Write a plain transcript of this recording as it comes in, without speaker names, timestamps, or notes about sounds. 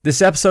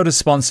This episode is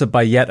sponsored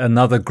by yet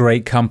another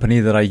great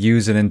company that I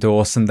use and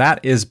endorse, and that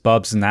is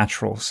Bubs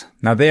Naturals.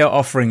 Now, they are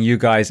offering you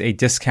guys a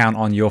discount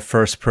on your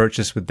first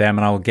purchase with them,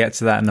 and I will get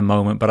to that in a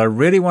moment, but I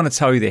really want to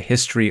tell you the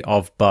history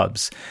of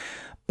Bubs.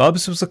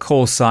 Bubs was the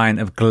call sign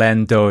of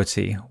Glenn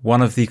Doherty,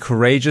 one of the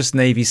courageous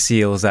Navy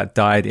SEALs that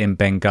died in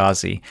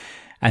Benghazi,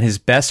 and his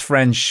best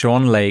friend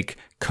Sean Lake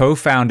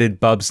co-founded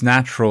Bubs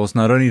Naturals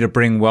not only to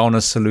bring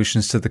wellness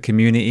solutions to the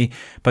community,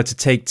 but to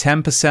take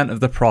 10% of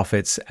the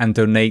profits and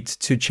donate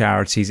to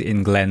charities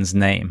in Glenn's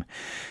name.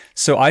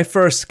 So I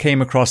first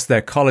came across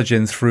their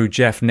collagen through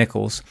Jeff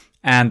Nichols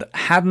and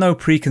had no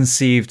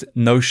preconceived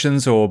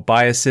notions or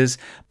biases,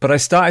 but I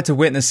started to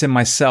witness in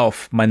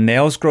myself. My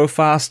nails grow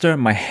faster,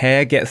 my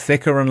hair get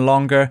thicker and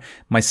longer,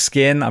 my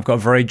skin, I've got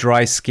very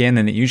dry skin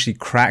and it usually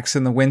cracks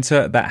in the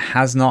winter. That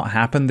has not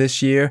happened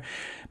this year.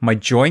 My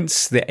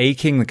joints, the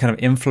aching, the kind of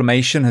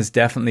inflammation has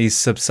definitely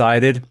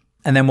subsided.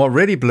 And then what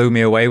really blew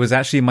me away was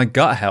actually my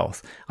gut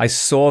health. I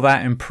saw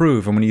that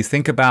improve. And when you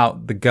think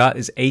about the gut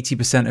is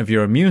 80% of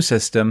your immune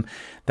system,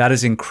 that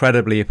is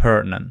incredibly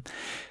pertinent.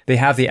 They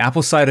have the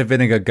apple cider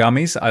vinegar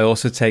gummies. I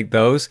also take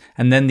those.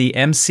 And then the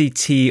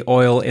MCT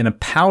oil in a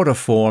powder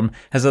form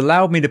has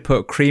allowed me to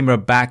put creamer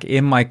back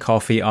in my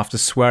coffee after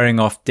swearing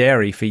off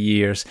dairy for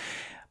years.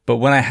 But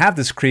when I have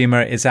this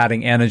creamer, it's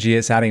adding energy,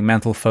 it's adding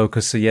mental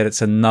focus, so yet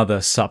it's another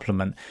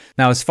supplement.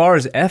 Now, as far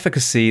as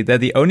efficacy, they're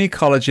the only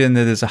collagen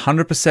that is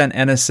 100%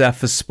 NSF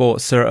for Sport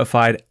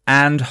certified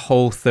and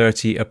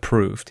Whole30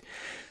 approved.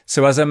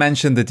 So as I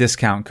mentioned, the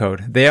discount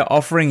code, they are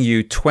offering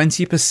you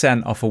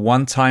 20% off a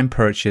one-time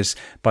purchase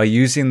by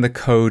using the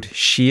code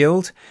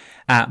SHIELD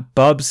at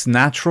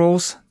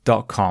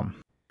bubsnaturals.com.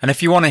 And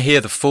if you want to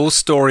hear the full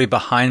story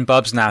behind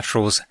Bubs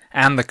Naturals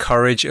and the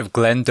courage of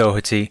Glenn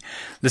Doherty,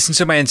 listen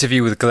to my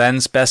interview with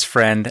Glenn's best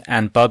friend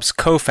and Bubs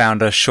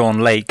co-founder Sean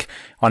Lake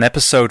on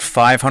episode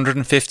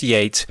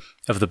 558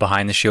 of the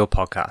Behind the Shield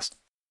podcast.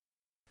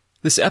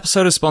 This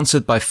episode is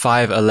sponsored by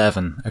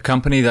 511, a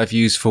company that I've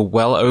used for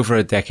well over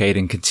a decade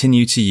and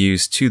continue to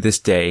use to this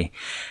day.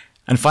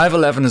 And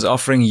 511 is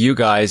offering you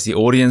guys, the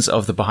audience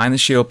of the Behind the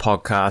Shield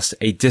podcast,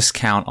 a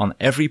discount on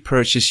every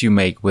purchase you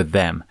make with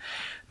them.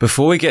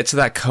 Before we get to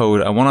that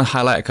code, I want to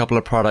highlight a couple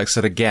of products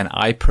that, again,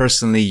 I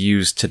personally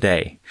use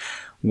today.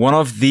 One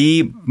of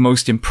the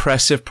most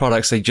impressive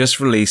products they just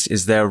released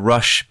is their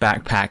Rush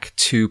Backpack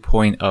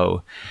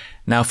 2.0.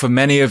 Now, for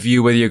many of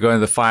you, whether you're going to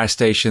the fire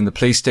station, the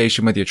police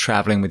station, whether you're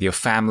traveling with your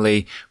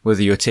family,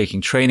 whether you're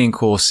taking training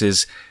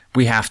courses,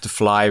 we have to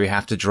fly, we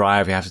have to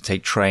drive, we have to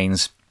take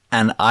trains.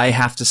 And I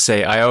have to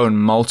say, I own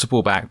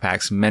multiple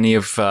backpacks, many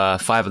of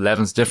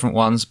 511's different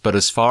ones, but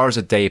as far as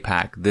a day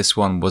pack, this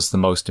one was the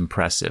most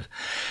impressive.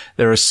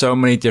 There are so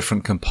many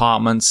different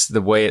compartments. The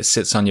way it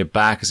sits on your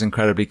back is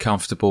incredibly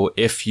comfortable.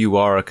 If you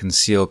are a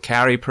concealed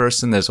carry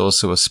person, there's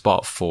also a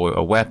spot for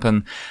a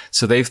weapon.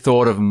 So they've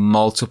thought of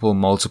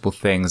multiple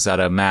things that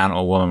a man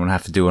or woman would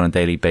have to do on a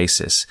daily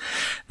basis.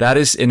 That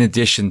is in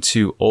addition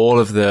to all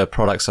of the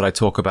products that I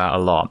talk about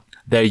a lot.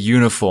 Their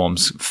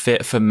uniforms,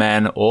 fit for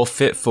men or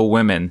fit for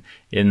women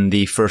in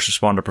the first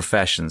responder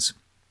professions.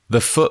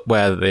 The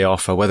footwear that they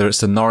offer, whether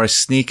it's the Norris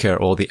sneaker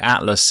or the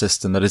Atlas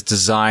system that is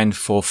designed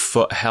for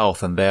foot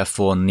health and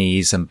therefore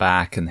knees and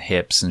back and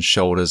hips and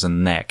shoulders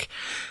and neck.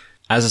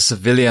 As a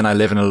civilian, I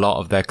live in a lot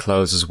of their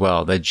clothes as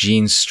well. Their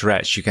jeans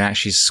stretch. You can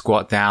actually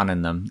squat down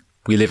in them.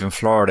 We live in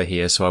Florida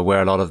here, so I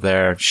wear a lot of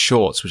their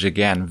shorts, which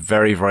again,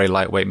 very, very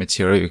lightweight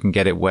material. You can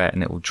get it wet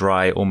and it will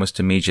dry almost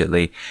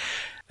immediately.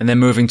 And then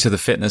moving to the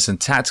fitness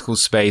and tactical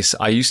space,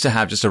 I used to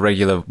have just a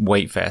regular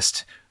weight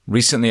vest.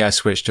 Recently, I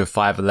switched to a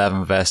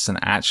 511 vest and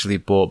actually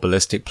bought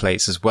ballistic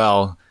plates as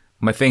well.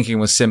 My thinking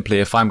was simply,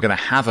 if I'm going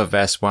to have a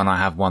vest, why not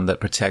have one that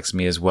protects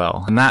me as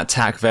well? And that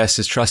TAC vest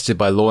is trusted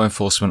by law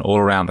enforcement all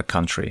around the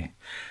country.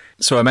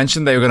 So I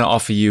mentioned they were going to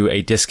offer you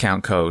a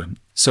discount code.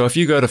 So if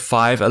you go to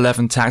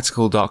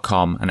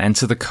 511tactical.com and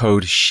enter the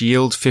code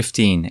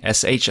SHIELD15,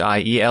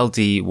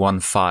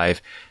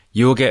 SHIELD15,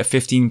 you'll get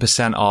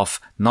 15%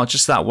 off, not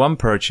just that one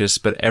purchase,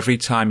 but every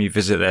time you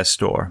visit their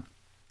store.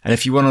 And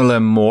if you want to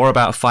learn more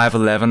about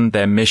 511,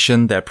 their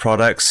mission, their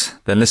products,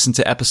 then listen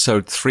to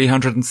episode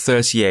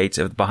 338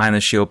 of the Behind the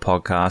Shield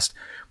podcast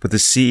with the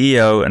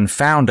CEO and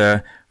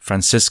founder,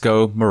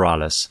 Francisco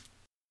Morales.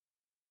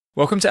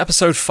 Welcome to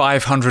episode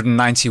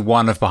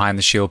 591 of Behind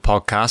the Shield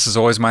podcast. As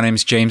always, my name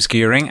is James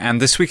Gearing,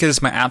 and this week it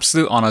is my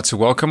absolute honor to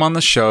welcome on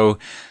the show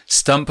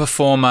stunt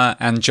performer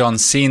and John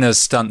Cena's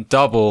stunt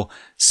double,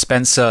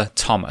 Spencer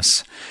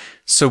Thomas.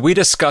 So we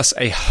discuss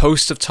a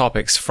host of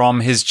topics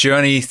from his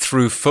journey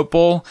through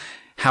football,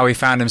 how he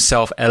found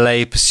himself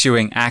LA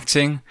pursuing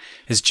acting,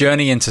 his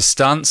journey into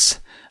stunts,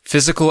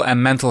 physical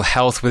and mental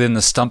health within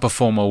the stunt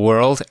performer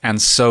world,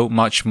 and so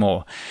much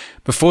more.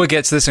 Before we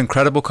get to this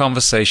incredible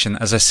conversation,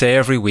 as I say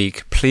every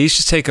week, please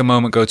just take a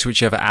moment, go to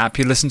whichever app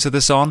you listen to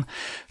this on,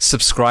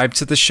 subscribe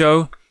to the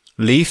show,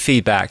 leave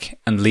feedback,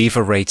 and leave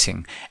a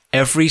rating.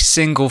 Every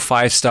single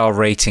 5-star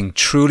rating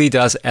truly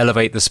does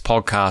elevate this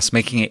podcast,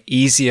 making it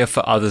easier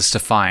for others to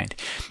find.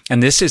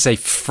 And this is a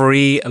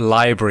free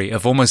library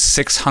of almost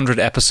 600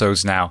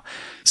 episodes now.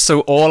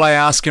 So all I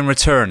ask in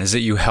return is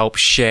that you help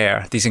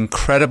share these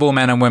incredible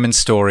men and women's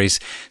stories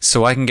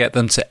so I can get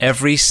them to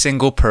every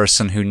single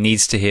person who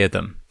needs to hear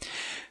them.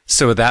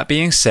 So with that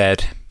being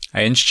said,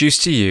 I introduce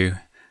to you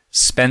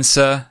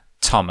Spencer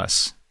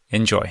Thomas.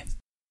 Enjoy.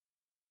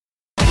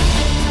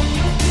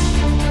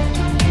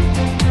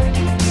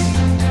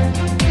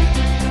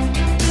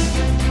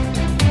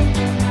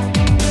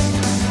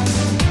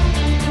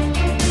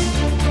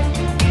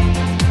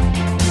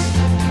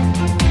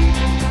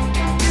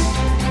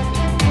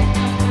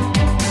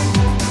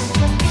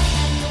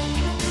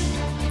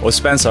 Well,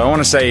 Spencer, I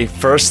want to say,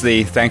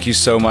 firstly, thank you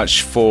so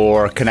much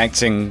for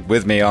connecting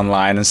with me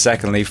online, and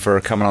secondly, for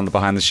coming on the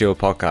Behind the Shield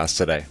podcast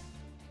today.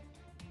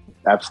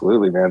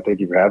 Absolutely, man. Thank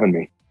you for having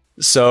me.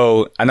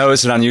 So, I know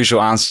it's an unusual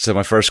answer to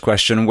my first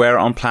question. Where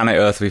on planet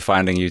Earth are we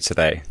finding you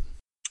today?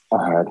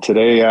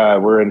 Today,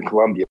 we're in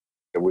Colombia.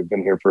 We've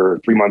been here for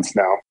 3 months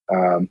now.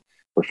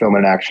 We're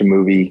filming an action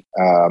movie,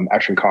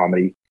 action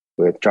comedy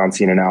with John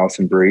Cena and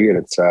Alison Brie, and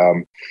it's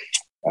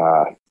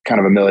kind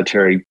of a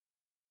military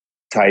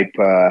type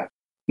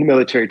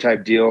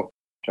deal.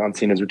 John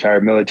Cena's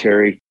retired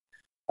military,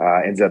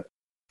 ends up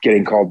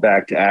getting called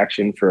back to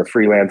action for a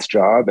freelance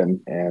job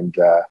and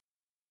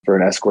for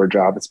an escort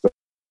job. It's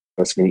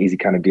supposed to be an easy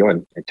kind of deal,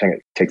 and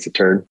it takes a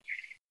turn,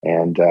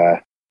 and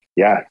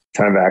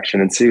ton of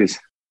action ensues.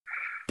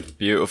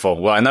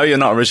 Beautiful. Well, I know you're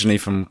not originally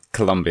from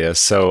Colombia,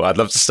 so I'd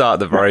love to start at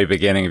the very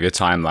beginning of your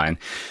timeline.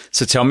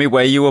 So tell me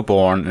where you were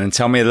born, and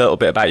tell me a little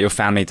bit about your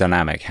family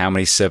dynamic. How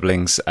many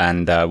siblings,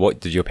 and what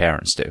did your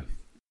parents do?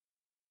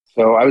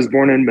 So I was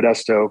born in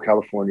Modesto,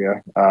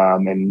 California.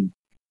 And,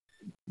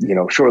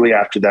 shortly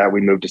after that,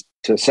 we moved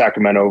to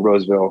Sacramento,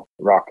 Roseville,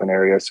 Rockland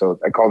area. So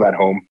I call that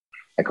home.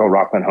 I call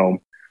Rockland home.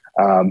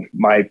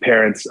 My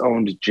parents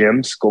owned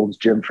gyms, Gold's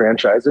Gym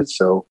franchises.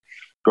 So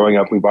growing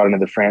up, we bought into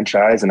the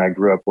franchise, and I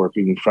grew up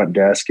working front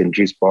desk and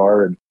juice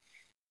bar,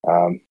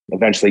 and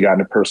eventually got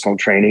into personal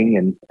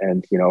training.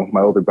 And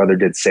my older brother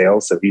did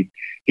sales. So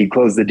he'd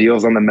close the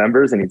deals on the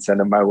members, and he'd send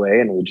them my way,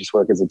 and we'd just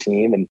work as a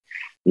team. And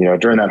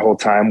during that whole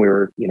time, we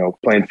were,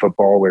 playing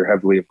football. We were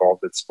heavily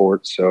involved in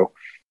sports. So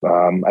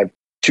I have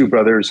 2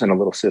 brothers and a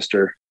little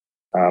sister.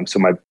 So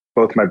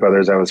both my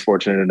brothers, I was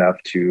fortunate enough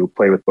to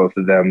play with both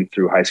of them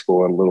through high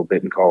school and a little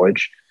bit in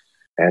college.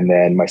 And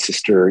then my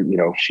sister,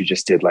 she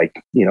just did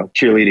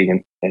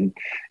cheerleading and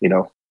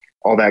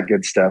all that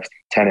good stuff,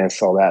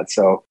 tennis, all that.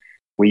 So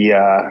we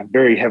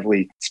very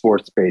heavily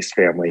sports-based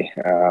family.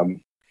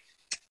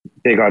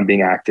 Big on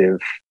being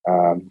active,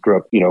 grew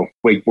up,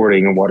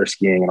 wakeboarding and water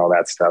skiing and all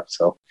that stuff.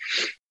 So,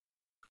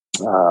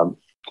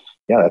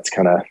 that's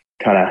kind of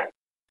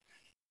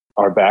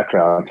our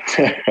background.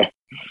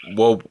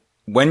 Well,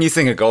 when you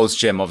think of Gold's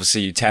Gym,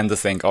 obviously you tend to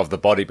think of the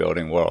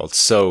bodybuilding world.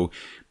 So,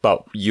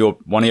 but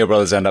one of your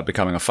brothers ended up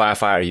becoming a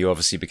firefighter. You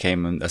obviously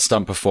became a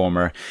stunt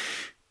performer.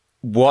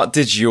 What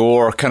did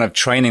your kind of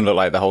training look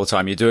like the whole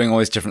time? You're doing all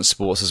these different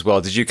sports as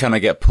well. Did you kind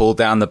of get pulled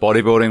down the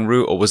bodybuilding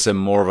route, or was there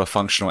more of a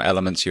functional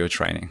element to your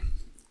training?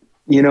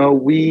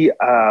 We,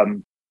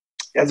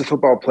 as a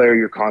football player,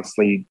 you're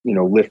constantly,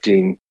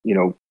 lifting,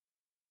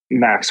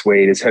 max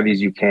weight as heavy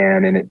as you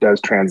can. And it does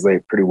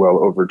translate pretty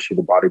well over to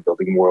the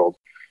bodybuilding world.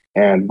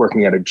 And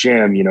working at a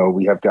gym,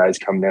 we have guys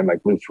coming in like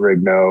Lou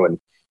Ferrigno,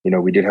 and,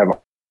 we did have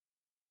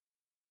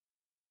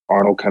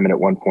Arnold come in at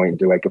one point and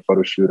do like a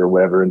photo shoot or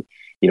whatever. And,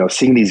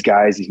 seeing these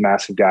guys, these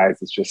massive guys,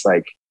 it's just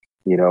like,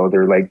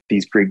 they're like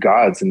these Greek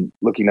gods, and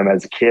looking at them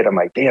as a kid, I'm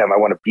like, damn, I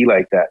want to be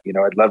like that.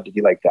 I'd love to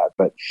be like that.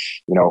 But,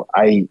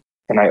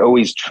 I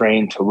always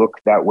trained to look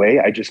that way.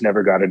 I just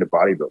never got into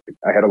bodybuilding.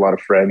 I had a lot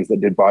of friends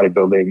that did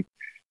bodybuilding,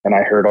 and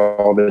I heard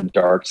all the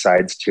dark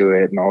sides to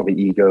it and all the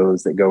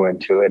egos that go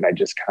into it. And I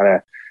just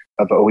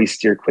I've always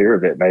steered clear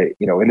of it. And I,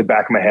 in the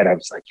back of my head, I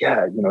was like,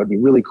 yeah, it'd be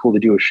really cool to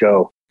do a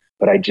show,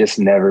 but I just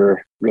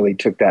never really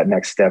took that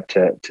next step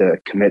to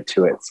commit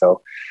to it.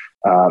 So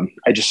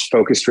I just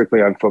focused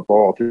strictly on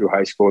football through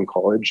high school and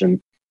college.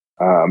 And,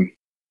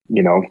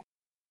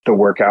 the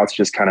workouts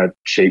just kind of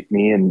shaped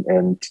me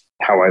and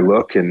how I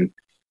look. And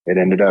it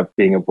ended up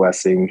being a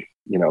blessing,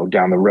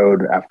 down the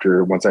road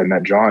once I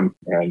met John,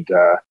 and,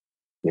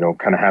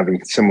 kind of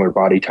having similar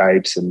body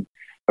types. And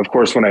of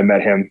course, when I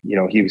met him,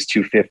 he was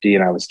 250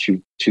 and I was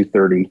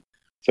 230.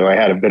 So I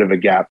had a bit of a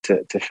gap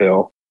to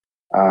fill.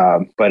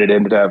 But it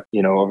ended up,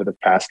 over the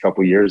past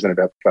couple of years, ended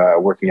up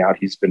working out.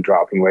 He's been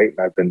dropping weight, and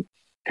I've been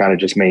kind of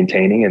just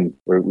maintaining, and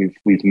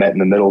we've met in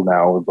the middle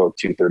now. We're both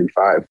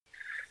 235.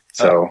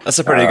 So that's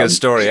a pretty good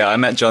story. Yeah, I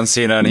met John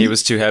Cena and he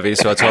was too heavy,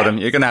 so I told him,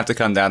 "You're gonna have to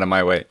come down to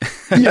my weight."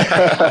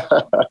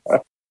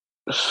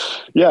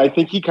 Yeah, I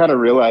think he kind of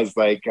realized,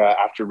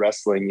 after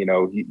wrestling,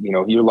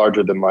 you're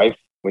larger than life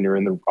when you're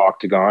in the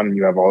octagon and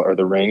you have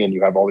the ring, and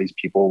you have all these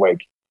people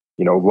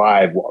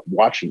live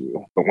watching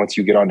you. But once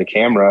you get onto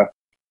camera,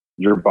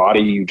 your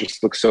body, you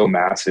just look so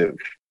massive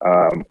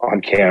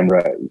on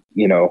camera,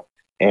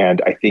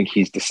 and I think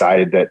he's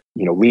decided that,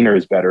 leaner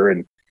is better.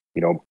 And,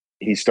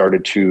 he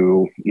started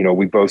to,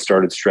 we both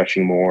started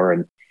stretching more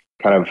and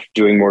kind of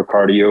doing more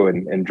cardio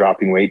and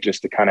dropping weight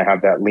just to kind of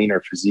have that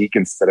leaner physique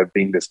instead of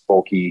being this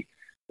bulky,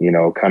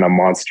 kind of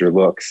monster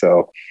look.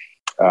 So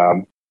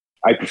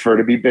I prefer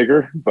to be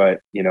bigger,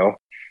 but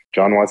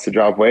John wants to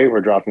drop weight,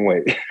 we're dropping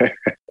weight.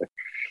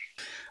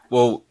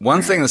 Well,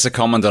 one thing that's a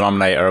common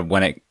denominator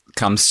when it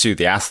comes to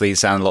the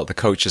athletes and a lot of the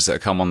coaches that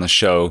come on the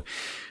show,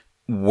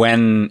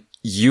 when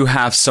you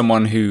have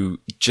someone who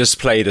just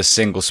played a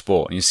single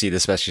sport, and you see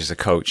this especially as a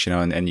coach,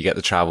 and you get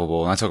the travel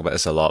ball, and I talk about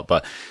this a lot,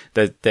 but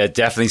there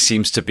definitely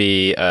seems to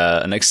be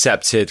an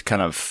accepted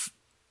kind of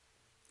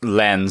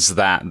lens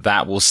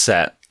that will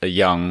set a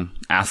young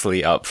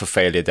athlete up for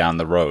failure down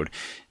the road.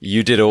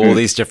 You did all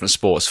these different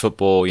sports,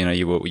 football,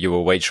 you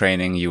were weight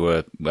training, you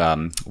were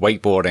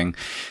wakeboarding.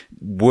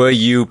 Were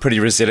you pretty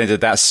resilient?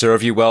 Did that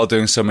serve you well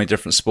doing so many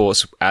different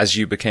sports as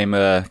you became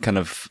a kind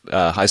of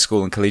high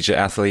school and collegiate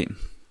athlete?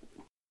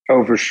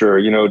 Oh, for sure.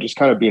 Just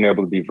kind of being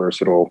able to be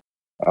versatile.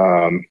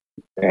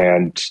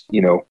 And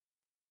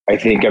I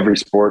think every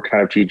sport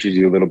kind of teaches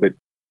you a little bit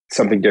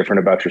something different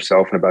about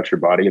yourself and about your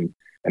body and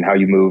how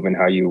you move and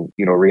how you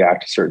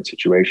react to certain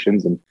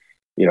situations. And,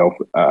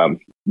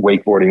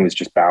 wakeboarding was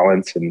just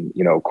balance and,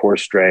 core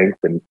strength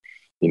and,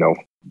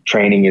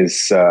 training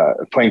is,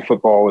 playing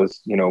football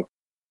is,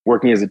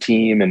 working as a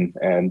team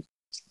and,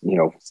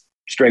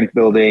 strength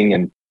building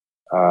and,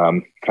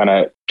 kind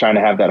of trying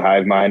to have that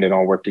hive mind and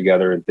all work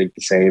together and think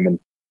the same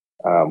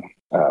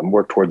and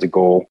work towards a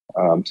goal.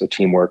 So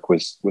teamwork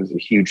was a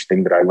huge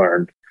thing that I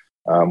learned,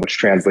 which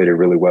translated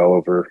really well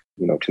over,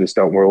 to the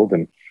stunt world.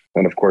 And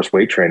of course,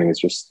 weight training is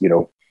just,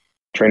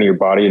 training your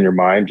body and your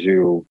mind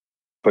to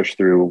push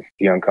through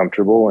the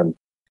uncomfortable and,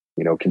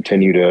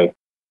 continue to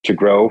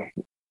grow.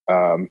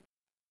 I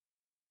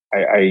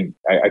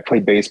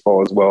played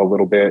baseball as well a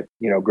little bit,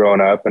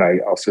 growing up, and I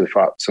also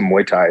fought some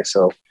Muay Thai.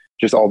 So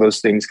just all those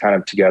things kind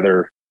of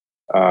together.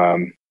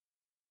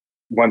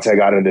 Once I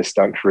got into this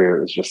stunt career,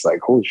 it was just like,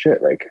 holy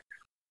shit, like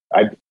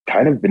I've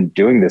kind of been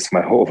doing this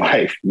my whole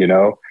life,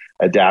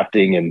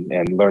 adapting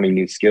and learning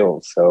new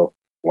skills. So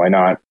why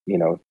not,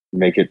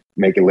 make a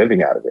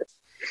living out of it?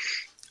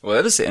 Well,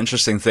 that is the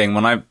interesting thing.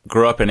 When I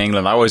grew up in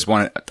England,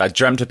 I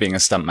dreamt of being a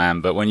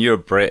stuntman, but when you're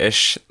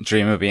British,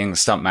 dream of being a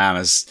stuntman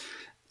is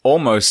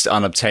almost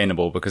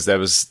unobtainable because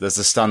there's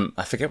a stunt,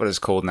 I forget what it's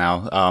called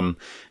now,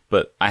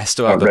 but I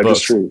still have the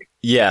registry. books.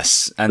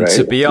 Yes. And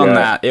to be on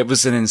that, it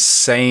was an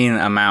insane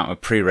amount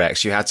of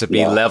prereqs. You had to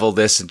be level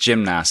this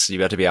gymnast.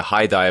 You had to be a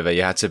high diver.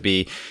 You had to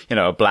be,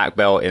 a black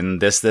belt in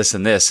this,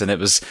 and this. And it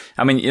was,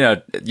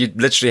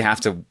 you'd literally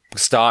have to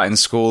start in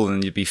school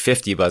and you'd be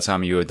 50 by the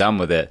time you were done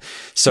with it.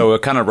 So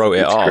it kind of wrote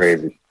it off.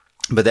 Crazy.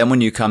 But then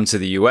when you come to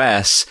the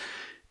US,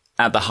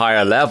 at the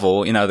higher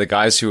level, the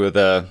guys who are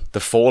the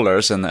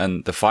fallers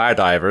and the fire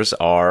divers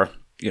are,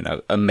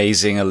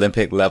 amazing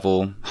Olympic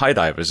level high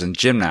divers and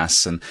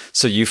gymnasts. And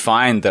so you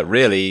find that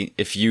really,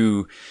 if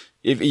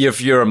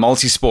you're a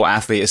multi-sport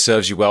athlete, it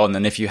serves you well. And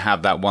then if you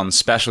have that one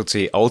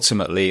specialty,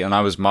 ultimately, and I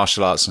was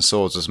martial arts and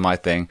swords was my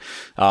thing.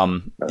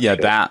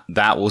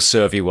 That will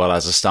serve you well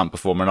as a stunt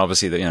performer. And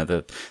obviously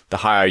the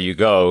higher you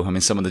go,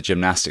 some of the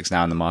gymnastics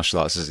now in the martial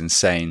arts is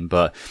insane,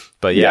 but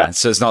yeah.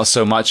 So it's not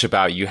so much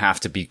about you have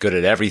to be good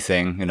at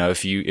everything.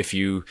 If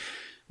you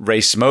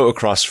race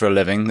motocross for a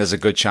living, there's a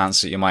good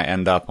chance that you might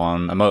end up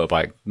on a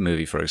motorbike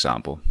movie, for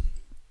example.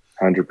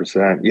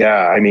 100%.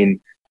 Yeah.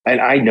 And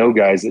I know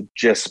guys that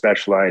just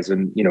specialize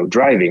in,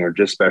 driving or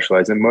just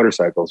specialize in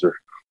motorcycles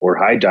or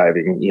high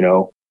diving,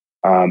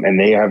 and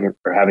they are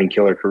having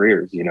killer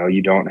careers.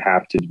 You don't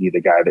have to be the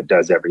guy that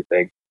does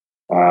everything.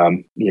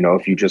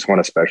 If you just want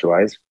to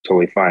specialize,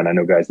 totally fine. I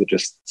know guys that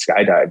just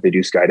skydive, they do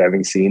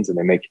skydiving scenes and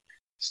they make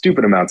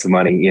stupid amounts of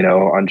money,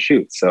 on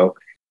shoots. So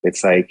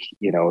it's like,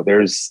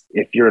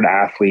 if you're an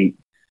athlete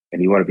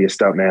and you want to be a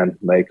stuntman,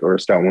 or a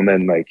stunt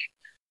woman,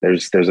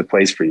 there's a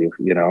place for you,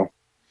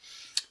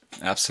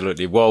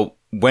 Absolutely. Well,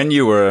 when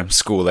you were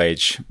school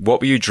age, what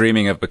were you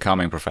dreaming of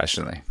becoming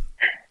professionally?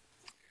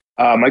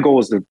 My goal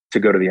was to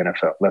go to the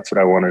NFL. That's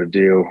what I wanted to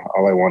do.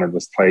 All I wanted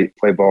was play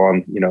ball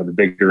on, the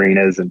big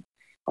arenas and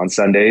on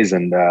Sundays.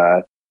 And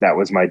that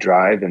was my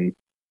drive. And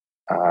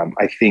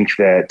I think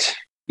that,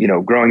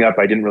 growing up,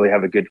 I didn't really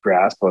have a good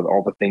grasp of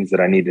all the things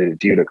that I needed to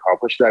do to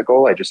accomplish that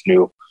goal. I just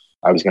knew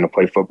I was going to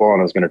play football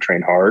and I was going to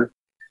train hard.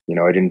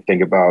 I didn't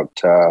think about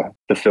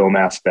the film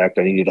aspect.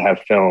 I needed to have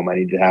film. I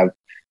needed to have,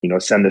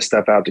 send this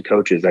stuff out to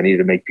coaches. I needed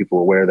to make people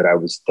aware that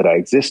I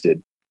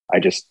existed. I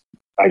just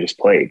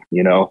played,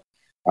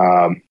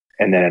 and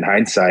then in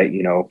hindsight,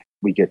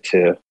 we get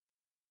to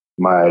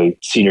my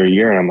senior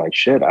year and I'm like,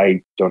 shit,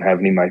 I don't have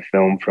any of my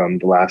film from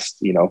the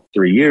last,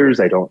 3 years.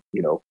 I don't,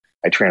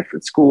 I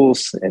transferred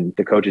schools and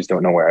the coaches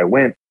don't know where I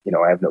went.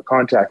 I have no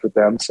contact with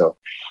them. So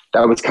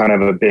that was kind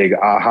of a big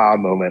aha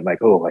moment. Like,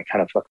 oh, I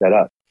kind of fucked that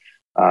up.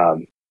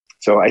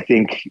 So I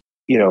think,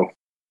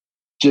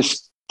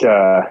 just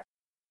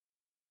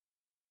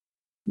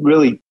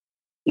really,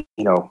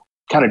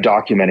 kind of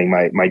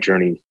documenting my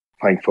journey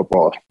playing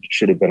football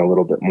should have been a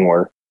little bit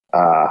more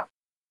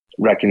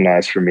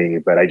recognized for me.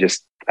 But I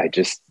just,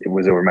 it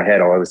was over my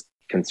head. All I was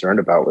concerned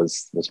about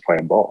was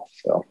playing ball.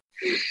 So.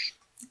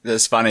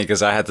 It's funny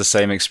because I had the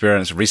same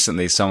experience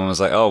recently. Someone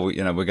was like, "Oh,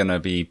 we're going to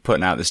be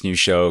putting out this new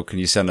show. Can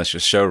you send us your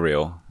show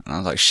reel?" And I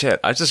was like, "Shit!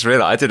 I just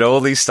realized I did all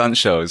these stunt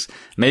shows.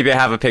 Maybe I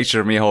have a picture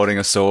of me holding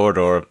a sword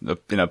or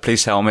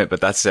police helmet,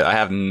 but that's it. I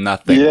have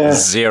nothing. Yeah.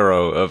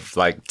 Zero of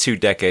like 2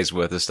 decades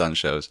worth of stunt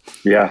shows."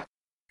 Yeah.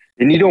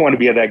 And you don't want to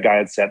be that guy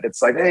on set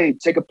that's like, "Hey,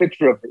 take a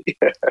picture of me."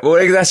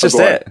 Well, that's just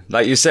it.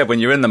 Like you said, when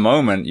you're in the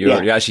moment,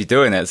 you're actually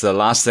doing it. So the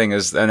last thing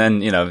is, and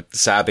then,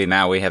 sadly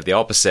now we have the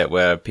opposite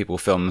where people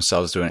film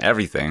themselves doing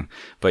everything.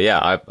 But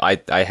yeah,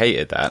 I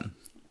hated that.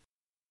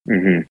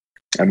 Mm-hmm.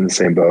 I'm in the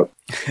same boat.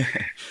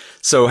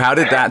 So how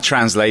did that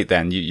translate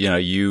then?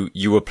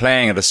 You were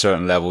playing at a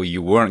certain level.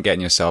 You weren't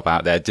getting yourself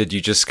out there. Did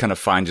you just kind of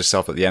find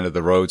yourself at the end of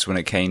the roads when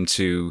it came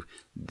to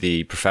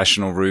the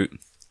professional route?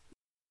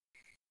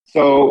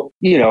 So,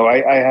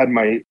 I had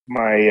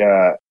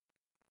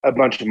a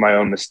bunch of my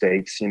own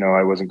mistakes.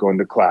 I wasn't going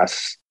to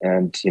class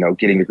and,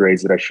 getting the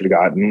grades that I should have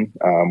gotten,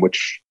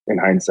 which in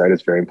hindsight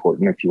is very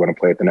important if you want to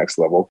play at the next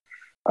level.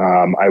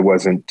 I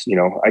wasn't,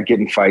 I'd get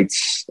in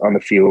fights on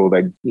the field.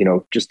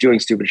 Just doing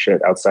stupid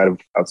shit outside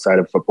of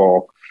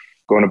football,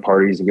 going to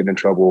parties and getting in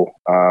trouble.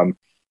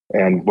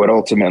 And what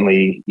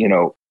ultimately,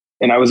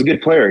 and I was a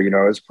good player,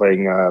 I was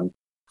playing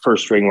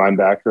first string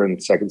linebacker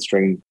and second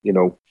string,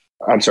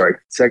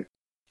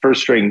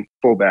 first string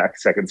fullback,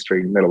 second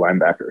string middle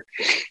linebacker.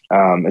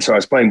 And so I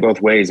was playing both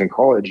ways in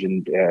college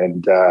and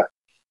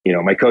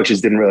my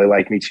coaches didn't really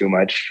like me too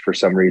much for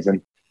some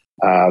reason.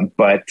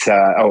 But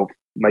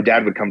my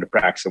dad would come to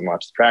practice and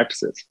watch the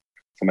practices.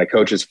 So my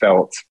coaches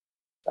felt,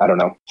 I don't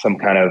know, some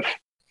kind of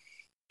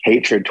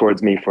hatred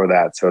towards me for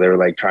that. So they were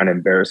like trying to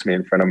embarrass me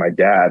in front of my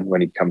dad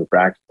when he'd come to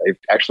practice. I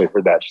actually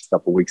heard that just a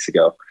couple of weeks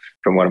ago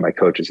from one of my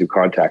coaches who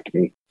contacted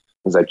me. He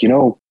was like,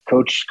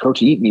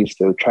 Coach Eaton used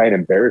to try and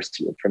embarrass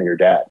you in front of your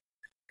dad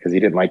because he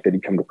didn't like that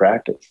he'd come to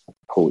practice.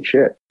 Holy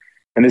shit.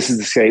 And this is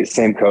the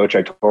same coach.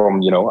 I told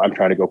him, I'm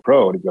trying to go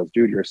pro. And he goes,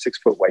 "Dude, you're a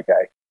 6-foot white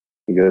guy."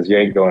 He goes, "You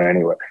ain't going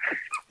anywhere."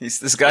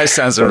 This guy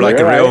sounds like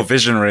a real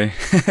visionary.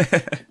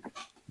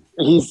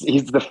 He's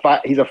a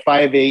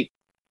 5'8"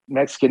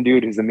 Mexican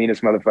dude who's the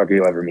meanest motherfucker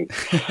you'll ever meet.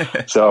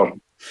 So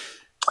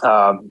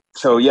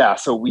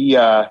we,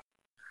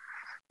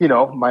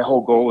 my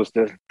whole goal was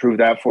to prove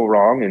that full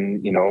wrong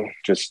and,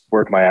 just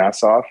work my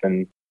ass off.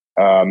 And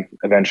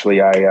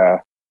eventually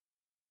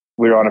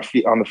we were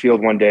on the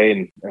field one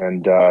day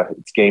and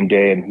it's game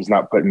day and he's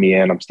not putting me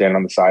in. I'm standing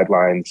on the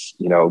sidelines,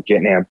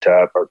 getting amped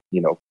up, or,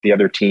 the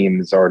other team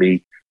has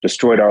already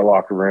destroyed our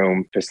locker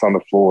room, pissed on the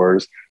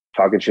floors,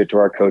 talking shit to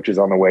our coaches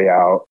on the way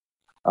out.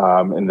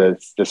 And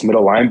this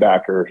middle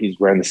linebacker, he's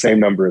wearing the same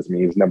number as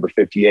me. He's number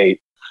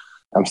 58.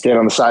 I'm standing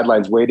on the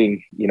sidelines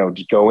waiting,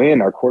 to go in.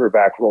 Our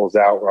quarterback rolls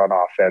out. We're on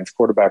offense.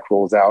 Quarterback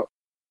rolls out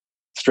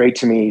straight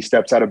to me. He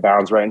steps out of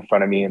bounds right in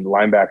front of me, and the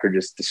linebacker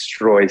just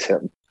destroys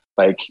him.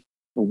 Like,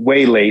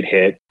 way late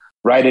hit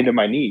right into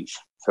my knees.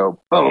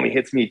 So boom, he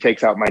hits me,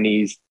 takes out my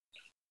knees.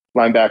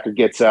 Linebacker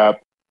gets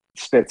up,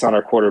 spits on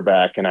our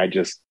quarterback, and I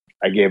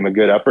gave him a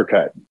good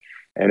uppercut.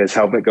 And his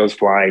helmet goes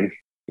flying.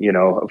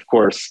 Of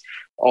course,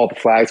 all the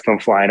flags come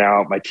flying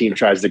out. My team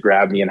tries to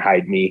grab me and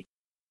hide me.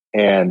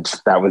 And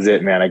that was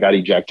it, man. I got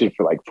ejected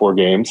for like 4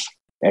 games.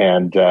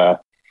 And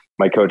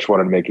my coach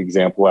wanted to make an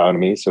example out of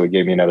me, so he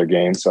gave me another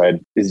game. So I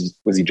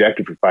was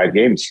ejected for 5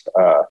 games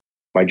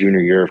my junior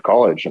year of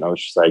college. And I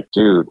was just like,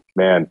 dude,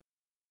 man,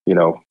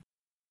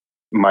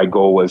 my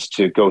goal was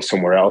to go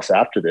somewhere else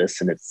after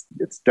this. And it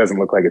doesn't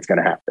look like it's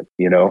going to happen,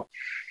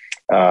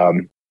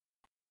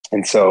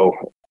 And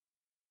so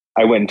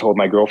I went and told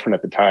my girlfriend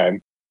at the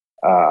time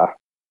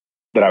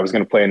that I was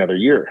going to play another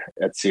year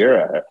at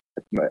Sierra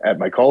at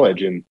my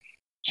college. And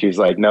she's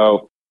like,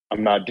 "No,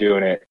 I'm not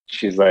doing it."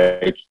 She's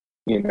like,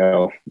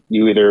 you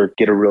either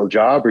get a real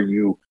job or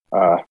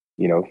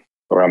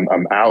or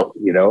I'm out,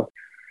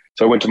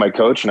 So I went to my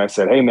coach and I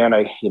said, "Hey man,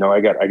 I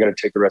got to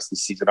take the rest of the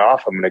season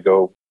off. I'm going to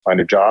go find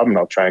a job and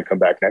I'll try and come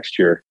back next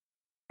year."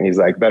 And he's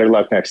like, "Better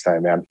luck next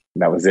time, man."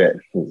 And that was it.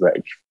 He was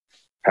like,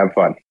 "Have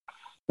fun."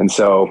 And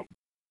so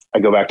I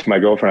go back to my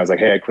girlfriend. I was like,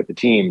 "Hey, I quit the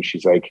team."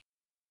 She's like,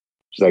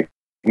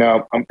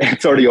 "No,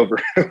 it's already over.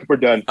 We're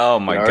done." Oh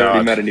my God. I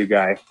already met a new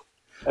guy.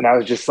 And I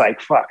was just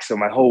like, fuck. So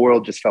my whole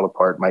world just fell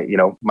apart. My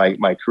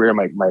career,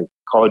 my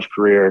college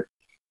career,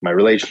 my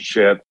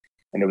relationship.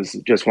 And it was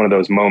just one of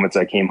those moments.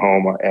 I came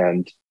home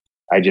and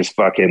I just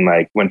fucking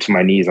went to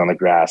my knees on the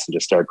grass and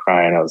just started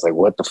crying. I was like,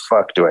 what the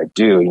fuck do I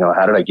do?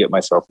 How did I get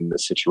myself in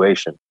this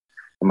situation?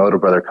 And my little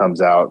brother comes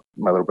out,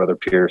 my little brother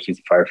Pierce, he's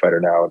a firefighter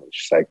now. And it's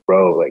just like,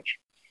 bro,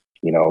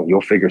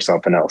 you'll figure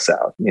something else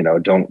out.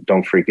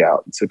 Don't freak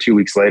out. And so 2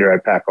 weeks later, I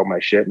pack all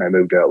my shit and I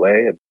moved to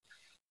LA.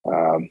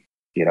 And,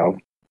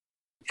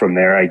 from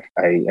there, I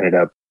ended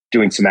up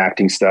doing some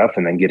acting stuff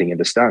and then getting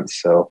into stunts.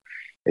 So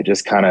it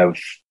just kind of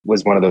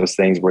was one of those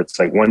things where it's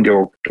like one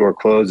door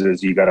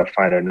closes, you got to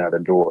find another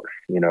door,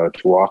 to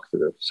walk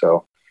through.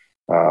 So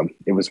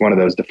it was one of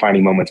those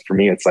defining moments for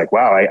me. It's like,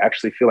 wow, I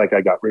actually feel like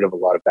I got rid of a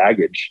lot of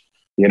baggage,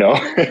 and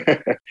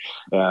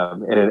at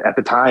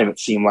the time it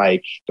seemed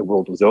like the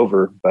world was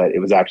over, but it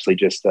was actually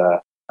just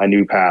a a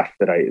new path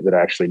that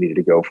I actually needed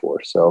to go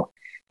for. So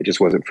it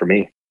just wasn't for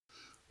me.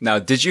 Now,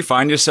 did you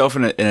find yourself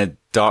in a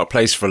dark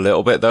place for a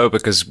little bit though?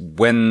 Because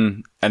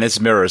and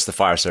it mirrors the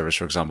fire service,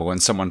 for example, when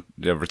someone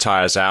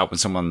retires out, when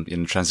someone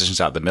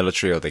transitions out of the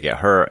military or they get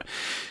hurt,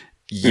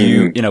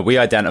 we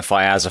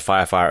identify as a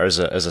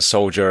firefighter, as a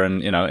soldier.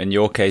 And, in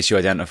your case, you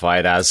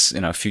identified as,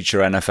 a future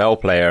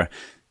NFL player.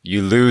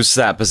 You lose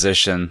that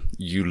position.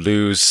 You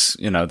lose,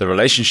 the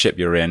relationship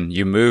you're in.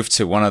 You move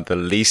to one of the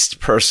least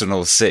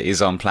personal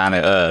cities on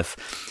planet Earth,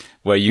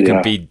 where you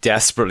can be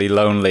desperately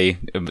lonely,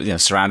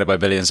 surrounded by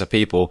billions of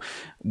people.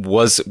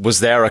 Was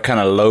there a kind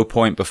of low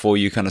point before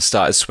you kind of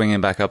started swinging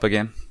back up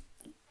again?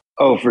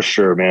 Oh, for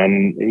sure,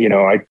 man.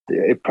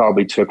 It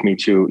probably took me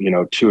 2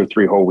 or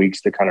 3 whole weeks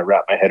to kind of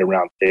wrap my head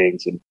around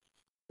things. And,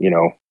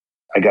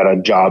 I got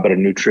a job at a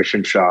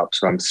nutrition shop.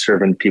 So I'm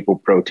serving people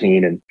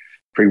protein and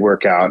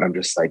pre-workout. And I'm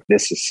just like,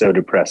 this is so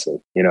depressing.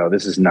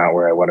 This is not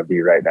where I want to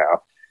be right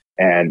now.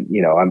 And,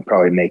 I'm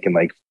probably making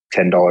like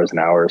 $10 an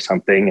hour or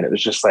something. And it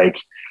was just like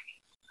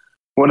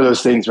one of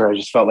those things where I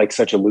just felt like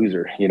such a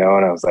loser, and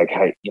I was like,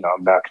 hey,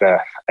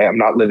 I'm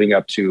not living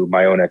up to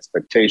my own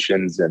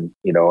expectations. And,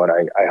 and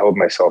I hold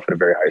myself at a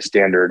very high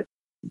standard,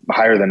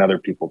 higher than other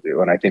people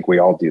do. And I think we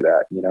all do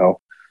that,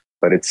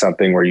 but it's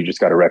something where you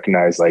just got to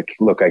recognize, like,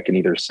 look, I can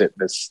either sit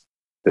in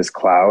this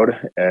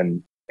cloud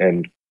and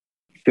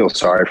feel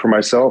sorry for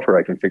myself, or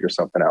I can figure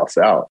something else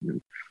out.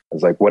 And I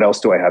was like, what else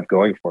do I have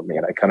going for me?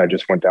 And I kind of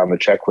just went down the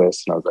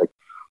checklist, and I was like,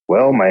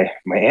 well, my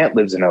aunt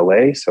lives in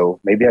LA,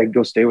 so maybe I could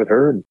go stay with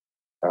her and,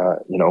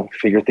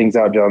 figure things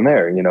out down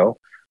there.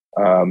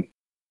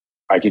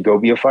 I could go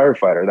be a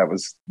firefighter. That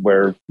was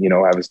where,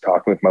 I was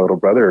talking with my little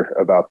brother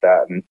about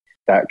that. And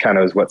that kind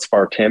of is what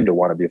sparked him to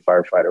want to be a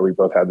firefighter. We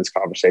both had this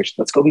conversation.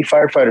 Let's go be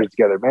firefighters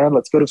together, man.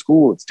 Let's go to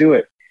school. Let's do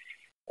it.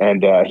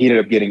 And he ended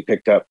up getting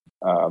picked up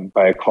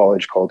by a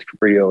college called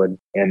Cabrillo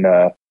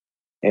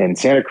in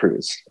Santa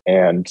Cruz.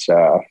 And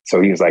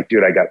so he was like,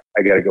 dude, I got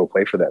to go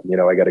play for them.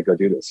 I got to go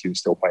do this. He was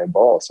still playing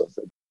ball. So I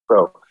said,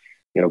 bro,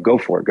 go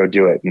for it, go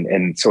do it.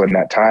 And so in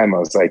that time I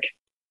was like,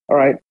 all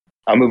right,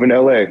 I'm moving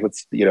to LA.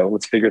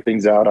 Let's figure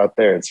things out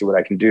there and see what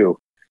I can do.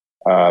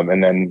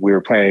 And then we were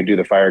planning to do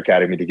the fire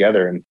academy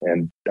together,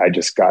 and I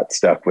just got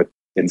stuck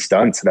in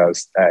stunts, and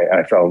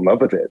I fell in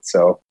love with it.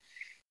 So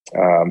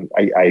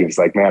I was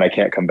like, man, I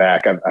can't come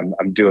back.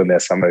 I'm doing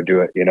this. I'm going to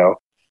do it,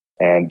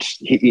 and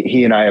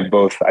he and I have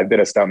both, I've been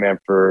a stuntman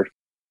for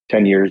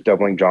 10 years,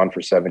 doubling John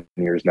for 7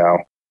 years now.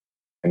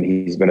 And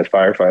he's been a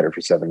firefighter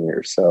for 7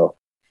 years. So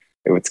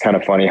it's kind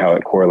of funny how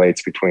it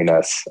correlates between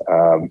us.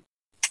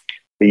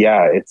 But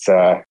yeah, it's,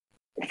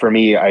 for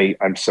me,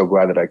 I'm so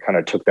glad that I kind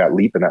of took that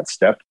leap and that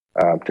step,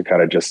 to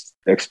kind of just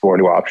explore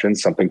new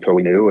options, something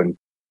totally new. And,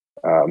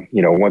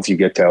 once you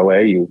get to LA,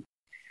 you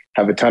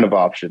have a ton of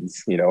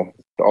options,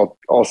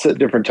 all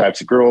different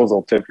types of girls,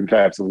 all different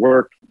types of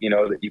work,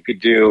 that you could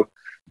do.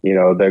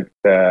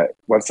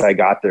 Once I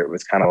got there, it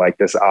was kind of like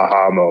this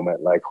aha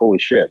moment, like, holy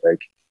shit,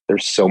 like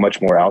there's so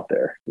much more out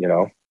there,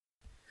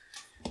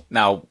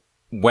 Now,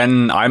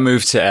 when I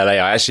moved to LA,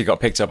 I actually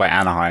got picked up by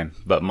Anaheim,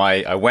 but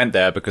I went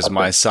there because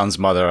my son's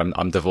mother,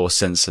 I'm divorced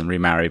since and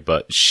remarried,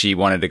 but she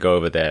wanted to go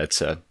over there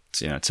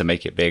to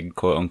make it big,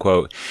 quote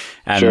unquote.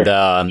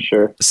 And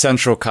sure.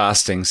 Central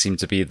Casting seemed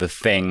to be the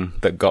thing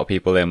that got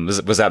people in.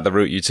 Was that the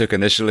route you took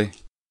initially?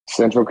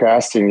 Central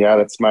Casting, yeah,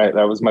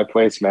 that was my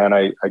place, man.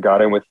 I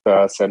got in with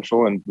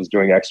Central and was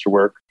doing extra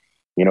work,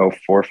 4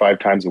 or 5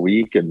 times a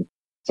week, and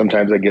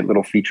sometimes I get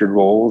little featured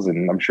roles,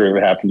 and I'm sure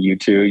it happened to you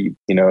too.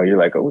 You're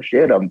like, oh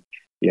shit, I'm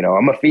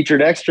a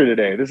featured extra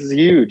today. This is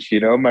huge.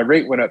 My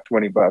rate went up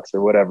 $20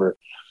 or whatever.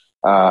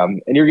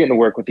 And you're getting to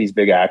work with these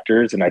big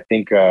actors. And I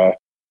think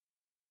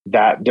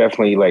that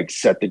definitely like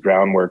set the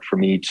groundwork for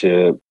me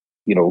to,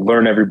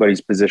 learn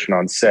everybody's position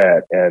on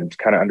set and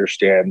kind of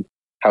understand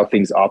how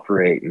things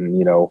operate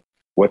and,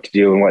 what to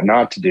do and what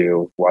not to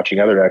do, watching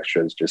other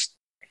extras just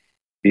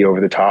be over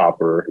the top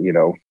or,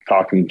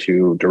 talking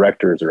to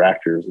directors or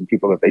actors and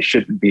people that they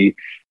shouldn't be,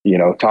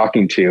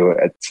 talking to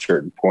at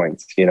certain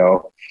points,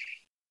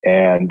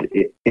 And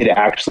it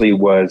actually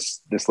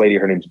was this lady,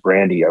 her name's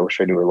Brandy. I wish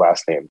I knew her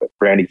last name, but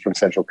Brandy from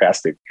Central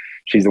Casting.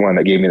 She's the one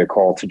that gave me the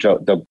call to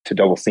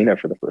double Cena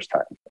for the first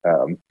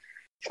time.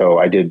 So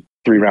I did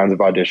 3 rounds of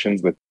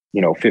auditions with,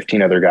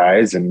 15 other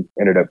guys and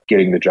ended up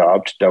getting the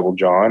job to double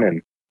John.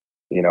 And,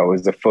 it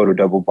was a photo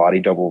double, body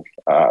double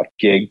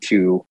gig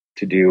to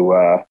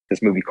do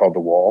this movie called The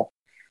Wall.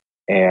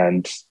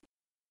 And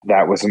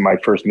that was my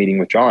first meeting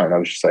with John. I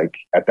was just like,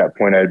 at that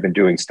point, I had been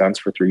doing stunts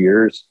for 3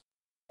 years.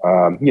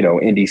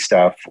 Indie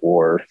stuff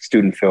or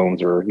student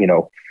films or,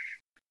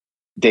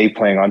 day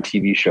playing on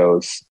TV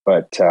shows.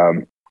 But,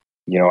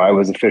 I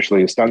was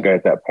officially a stunt guy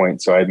at that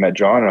point. So I met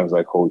John and I was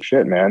like, holy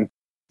shit, man,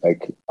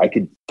 like I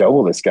could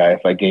double this guy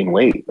if I gain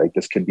weight. Like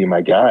this could be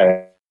my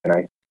guy.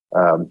 And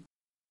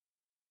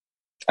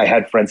I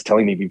had friends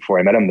telling me before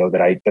I met him though,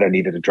 that I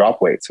needed to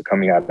drop weight. So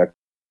coming out of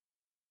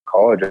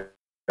college,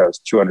 I was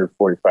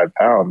 245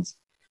 pounds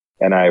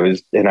and I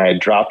had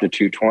dropped to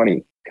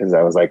 220 because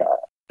I was like,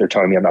 they're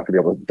telling me I'm not gonna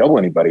be able to double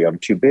anybody. I'm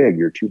too big.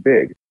 You're too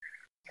big.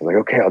 was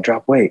like, okay, I'll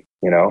drop weight,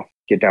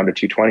 get down to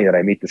 220. That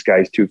I meet this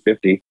guy's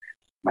 250. I'm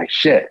like,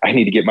 shit, I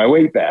need to get my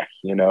weight back,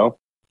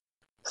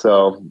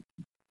 So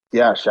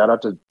yeah, shout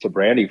out to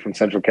Brandy from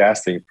Central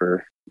Casting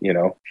for,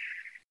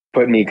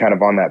 putting me kind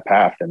of on that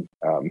path. And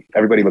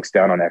everybody looks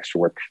down on extra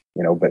work,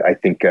 but I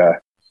think,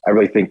 I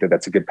really think that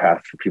that's a good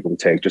path for people to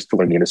take, just to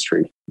learn the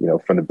industry,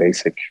 from the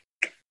basic,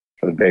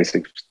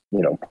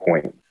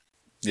 point.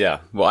 Yeah.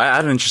 Well, I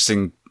had an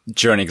interesting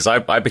journey because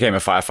I became a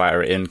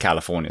firefighter in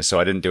California, so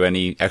I didn't do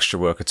any extra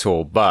work at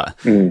all. But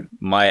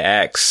my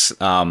ex,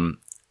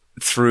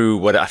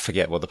 through I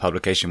forget what the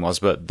publication was,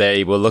 but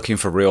they were looking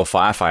for real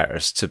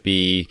firefighters to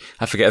be,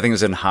 I think it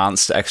was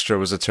enhanced extra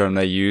was the term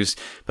they used,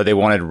 but they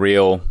wanted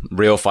real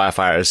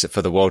firefighters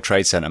for the World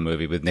Trade Center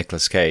movie with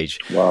Nicolas Cage.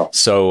 Wow.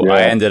 So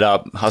I ended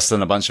up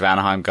hustling a bunch of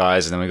Anaheim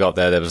guys, and then we got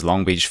there was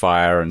Long Beach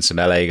Fire and some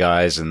LA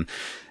guys, and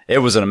it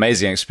was an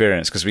amazing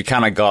experience because we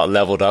kind of got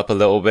leveled up a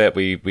little bit.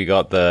 We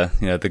got the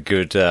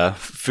good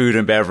food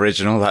and beverage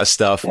and all that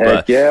stuff.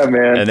 Heck yeah,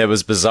 man! And it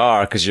was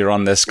bizarre because you're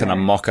on this kind of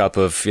mock up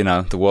of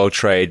the World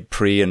Trade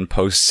pre and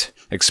post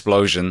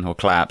explosion or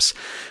collapse.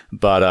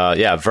 But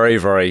very,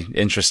 very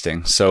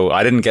interesting. So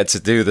I didn't get to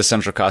do the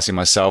central casting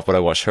myself, but I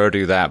watched her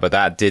do that. But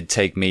that did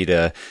take me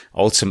to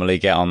ultimately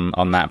get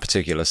on that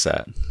particular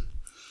set.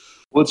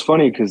 Well, it's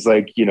funny because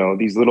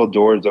these little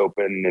doors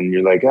open and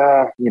you're like,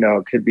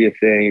 it could be a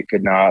thing, it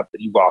could not, but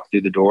you walk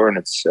through the door and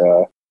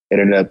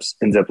it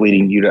ends up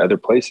leading you to other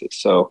places.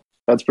 So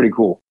that's pretty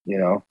cool.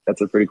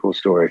 That's a pretty cool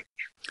story.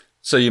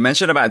 So you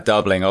mentioned about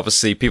doubling.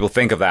 Obviously people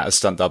think of that as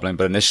stunt doubling,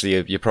 but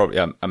initially you probably,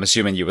 I'm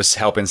assuming you was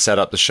helping set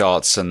up the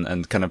shots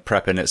and kind of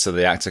prepping it so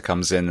the actor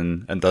comes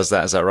in and does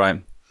that. Is that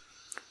right?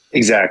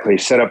 Exactly.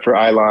 Set up for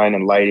eye line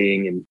and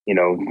lighting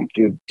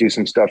and, do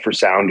some stuff for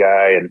sound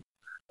guy and,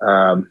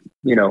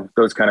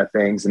 those kind of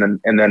things. And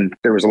then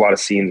there was a lot of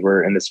scenes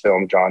where in this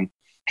film, John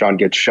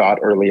gets shot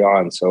early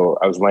on. So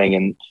I was laying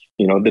in,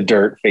 the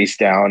dirt face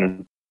down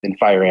and in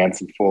fire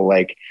ants and full,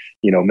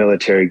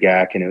 military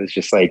gack. And it was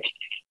just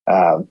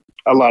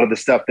a lot of the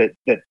stuff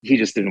that he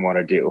just didn't want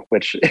to do,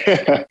 which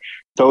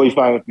totally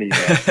fine with me,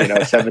 man.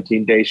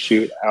 17-day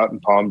shoot out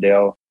in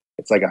Palmdale.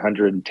 It's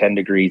 110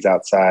 degrees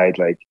outside.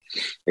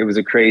 It was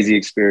a crazy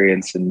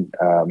experience. And,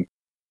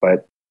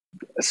 but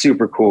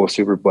super cool,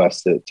 super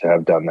blessed to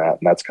have done that.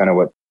 And that's kind of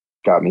what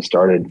got me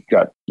started,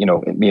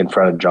 me in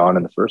front of John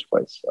in the first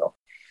place. So.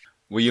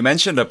 Well, you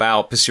mentioned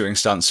about pursuing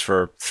stunts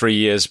for 3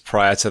 years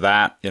prior to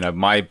that.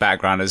 My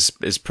background is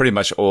pretty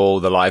much all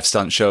the live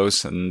stunt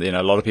shows. And,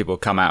 a lot of people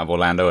come out of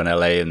Orlando and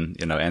LA and,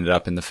 ended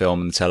up in the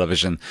film and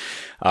television.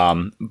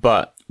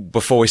 But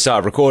before we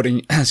started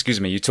recording,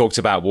 you talked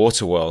about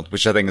Waterworld,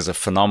 which I think is a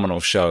phenomenal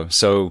show.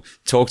 So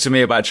talk to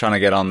me about trying to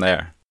get on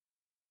there.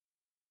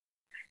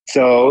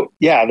 So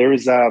yeah, there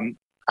was, I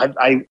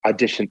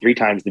auditioned 3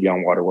 times to be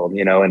on Waterworld,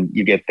 and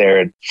you get there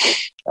and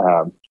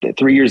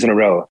 3 years in a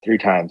row, 3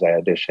 times I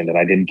auditioned and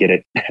I didn't get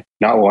it,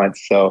 not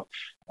once. So,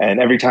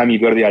 and every time you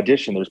go to the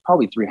audition, there's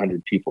probably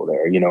 300 people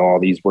there, all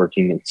these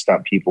working and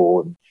stunt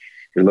people, and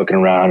you're looking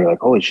around, you're like,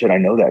 holy shit, I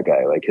know that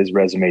guy. His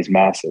resume is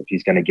massive.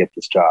 He's going to get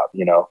this job,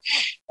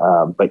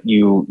 but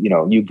you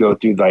go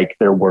through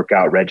their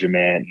workout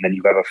regimen, and then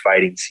you have a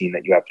fighting scene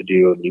that you have to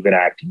do, and you have an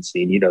acting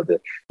scene,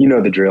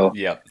 the drill.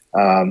 Yeah.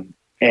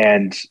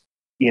 And,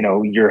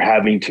 you're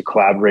having to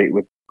collaborate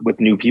with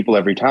new people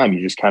every time.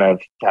 You just kind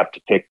of have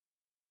to pick,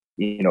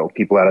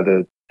 people out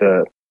of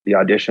the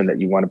audition that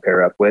you want to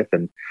pair up with.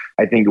 And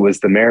I think it was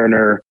the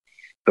Mariner,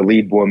 the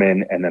lead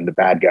woman, and then the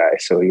bad guy.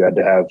 So you had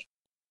to have,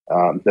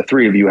 the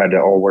 3 of you had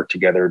to all work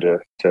together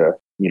to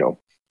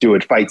do a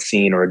fight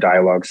scene or a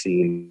dialogue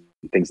scene,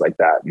 things like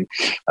that. And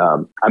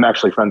I'm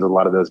actually friends with a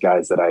lot of those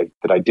guys that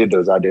I did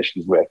those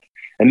auditions with,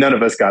 and none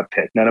of us got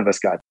picked. None of us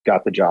got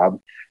the job.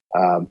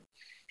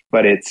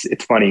 But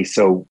it's funny.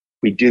 So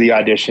we do the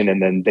audition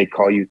and then they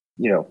call you,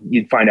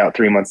 you'd find out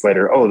 3 months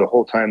later, oh, the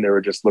whole time they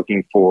were just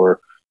looking for,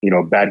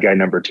 bad guy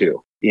number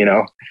 2,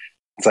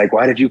 It's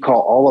why did you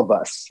call all of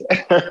us?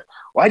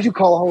 Why'd you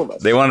call all of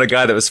us? They wanted a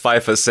guy that was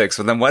 5'6",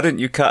 but then why didn't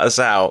you cut us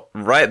out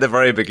right at the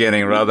very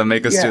beginning rather than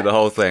make us do the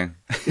whole thing?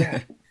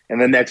 Yeah. And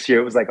then next year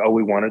it was oh,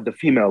 we wanted the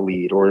female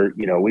lead, or,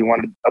 we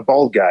wanted a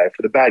bald guy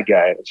for the bad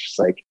guy. It's just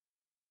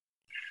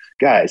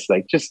guys,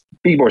 just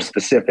be more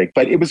specific.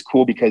 But it was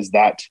cool because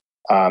that,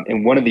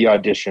 in one of the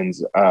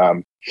auditions,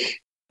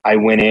 I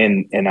went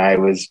in and I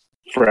was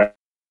fresh,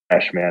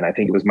 man. I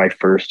think it was my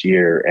first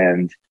year,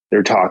 and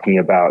they're talking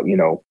about,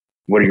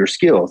 what are your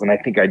skills? And I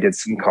think I did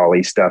some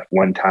collie stuff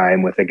one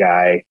time with a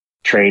guy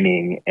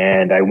training,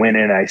 and I went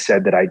in, I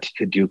said that I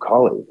could do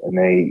collie, and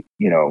they,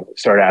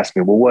 started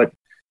asking me, well,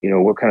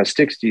 what kind of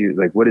sticks do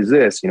you what is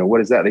this?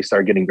 What is that? They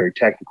started getting very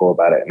technical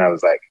about it. And I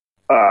was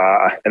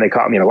and they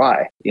caught me in a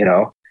lie,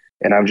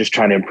 and I'm just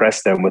trying to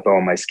impress them with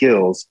all my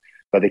skills.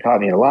 But they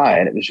caught me in a lie.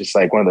 And it was just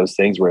one of those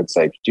things where it's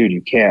dude,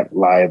 you can't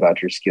lie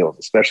about your skills,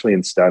 especially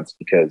in stunts,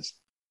 because,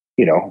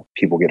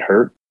 people get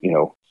hurt,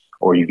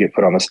 or you get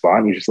put on the spot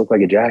and you just look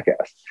like a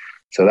jackass.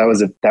 So that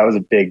was a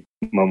big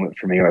moment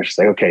for me. I was just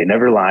okay,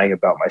 never lying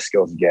about my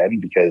skills again,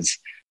 because,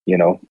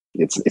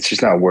 it's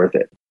just not worth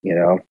it,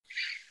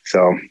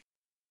 So,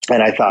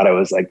 and I thought I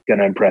was like going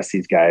to impress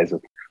these guys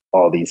with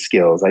all these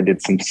skills. I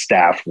did some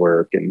staff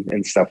work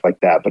and stuff like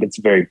that, but it's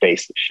very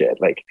basic shit.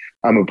 Like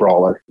I'm a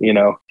brawler, you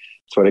know,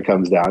 that's what it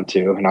comes down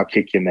to. And I'll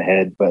kick you in the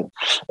head, but,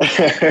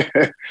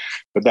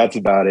 but that's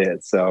about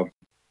it. So,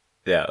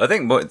 yeah, I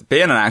think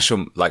being an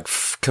actual like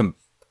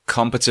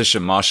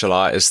competition martial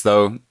artist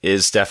though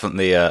is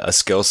definitely a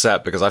skill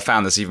set, because I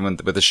found this even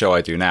with the show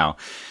I do now.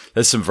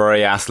 There's some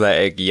very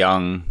athletic,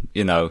 young,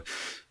 you know,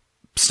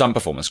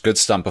 good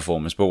stunt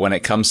performers. But when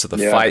it comes to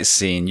the fight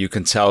scene, you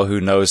can tell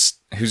who knows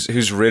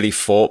who's really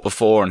fought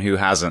before and who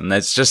hasn't. And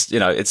it's just, you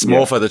know, it's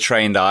more for the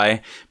trained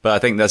eye, but I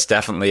think that's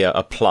definitely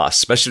a plus,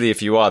 especially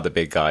if you are the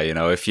big guy. You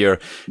know, if you're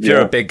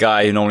a big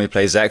guy who normally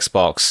plays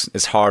Xbox,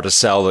 it's hard to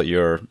sell that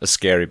you're a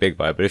scary big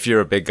guy. But if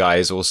you're a big guy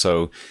who's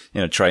also, you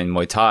know, trained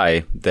Muay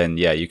Thai, then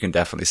yeah, you can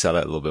definitely sell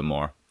it a little bit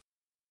more.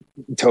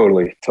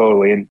 Totally.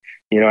 And,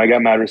 you know, I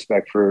got mad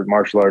respect for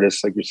martial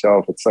artists like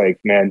yourself. It's like,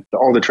 man,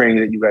 all the training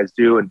that you guys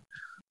do. And,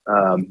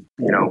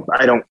 you know,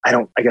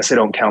 I guess I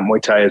don't count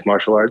Muay Thai as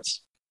martial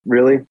arts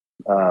really.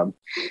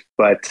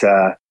 But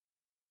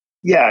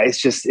yeah,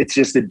 it's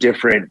just a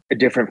different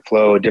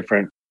flow, a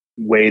different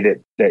way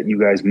that you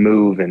guys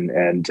move,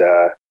 and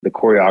the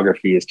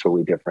choreography is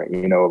totally different.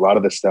 You know, a lot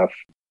of the stuff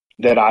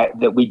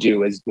that we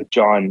do is with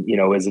John, you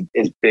know, is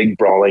big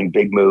brawling,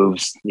 big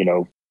moves, you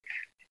know,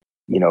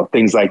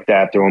 things like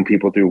that, throwing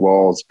people through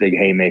walls, big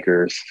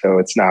haymakers. So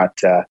it's not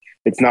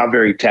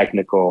very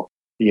technical,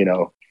 you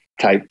know,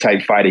 type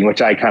fighting, which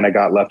I kind of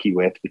got lucky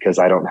with because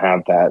I don't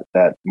have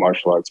that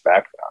martial arts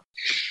background.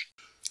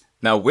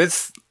 Now,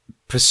 with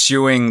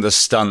pursuing the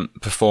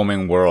stunt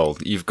performing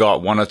world, you've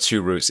got one or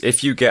two routes.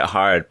 If you get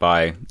hired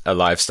by a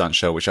live stunt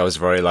show, which I was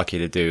very lucky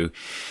to do,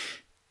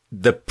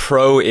 the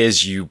pro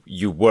is you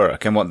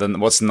work.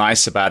 And what's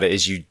nice about it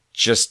is you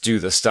just do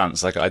the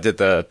stunts. Like I did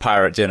the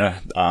pirate dinner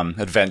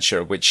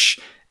adventure, which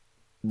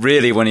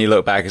really, when you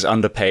look back, is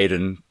underpaid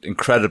and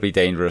incredibly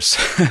dangerous.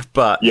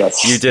 But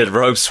you did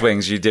rope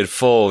swings, you did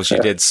falls, you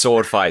did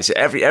sword fights.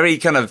 Every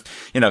kind of,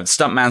 you know,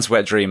 stuntman's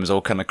wet dream is all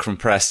kind of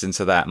compressed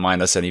into that,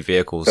 minus any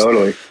vehicles.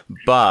 Totally.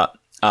 But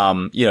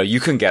you know,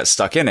 you can get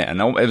stuck in it. And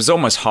it was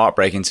almost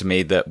heartbreaking to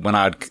me that when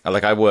I did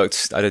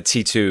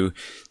T2,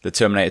 the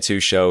Terminator 2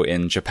 show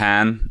in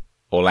Japan,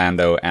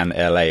 Orlando, and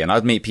LA. And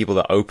I'd meet people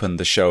that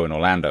opened the show in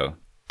Orlando.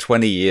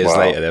 20 years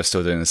later, they're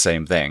still doing the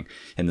same thing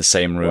in the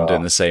same room,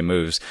 doing the same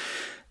moves.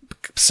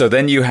 So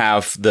then you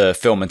have the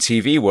film and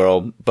TV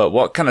world. But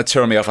what kind of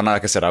turned me off, and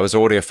like I said, I was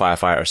already a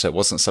firefighter, so it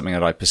wasn't something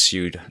that I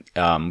pursued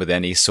with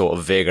any sort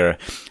of vigor.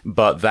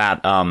 But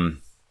that,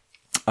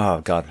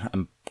 oh God,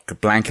 I'm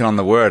blanking on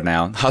the word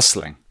now,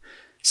 hustling.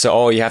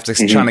 So, you have to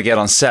trying to get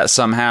on set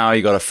somehow.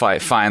 You got to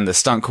find the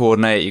stunt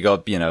coordinator. You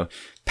got, you know,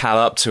 pal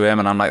up to him.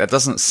 And I'm like, that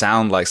doesn't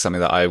sound like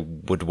something that I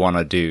would want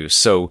to do.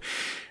 So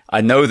I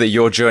know that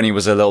your journey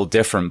was a little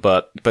different,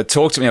 but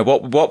talk to me.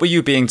 What were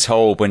you being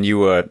told when you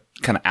were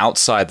kind of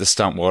outside the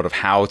stunt world of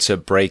how to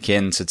break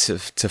into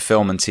to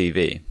film and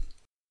TV?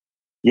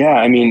 Yeah,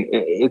 I mean,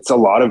 it's a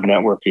lot of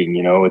networking,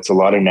 you know, it's a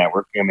lot of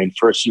networking. I mean,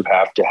 first you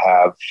have to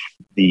have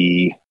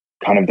the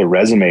kind of the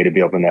resume to be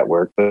able to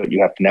network, but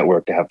you have to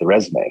network to have the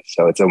resume.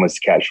 So it's almost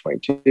a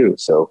catch-22.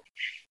 So,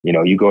 you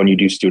know, you go and you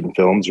do student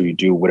films, or you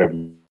do whatever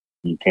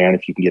you can.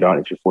 If you can get on,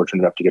 if you're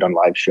fortunate enough to get on a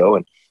live show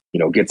and, you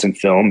know, get some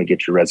film and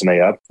get your resume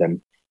up,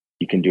 then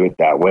you can do it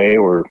that way.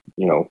 Or,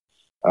 you know,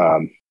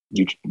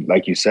 you,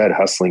 like you said,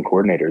 hustling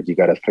coordinators, you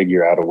got to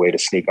figure out a way to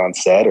sneak on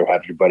set, or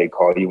have your buddy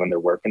call you when they're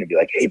working and be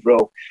like, hey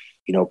bro,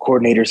 you know,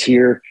 coordinator's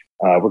here.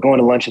 We're going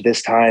to lunch at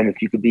this time.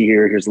 If you could be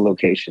here, here's the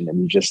location.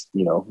 And you just,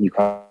 you know, you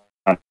kind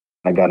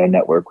of got to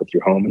network with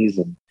your homies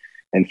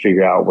and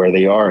figure out where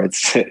they are. And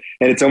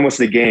it's almost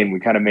a game. We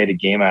kind of made a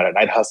game out of it. And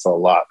I'd hustle a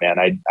lot, man.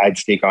 I'd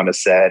sneak on a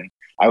set.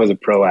 I was a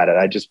pro at it.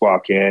 I'd just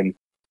walk in,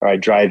 or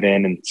I'd drive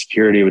in, and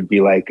security would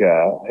be like,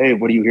 hey,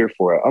 what are you here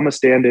for? I'm a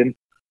stand-in.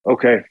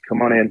 Okay,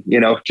 come on in. You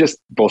know, just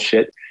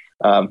bullshit.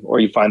 Or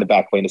you find the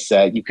back lane of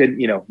set. You couldn't,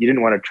 you know, you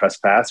didn't want to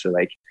trespass or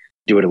like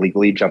do it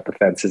illegally, jump the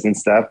fences and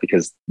stuff,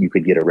 because you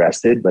could get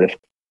arrested. But if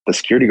the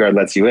security guard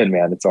lets you in,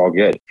 man, it's all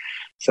good.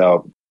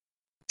 So,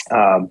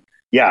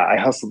 yeah, I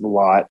hustled a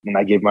lot, and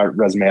I gave my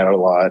resume out a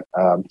lot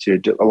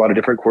to a lot of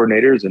different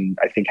coordinators, and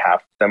I think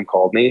half of them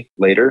called me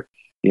later,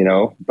 you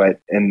know.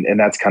 But and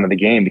that's kind of the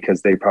game,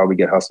 because they probably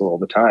get hustled all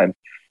the time.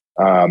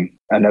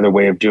 Another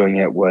way of doing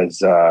it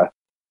was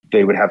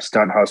they would have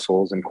stunt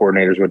hustles, and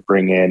coordinators would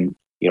bring in,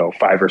 you know,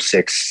 5 or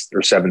 6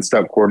 or 7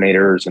 stunt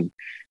coordinators, and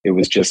it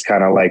was just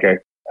kind of like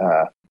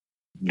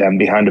them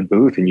behind a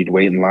booth, and you'd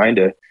wait in line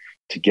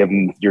to give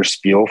them your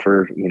spiel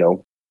for, you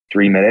know,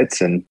 3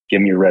 minutes and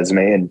give them your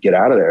resume and get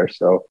out of there.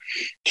 So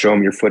show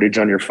them your footage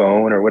on your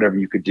phone or whatever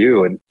you could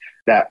do. And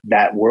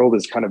that world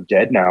is kind of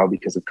dead now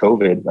because of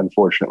COVID,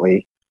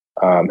 unfortunately,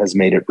 has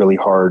made it really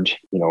hard.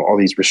 You know, all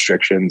these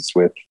restrictions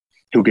with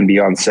who can be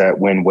on set,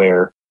 when,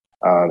 where,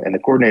 and the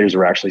coordinators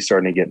are actually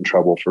starting to get in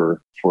trouble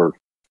for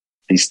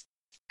these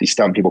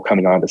stunt people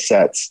coming onto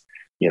sets,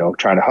 you know,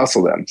 trying to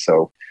hustle them.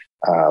 So,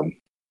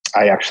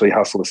 I actually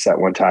hustled a set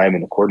one time,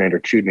 and the coordinator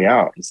chewed me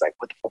out. He's like,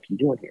 what the fuck are you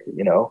doing here?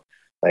 You know,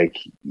 Like,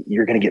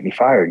 you're going to get me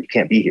fired. You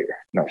can't be here.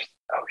 And I was,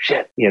 oh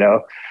shit, you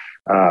know?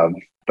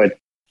 But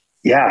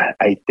yeah,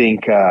 I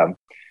think,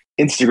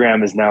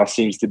 Instagram is now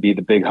seems to be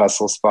the big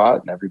hustle spot,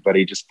 and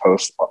everybody just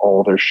posts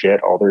all their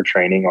shit, all their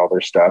training, all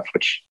their stuff,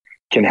 which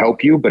can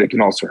help you, but it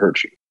can also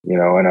hurt you, you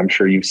know? And I'm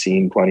sure you've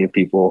seen plenty of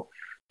people,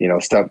 you know,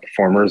 stunt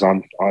performers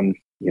on,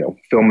 you know,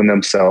 filming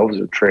themselves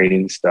or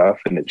training stuff.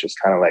 And it's just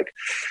kind of like,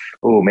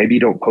 oh, maybe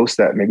you don't post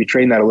that. Maybe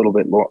train that a little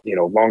bit, you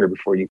know, longer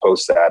before you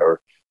post that, or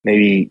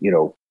maybe, you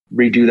know,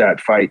 redo that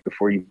fight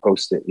before you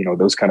post it, you know,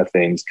 those kind of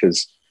things.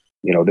 Cause,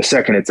 you know, the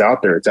second it's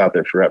out there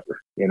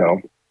forever, you know?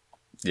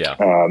 Yeah.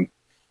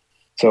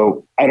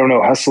 So I don't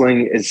know,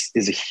 hustling is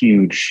a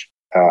huge,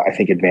 I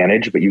think,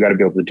 advantage, but you got to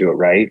be able to do it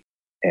right.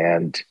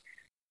 And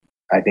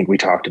I think we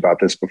talked about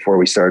this before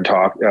we started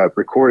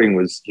recording,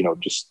 was, you know,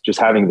 just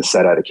having the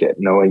set etiquette,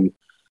 knowing,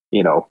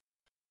 you know,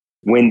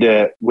 when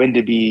to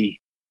be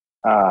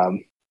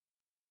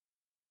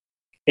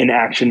in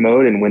action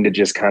mode and when to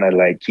just kind of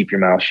like keep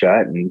your mouth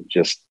shut and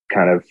just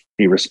kind of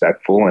be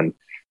respectful and,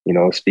 you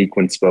know, speak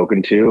when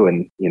spoken to,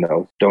 and, you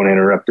know, don't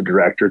interrupt the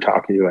director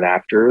talking to an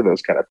actor,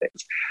 those kind of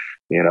things,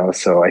 you know?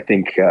 So I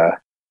think,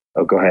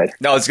 oh, go ahead.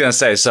 No, I was going to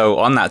say, so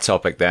on that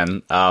topic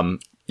then,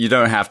 you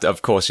don't have to,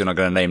 of course, you're not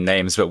going to name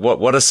names, but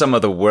what are some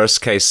of the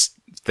worst case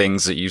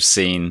things that you've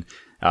seen?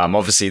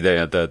 Obviously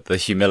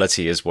the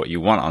humility is what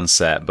you want on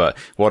set, but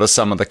what are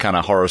some of the kind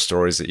of horror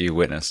stories that you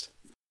witnessed?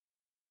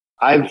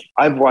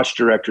 I've watched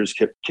directors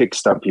kick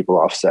stunt people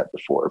off set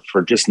before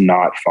for just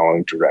not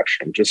following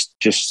direction,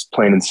 just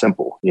plain and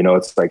simple. You know,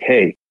 it's like,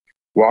 hey,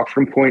 walk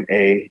from point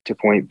A to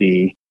point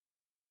B,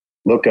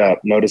 look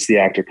up, notice the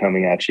actor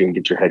coming at you, and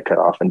get your head cut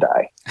off and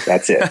die.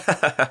 That's it.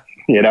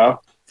 You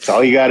know, that's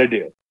all you got to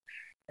do.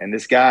 And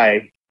this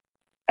guy,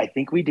 I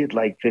think we did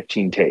like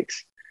 15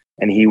 takes,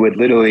 and he would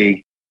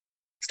literally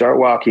start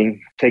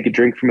walking, take a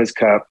drink from his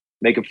cup,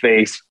 make a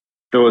face,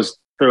 throw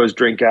his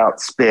drink out,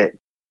 spit,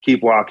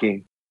 keep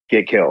walking,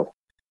 get killed.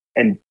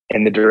 And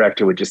the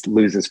director would just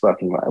lose his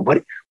fucking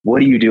mind.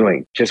 What are you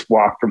doing? Just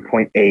walk from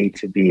point A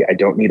to B. I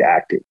don't need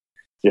acting.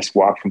 Just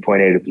walk from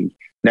point A to B.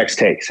 Next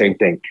take, same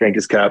thing. Drink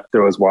his cup,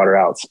 throw his water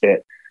out,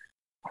 spit.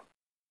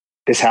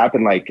 This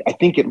happened like, I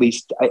think at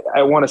least,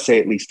 I want to say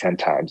at least 10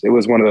 times. It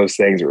was one of those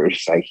things where it was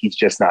just like, he's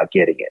just not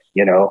getting it,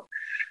 you know?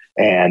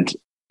 And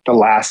the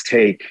last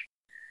take,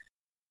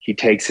 he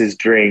takes his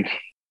drink.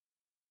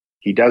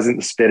 He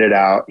doesn't spit it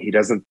out. He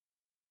doesn't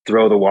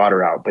throw the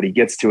water out, but he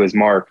gets to his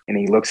mark and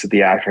he looks at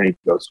the actor and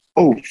he goes,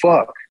 oh,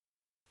 fuck.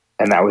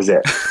 And that was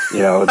it. You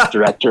know, the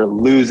director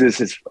loses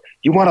his,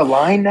 you want a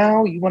line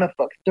now? You want to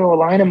fucking throw a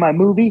line in my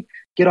movie?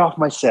 Get off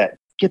my set.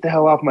 Get the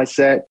hell off my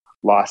set.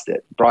 Lost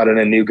it. Brought in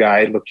a new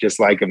guy, looked just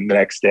like him the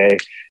next day.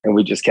 And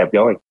we just kept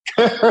going.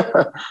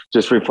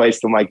 Just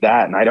replaced him like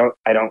that. And I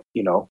don't,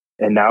 you know,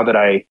 and now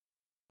that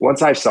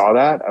once I saw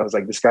that, I was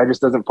like, this guy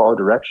just doesn't follow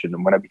direction.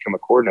 And when I become a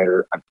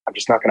coordinator, I'm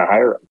just not going to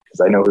hire him because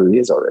I know who he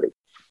is already.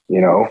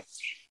 You know,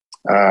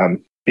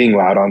 being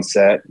loud on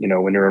set, you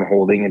know, when you're in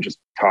holding and just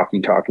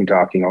talking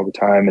all the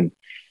time. And,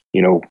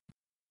 you know,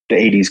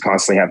 the ADs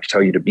constantly have to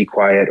tell you to be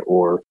quiet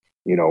or,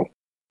 you know,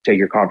 take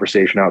your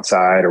conversation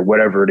outside or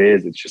whatever it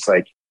is. It's just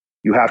like,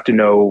 you have to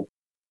know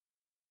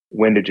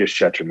when to just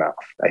shut your mouth.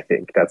 I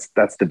think that's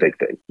the big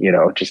thing, you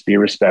know, just be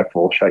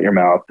respectful, shut your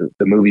mouth.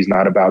 The movie's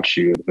not about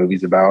you. The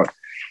movie's about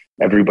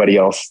everybody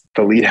else,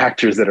 the lead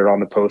actors that are on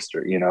the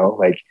poster, you know,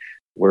 like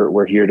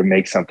we're here to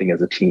make something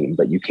as a team,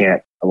 but you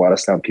can't, a lot of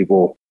stunt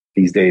people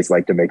these days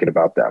like to make it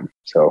about them.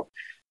 So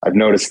I've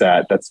noticed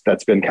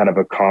that's been kind of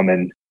a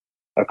common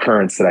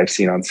occurrence that I've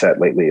seen on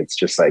set lately. It's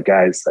just like,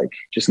 guys, like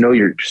just know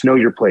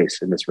your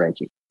place in this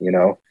ranking, you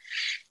know?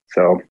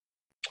 So,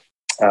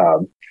 yeah,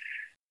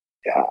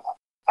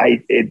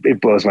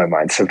 it blows my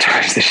mind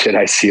sometimes the shit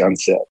I see on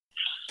set.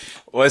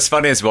 Well, it's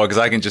funny as well because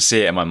I can just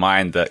see it in my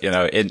mind that, you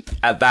know,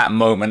 at that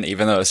moment,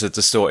 even though it's a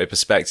distorted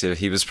perspective,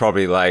 he was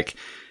probably like,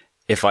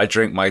 if I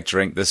drink my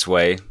drink this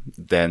way,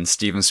 then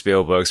Steven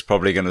Spielberg's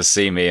probably going to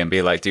see me and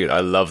be like, dude, I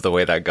love the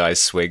way that guy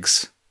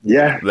swigs.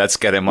 Yeah. Let's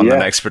get him on the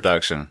next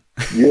production.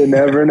 You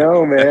never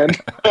know, man.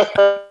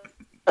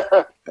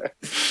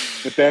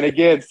 But then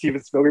again,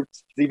 Steven Spielberg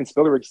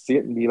see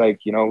it and be like,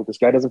 you know, this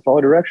guy doesn't follow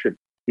direction.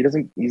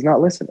 He's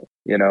not listening,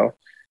 you know?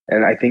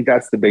 And I think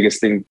that's the biggest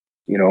thing,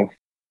 you know,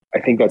 I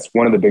think that's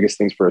one of the biggest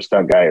things for a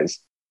stunt guy is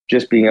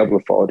just being able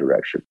to follow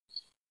direction.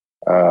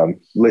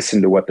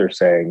 Listen to what they're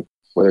saying,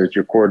 whether it's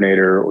your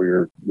coordinator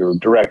or your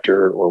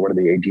director or one of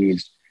the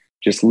ADs,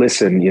 just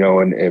listen, you know,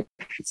 and if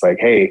it's like,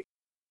 hey,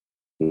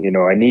 you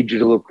know, I need you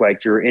to look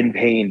like you're in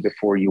pain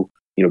before you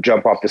know,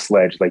 jump off this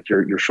ledge, like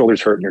your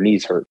shoulders hurt and your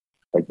knees hurt,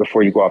 like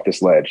before you go off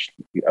this ledge.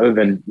 Other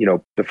than, you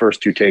know, the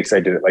first 2 takes, I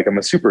did it like I'm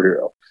a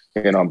superhero,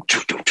 and I'm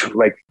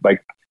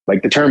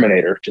like the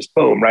Terminator, just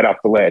boom, right off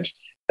the ledge.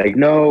 Like,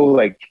 no,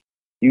 like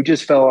you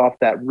just fell off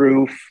that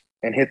roof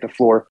and hit the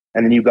floor,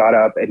 and then you got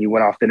up and you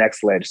went off the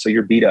next ledge. So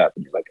you're beat up.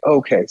 And you're like,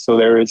 okay, so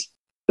there is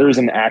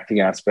an acting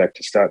aspect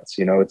to stunts,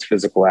 you know, it's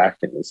physical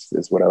acting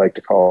is what I like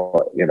to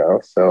call it, you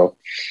know? So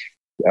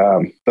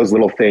those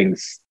little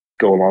things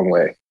go a long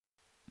way.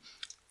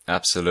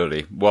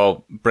 Absolutely.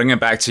 Well, bring it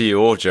back to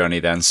your journey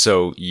then.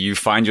 So you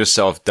find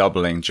yourself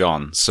doubling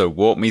John. So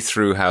walk me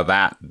through how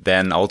that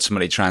then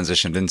ultimately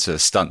transitioned into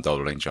stunt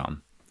doubling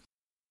John.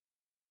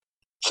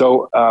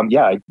 So,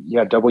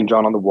 doubling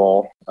John on the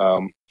Wall,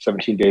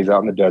 17 days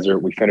out in the desert.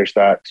 We finished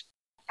that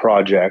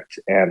project,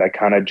 and I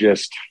kind of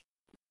just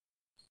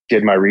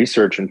did my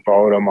research and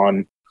followed him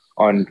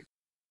on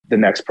the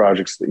next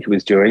projects that he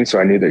was doing. So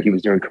I knew that he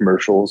was doing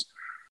commercials.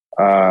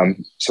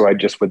 So I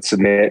just would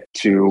submit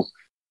to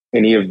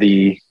any of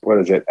the,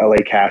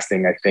 LA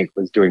Casting, I think,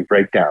 was doing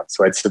breakdowns.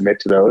 So I'd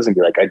submit to those and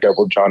be like, I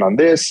doubled John on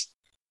this.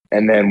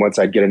 And then once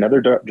I'd get another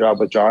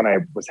job with John, I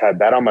had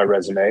that on my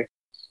resume.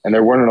 And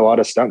there weren't a lot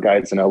of stunt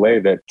guys in LA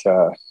that,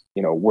 are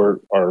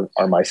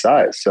my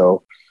size.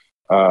 So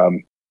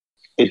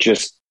it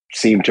just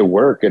seemed to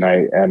work. And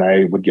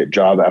I would get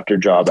job after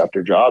job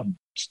after job,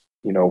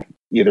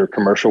 either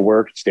commercial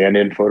work,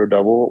 stand-in photo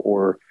double,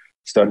 or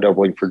stunt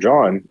doubling for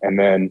John. And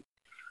then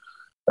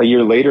a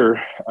year later,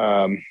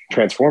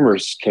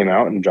 Transformers came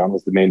out, and John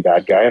was the main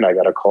bad guy. And I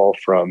got a call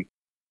from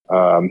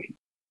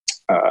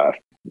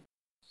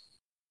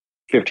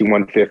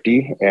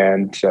 5150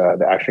 and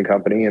the action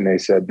company, and they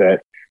said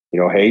that,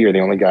 hey, you're the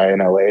only guy in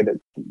LA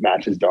that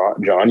matches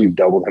John. You've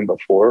doubled him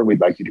before. We'd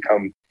like you to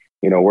come,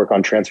 work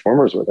on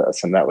Transformers with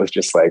us. And that was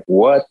just like,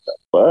 what the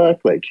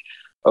fuck? Like,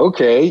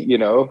 okay,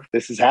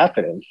 this is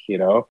happening,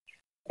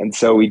 And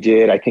so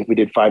I think we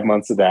did 5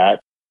 months of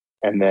that.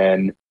 And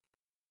then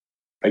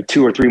like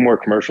 2 or 3 more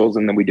commercials.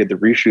 And then we did the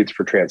reshoots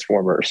for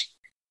Transformers.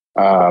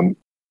 And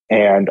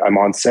I'm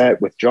on set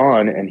with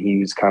John, and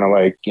he's kind of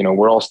like,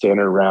 we're all standing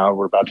around.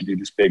 We're about to do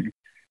this big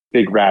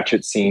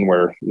ratchet scene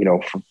where,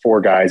 for 4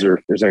 guys,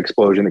 there's an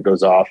explosion that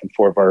goes off, and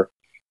 4 of our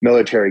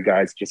military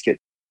guys just get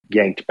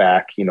yanked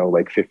back,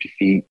 like 50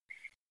 feet.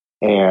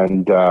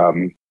 And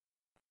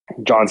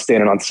John's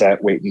standing on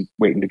set, waiting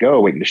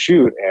to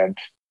shoot. And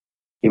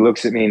he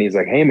looks at me and he's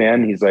like, hey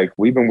man, he's like,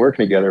 we've been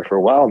working together for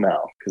a while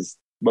now. Cause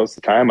most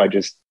of the time I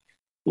just,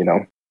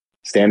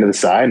 stand to the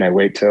side and I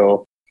wait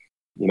till,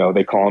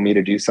 they call me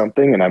to do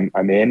something, and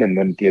I'm in. And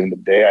then at the end of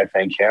the day, I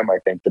thank him, I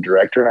thank the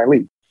director, and I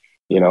leave,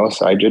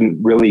 so I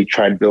didn't really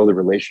try to build a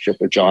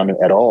relationship with John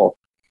at all.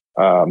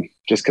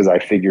 Just cause I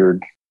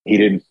figured he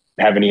didn't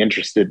have any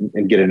interest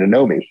in getting to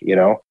know me.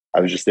 I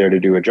was just there to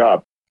do a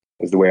job,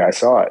 is the way I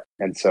saw it.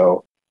 And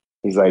so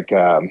he's like,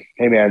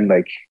 hey man,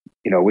 like,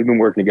 we've been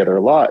working together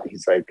a lot.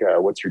 He's like,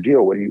 what's your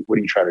deal? What are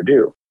you trying to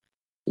do?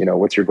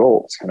 What's your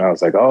goals? And I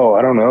was like, oh,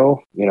 I don't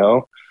know,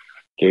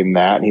 gave him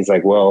that. And he's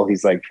like,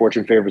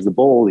 fortune favors the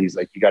bold. He's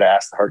like, you got to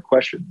ask the hard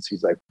questions.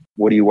 He's like,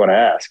 what do you want to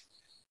ask?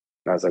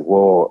 And I was like,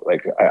 well,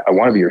 like, I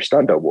want to be your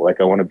stunt double. Like,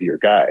 I want to be your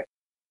guy.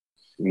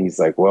 And he's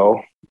like, we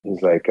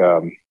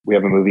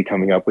have a movie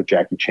coming up with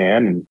Jackie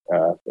Chan, and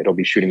it'll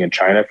be shooting in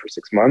China for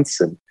 6 months.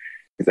 And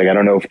he's like, I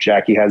don't know if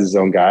Jackie has his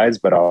own guys,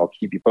 but I'll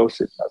keep you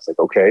posted. And I was like,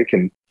 okay,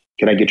 can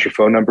I get your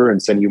phone number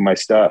and send you my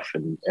stuff?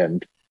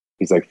 And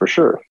he's like, for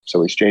sure. So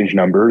we exchanged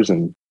numbers,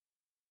 and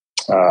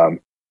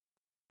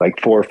like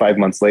 4 or 5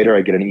 months later,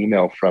 I get an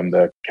email from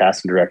the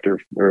casting director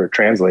or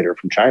translator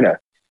from China,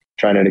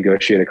 trying to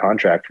negotiate a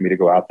contract for me to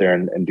go out there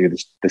and do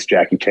this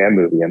Jackie Chan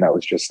movie. And that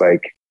was just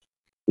like,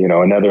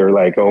 another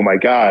like, oh my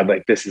God,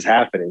 like this is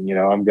happening,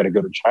 I'm going to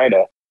go to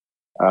China.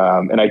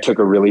 And I took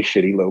a really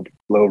shitty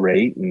low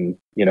rate, and,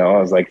 I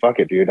was like, fuck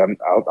it, dude,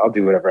 I'll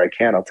do whatever I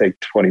can. I'll take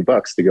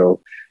 $20 to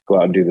go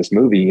out and do this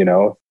movie.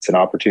 It's an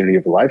opportunity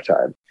of a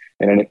lifetime.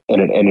 And it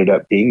ended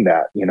up being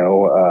that,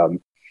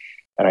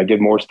 and I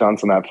did more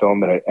stunts on that film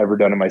than I'd ever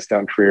done in my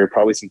stunt career.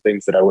 Probably some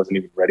things that I wasn't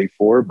even ready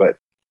for, but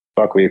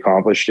fuck, we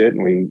accomplished it.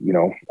 And we,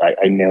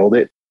 I nailed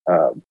it.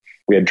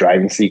 We had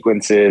driving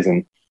sequences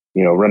and,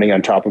 running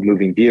on top of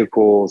moving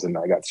vehicles. And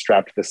I got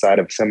strapped to the side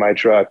of a semi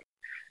truck,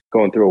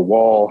 going through a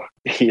wall,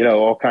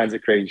 all kinds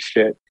of crazy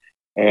shit.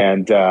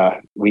 And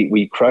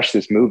we crushed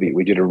this movie.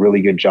 We did a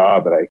really good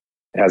job, but it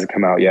hasn't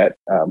come out yet.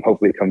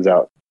 Hopefully it comes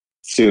out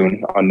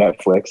soon on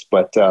Netflix.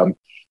 But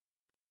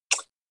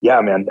yeah,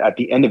 man, at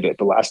the end of it,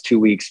 the last 2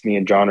 weeks, me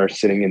and John are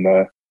sitting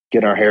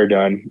getting our hair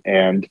done.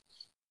 And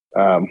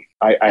I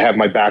have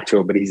my back to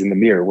him, but he's in the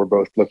mirror. We're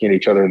both looking at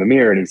each other in the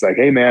mirror. And he's like,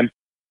 hey, man,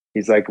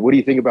 he's like, what do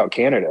you think about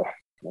Canada?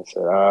 And I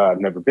said, I've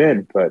never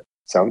been, but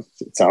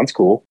it sounds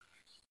cool.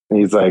 And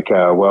he's like,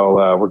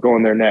 we're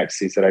going there next.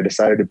 He said, I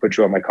decided to put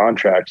you on my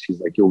contract. He's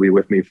like, you'll be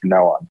with me from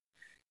now on,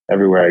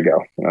 everywhere I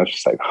go. And I was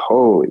just like,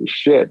 holy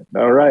shit.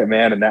 All right,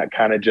 man. And that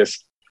kind of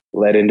just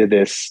led into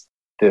this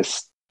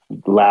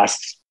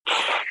last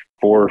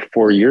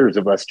 4 years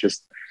of us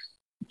just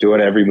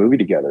doing every movie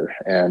together.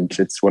 And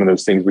it's one of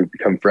those things, we've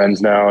become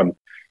friends now, and,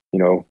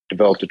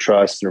 developed a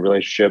trust and a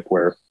relationship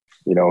where,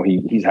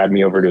 he's had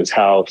me over to his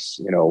house,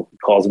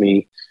 calls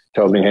me,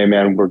 tells me, hey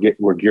man,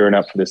 we're gearing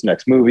up for this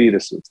next movie.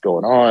 This is what's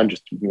going on.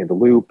 Just keep me in the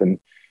loop. And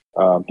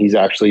he's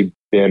actually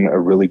been a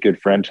really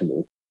good friend to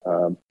me.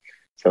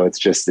 So it's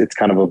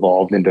kind of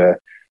evolved into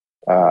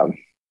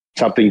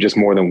something just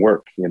more than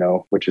work,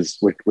 which is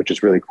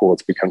really cool.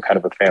 It's become kind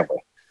of a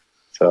family.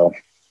 So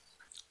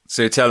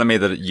you're telling me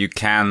that you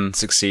can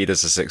succeed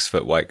as a 6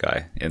 foot white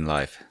guy in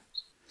life?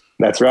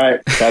 That's right.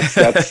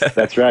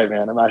 That's right,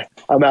 man.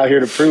 I'm out here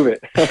to prove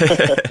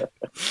it.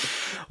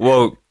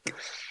 Well,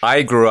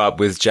 I grew up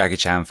with Jackie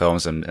Chan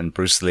films and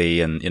Bruce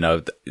Lee, and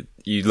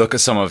you look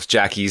at some of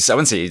Jackie's, I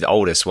wouldn't say the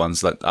oldest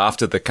ones, like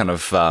after the kind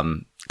of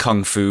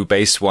kung fu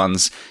based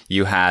ones,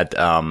 you had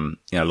a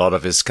lot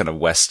of his kind of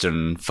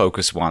Western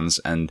focused ones,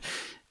 and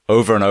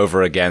over and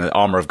over again,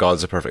 Armor of God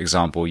is a perfect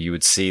example. You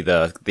would see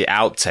the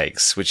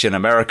outtakes, which in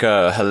America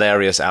are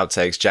hilarious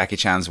outtakes. Jackie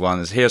Chan's one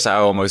is, here's how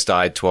I almost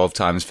died 12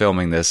 times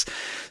filming this.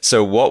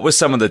 So what were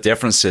some of the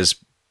differences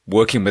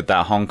working with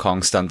that Hong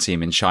Kong stunt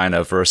team in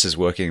China versus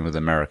working with the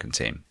American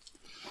team?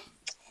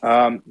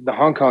 The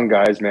Hong Kong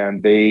guys,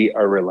 man, they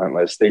are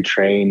relentless. They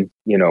train,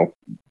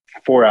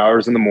 4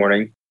 hours in the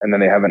morning, and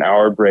then they have an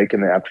hour break in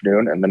the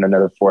afternoon, and then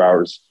another 4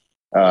 hours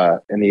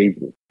in the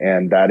evening.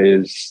 And that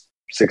is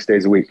 6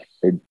 days a week.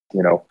 They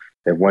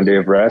have 1 day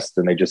of rest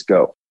and they just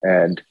go.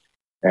 And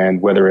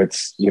whether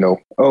it's,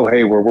 oh,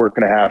 hey, we're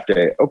working a half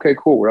day. Okay,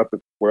 cool. We're up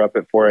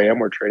at 4 a.m.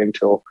 We're training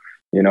till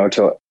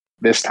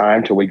this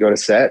time, till we go to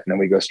set, and then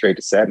we go straight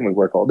to set and we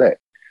work all day.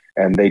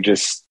 And they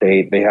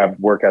have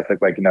work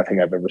ethic like nothing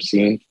I've ever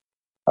seen.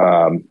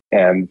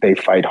 And they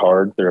fight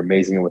hard. They're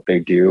amazing at what they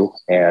do.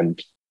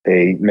 And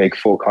they make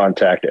full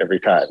contact every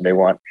time. They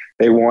want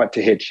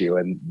to hit you,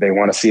 and they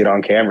want to see it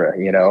on camera,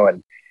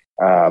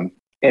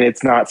 and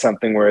it's not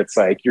something where it's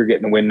like you're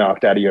getting the wind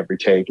knocked out of you every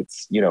take.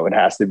 It's, it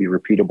has to be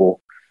repeatable,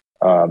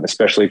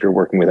 especially if you're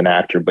working with an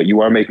actor, but you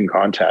are making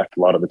contact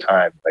a lot of the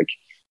time, like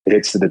the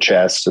hits to the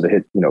chest, or the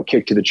hit,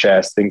 kick to the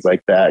chest, things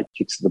like that,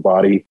 kicks to the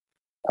body.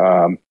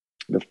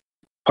 The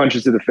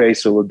punches to the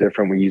face are a little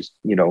different. We use,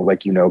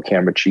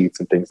 camera cheats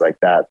and things like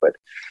that. But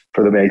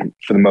for the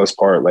most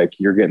part, like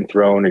you're getting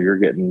thrown, or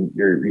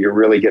you're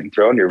really getting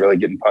thrown, you're really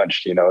getting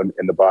punched, in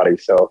the body.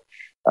 So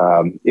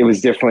it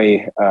was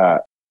definitely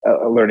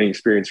a learning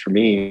experience for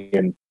me.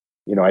 And,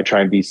 I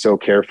try and be so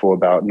careful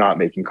about not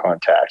making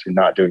contact and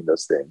not doing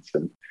those things.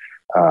 And,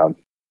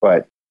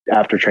 but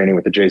after training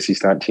with the JC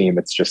stunt team,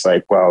 it's just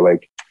like, wow,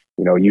 like,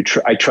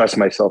 I trust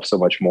myself so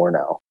much more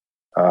now.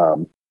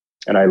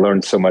 And I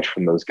learned so much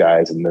from those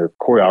guys, and their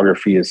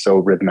choreography is so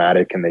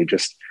rhythmic, and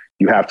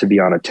you have to be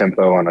on a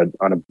tempo,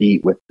 on a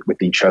beat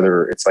with each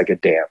other. It's like a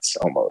dance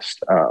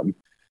almost,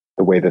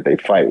 the way that they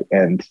fight.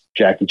 And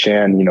Jackie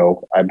Chan,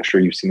 I'm sure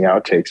you've seen the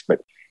outtakes,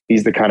 but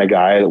he's the kind of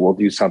guy that will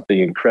do something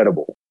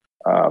incredible.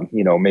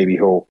 Maybe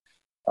he'll,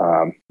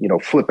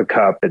 flip a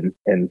cup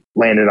and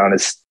land it on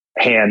his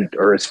hand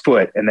or his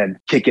foot and then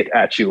kick it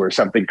at you, or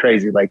something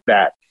crazy like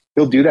that.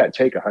 He'll do that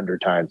take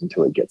 100 times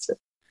until he gets it.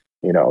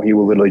 He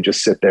will literally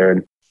just sit there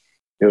and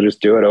he'll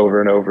just do it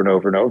over and over and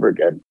over and over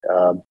again.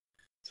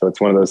 So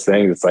it's one of those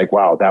things. It's like,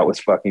 wow, that was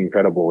fucking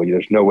incredible.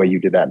 There's no way you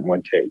did that in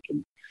one take.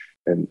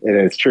 And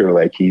it's true.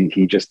 Like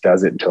he just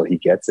does it until he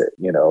gets it,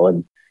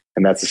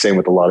 and that's the same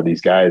with a lot of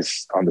these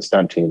guys on the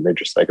stunt team. They're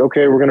just like,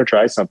 okay, we're going to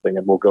try something,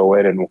 and we'll go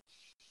in and,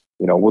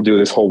 we'll do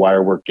this whole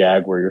wire work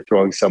gag where you're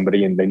throwing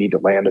somebody and they need to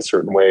land a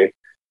certain way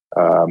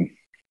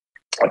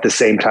at the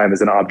same time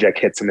as an object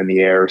hits them in the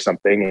air or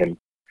something. And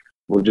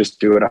we'll just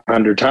do it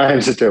 100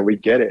 times until we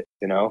get it,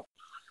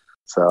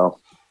 So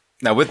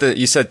now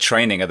you said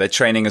training, are they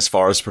training as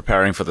far as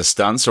preparing for the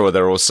stunts, or are they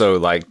also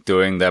like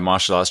doing their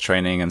martial arts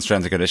training and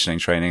strength and conditioning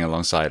training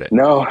alongside it?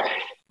 No,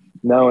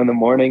 in the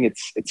morning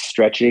it's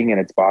stretching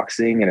and it's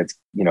boxing and it's,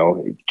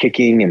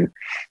 kicking and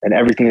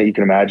everything that you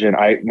can imagine.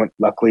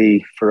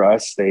 Luckily for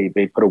us, they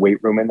put a weight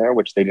room in there,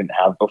 which they didn't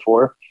have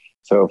before.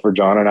 So for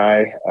John and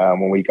I,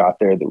 when we got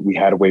there, we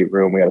had a weight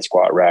room, we had a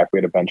squat rack, we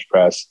had a bench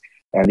press,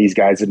 and these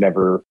guys had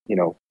never,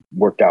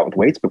 worked out with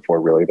weights before,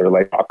 really. They're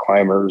like rock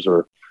climbers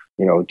or,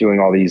 doing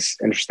all these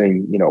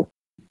interesting,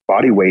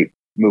 body weight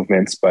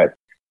movements, but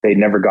they'd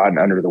never gotten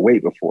under the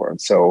weight before. And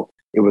so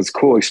it was a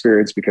cool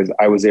experience because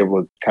I was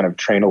able to kind of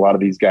train a lot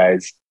of these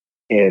guys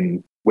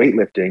in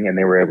weightlifting, and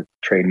they were able to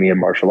train me in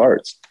martial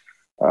arts,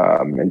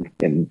 and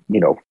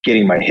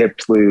getting my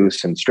hips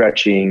loose and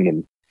stretching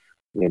and,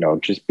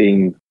 just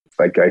being,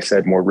 like I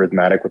said, more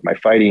rhythmic with my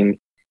fighting.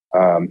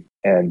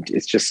 And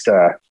it's just,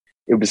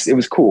 it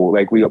was cool.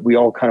 Like we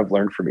all kind of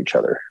learned from each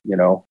other,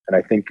 and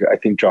I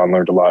think John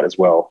learned a lot as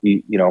well.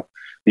 He,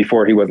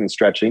 before he wasn't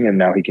stretching, and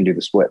now he can do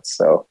the splits.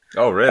 So,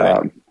 oh,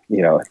 really?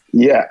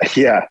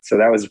 Yeah. So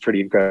that was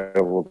pretty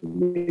incredible to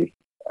me.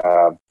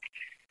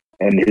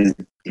 And his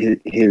he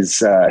used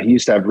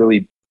to have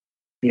really,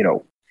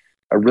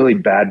 a really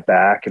bad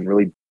back and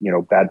really,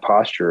 bad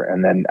posture.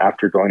 And then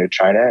after going to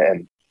China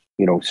and,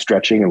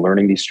 stretching and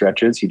learning these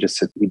stretches, he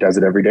does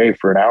it every day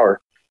for an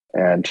hour,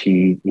 and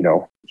he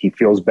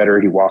feels better.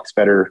 He walks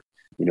better.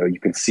 You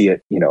can see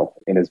it, you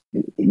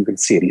can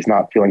see it. He's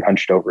not feeling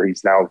hunched over.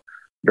 He's now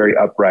very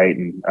upright,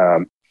 and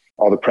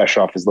all the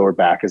pressure off his lower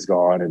back is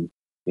gone. And,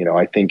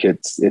 I think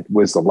it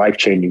was a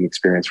life-changing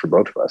experience for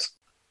both of us.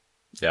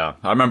 Yeah.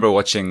 I remember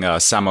watching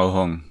Sammo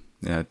Hung,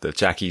 the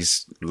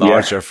Jackie's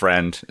larger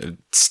friend,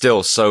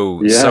 still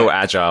so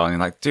agile. And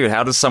like, dude,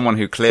 how does someone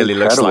who clearly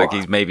looks like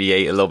he's maybe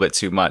ate a little bit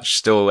too much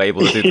still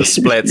able to do the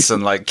splits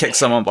and like kick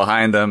someone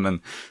behind them? And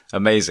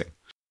amazing.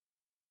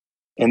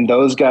 And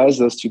those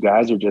two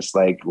guys are just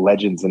like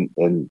legends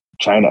in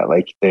China.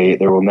 Like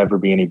there will never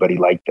be anybody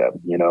like them,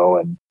 you know,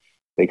 and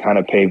they kind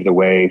of paved the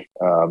way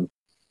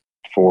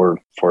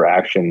for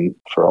action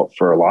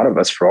for a lot of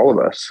us, for all of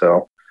us.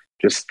 So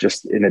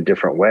just in a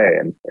different way,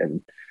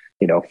 and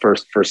you know,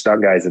 for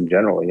stunt guys in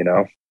general, you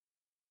know.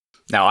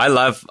 Now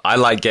I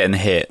like getting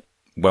hit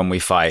when we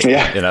fight.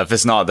 Yeah. You know, if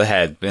it's not the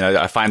head, you know,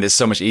 I find it's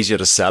so much easier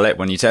to sell it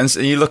when you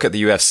look at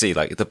the UFC,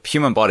 like the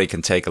human body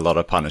can take a lot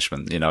of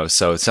punishment, you know,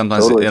 so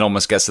sometimes Totally. it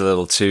almost gets a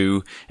little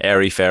too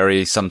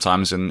airy-fairy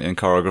sometimes in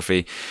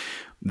choreography.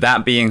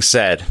 That being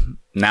said,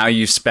 now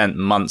you've spent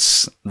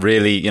months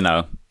really, you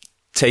know,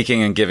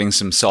 taking and giving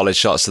some solid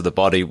shots to the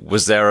body.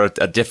 Was there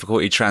a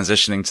difficulty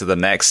transitioning to the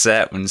next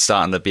set when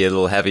starting to be a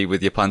little heavy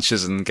with your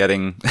punches and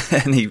getting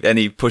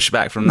any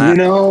pushback from that? You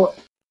know,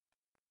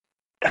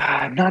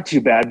 not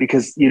too bad,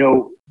 because, you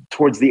know,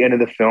 towards the end of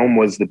the film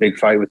was the big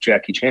fight with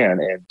Jackie Chan,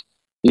 and,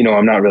 you know,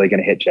 I'm not really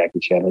going to hit Jackie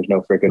Chan. There's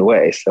no freaking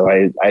way. So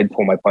I'd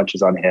pull my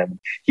punches on him.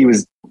 He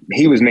was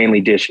mainly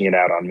dishing it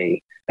out on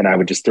me, and I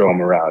would just throw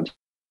him around,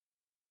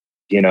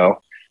 you know?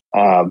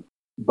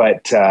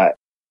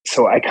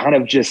 So I kind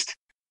of just,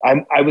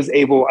 I'm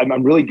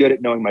really good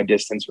at knowing my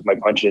distance with my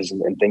punches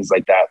and things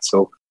like that.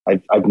 So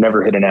I've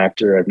never hit an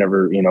actor. I've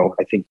never, you know,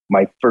 I think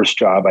my first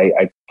job,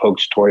 I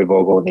poked Tori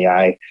Vogel in the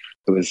eye.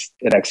 It was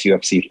an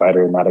ex-UFC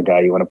fighter, not a guy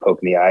you want to poke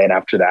in the eye. And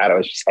after that, I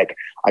was just like,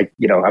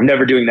 I'm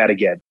never doing that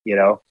again, you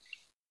know?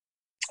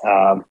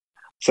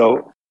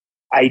 So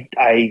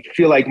I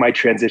feel like my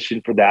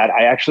transition for that,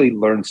 I actually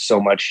learned so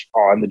much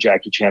on the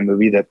Jackie Chan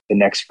movie that the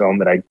next film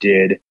that I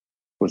did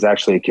was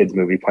actually a kid's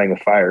movie, Playing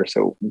with Fire.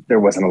 So there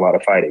wasn't a lot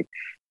of fighting.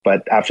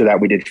 But after that,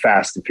 we did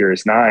Fast and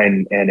Furious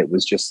 9. And it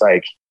was just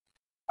like,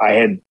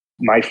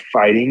 my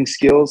fighting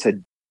skills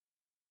had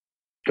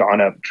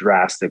gone up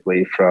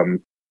drastically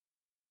from,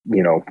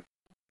 you know,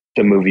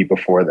 the movie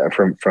before that,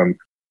 from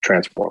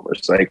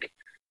Transformers, like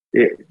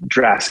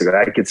drastically.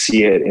 I could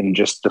see it in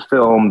just the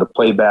film, the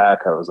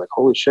playback. I was like,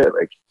 holy shit,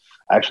 like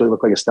I actually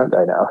look like a stunt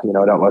guy now, you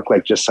know, I don't look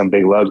like just some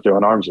big lug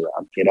throwing arms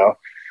around, you know?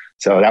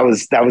 So that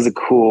was a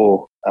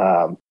cool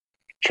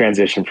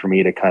transition for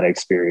me to kind of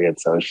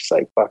experience. I was just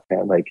like, fuck,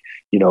 man, like,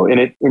 you know,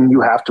 and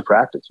you have to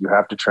practice, you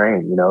have to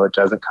train, you know, it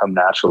doesn't come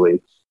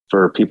naturally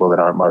for people that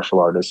aren't martial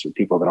artists or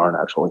people that aren't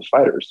actually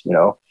fighters, you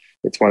know.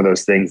 It's one of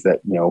those things that,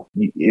 you know,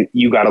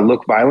 you got to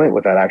look violent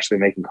without actually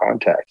making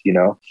contact, you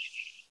know?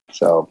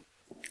 So.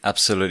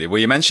 Absolutely. Well,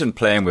 you mentioned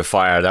Playing with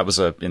Fire. That was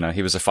he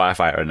was a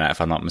firefighter in that,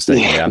 if I'm not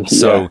mistaken. Yeah.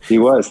 So yeah, he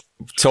was.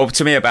 Talk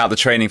to me about the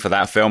training for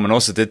that film. And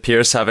also, did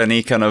Pierce have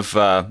any kind of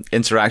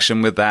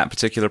interaction with that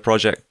particular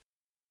project?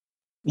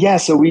 Yeah.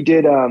 So we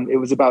did, it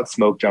was about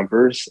smoke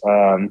jumpers,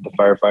 the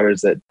firefighters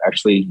that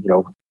actually, you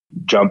know,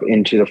 jump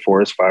into the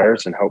forest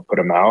fires and help put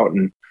them out.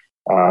 And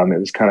it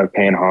was kind of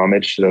paying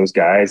homage to those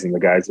guys and the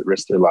guys that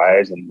risked their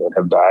lives and that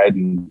have died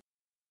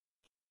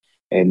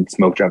in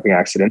smoke jumping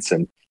accidents.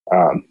 And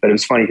but it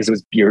was funny because it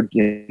was geared,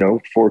 you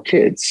know, for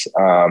kids.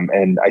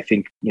 And I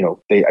think, you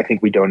know, I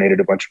think we donated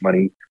a bunch of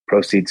money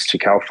proceeds to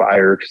Cal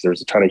Fire because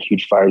there's a ton of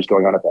huge fires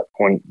going on at that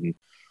point.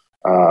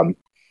 And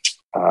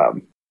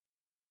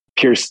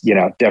Pierce, you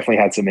know, definitely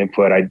had some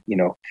input.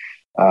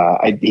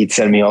 He'd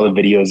send me all the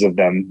videos of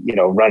them, you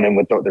know, running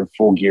with their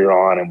full gear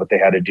on and what they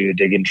had to do to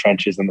dig in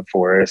trenches in the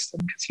forest,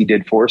 because he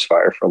did forest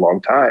fire for a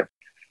long time.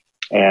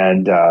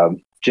 And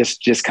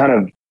just kind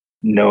of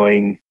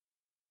knowing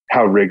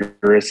how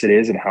rigorous it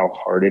is and how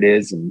hard it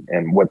is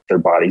and what their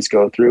bodies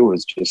go through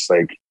was just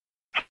like,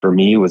 for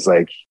me, was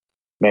like,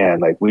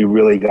 man, like we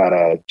really got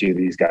to do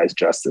these guys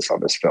justice on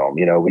this film.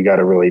 You know, we got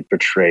to really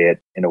portray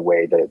it in a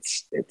way that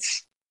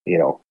it's, you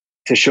know,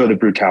 to show the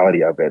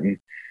brutality of it. And,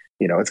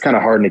 you know, it's kind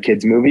of hard in a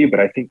kid's movie, but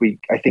I think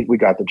we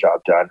got the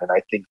job done. And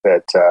I think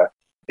that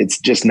it's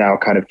just now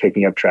kind of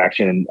picking up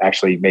traction and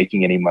actually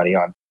making any money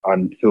on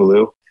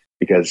Hulu,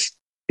 because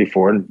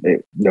before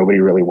nobody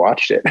really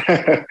watched it.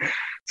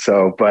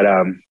 So, but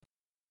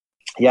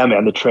yeah,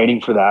 man, the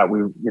training for that,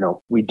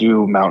 we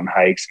do mountain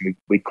hikes and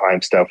we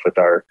climb stuff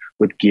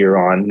with gear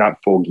on, not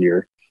full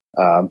gear.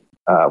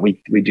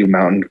 We do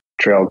mountain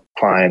trail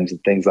climbs and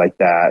things like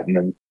that. And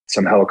then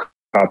some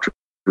helicopter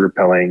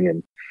rappelling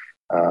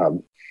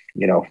and,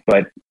 you know,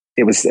 but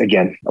it was,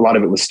 again, a lot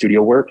of it was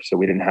studio work. So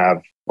we didn't have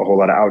a whole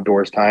lot of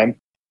outdoors time.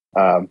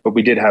 But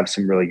we did have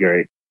some really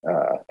great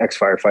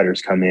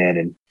ex-firefighters come in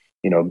and,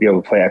 you know, be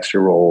able to play extra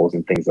roles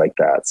and things like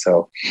that.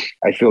 So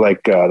I feel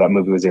like that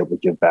movie was able to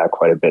give back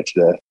quite a bit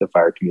to the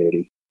fire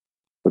community,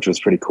 which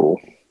was pretty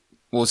cool.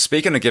 Well,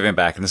 speaking of giving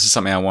back, and this is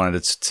something I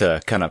wanted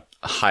to kind of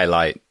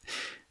highlight,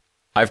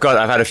 I've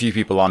had a few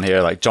people on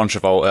here, like John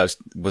Travolta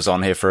was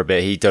on here for a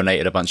bit. He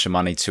donated a bunch of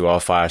money to our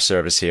fire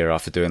service here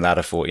after doing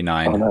Ladder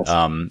 49.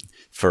 Oh, nice.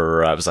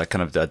 For it was like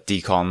kind of the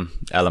decon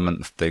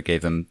element. They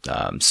gave them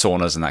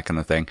saunas and that kind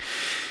of thing.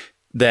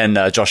 Then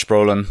Josh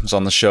Brolin was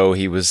on the show.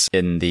 He was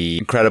in the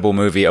incredible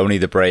movie Only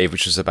the Brave,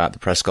 which was about the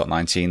Prescott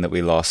 19 that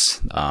we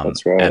lost.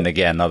 That's right. And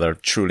again, another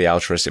truly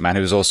altruistic man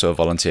who was also a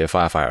volunteer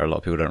firefighter. A lot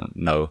of people don't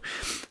know.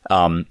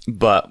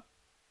 But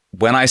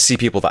when I see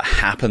people that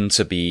happen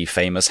to be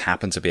famous,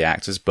 happen to be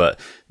actors, but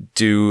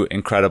do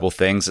incredible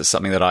things, it's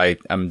something that I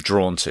am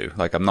drawn to.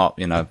 Like, I'm not,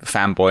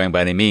 fanboying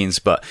by any means,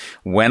 but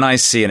when I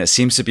see, and it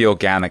seems to be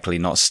organically,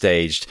 not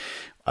staged,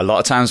 a lot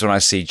of times when I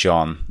see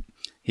John,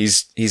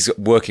 he's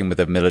working with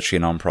a military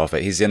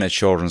nonprofit. He's in a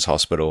children's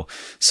hospital.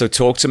 So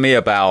talk to me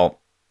about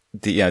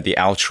the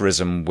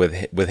altruism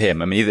with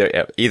him. I mean,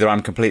 either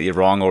I'm completely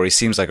wrong, or he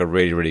seems like a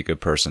really, really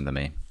good person to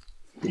me.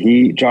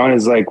 John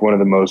is like one of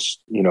the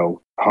most,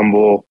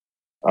 humble,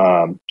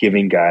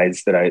 giving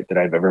guys that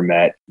I've ever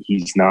met.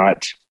 He's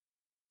not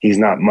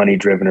money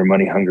driven or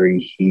money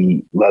hungry.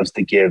 He loves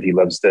to give. He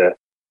loves to,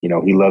 he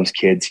loves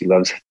kids. He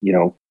loves,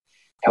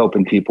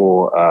 helping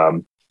people.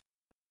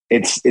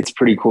 It's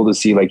pretty cool to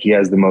see, like, he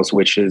has the most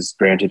wishes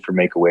granted for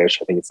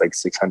Make-A-Wish. I think it's like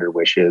 600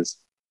 wishes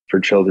for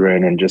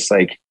children. And just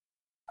like,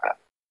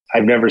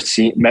 I've never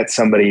met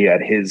somebody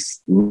at his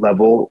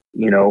level,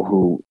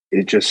 who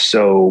is just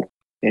so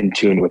in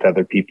tune with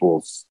other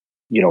people's,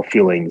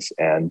 feelings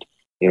and,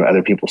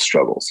 other people's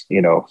struggles,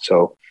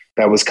 so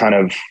that was kind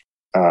of,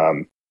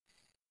 a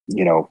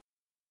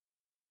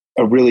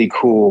really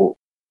cool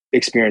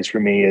experience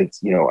for me.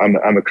 It's,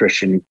 I'm a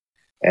Christian,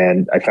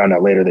 and I found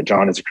out later that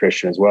John is a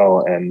Christian as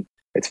well. And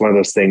it's one of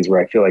those things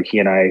where I feel like he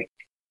and I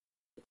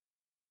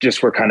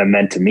just were kind of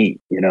meant to meet,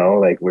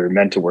 like we're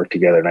meant to work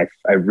together. And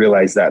I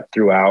realized that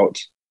throughout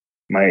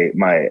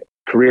my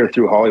career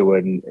through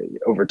Hollywood and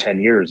over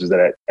 10 years, is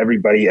that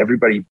everybody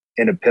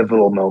in a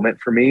pivotal moment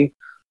for me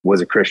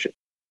was a Christian.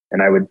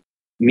 And I would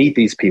meet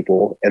these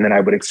people, and then I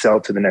would excel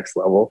to the next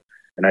level,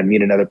 and I'd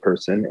meet another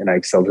person and I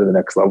excel to the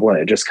next level. And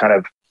it just kind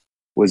of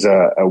was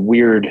a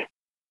weird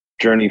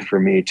journey for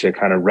me to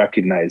kind of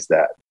recognize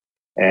that.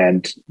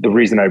 And the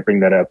reason I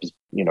bring that up is,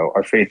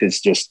 our faith is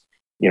just,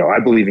 I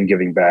believe in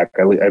giving back.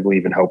 I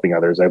believe in helping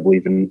others. I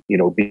believe in,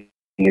 being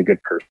a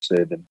good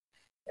person,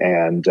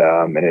 and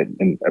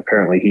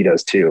apparently he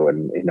does too.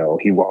 And,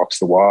 he walks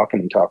the walk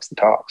and he talks the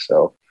talk.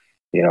 So,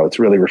 it's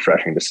really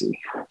refreshing to see.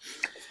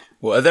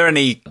 Well, are there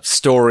any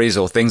stories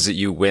or things that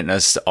you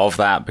witnessed of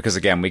that? Because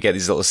again, we get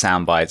these little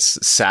sound bites.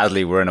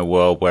 Sadly, we're in a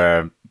world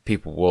where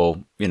people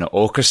will,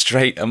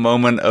 orchestrate a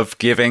moment of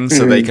giving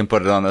so they can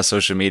put it on their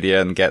social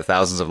media and get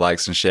thousands of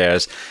likes and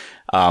shares.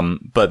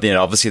 But,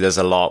 obviously there's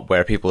a lot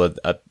where people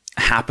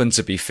happen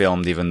to be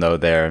filmed, even though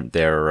they're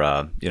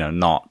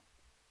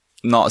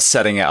not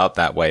setting it up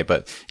that way.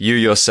 But you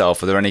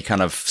yourself, are there any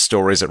kind of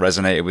stories that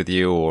resonated with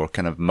you, or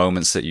kind of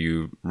moments that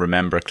you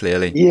remember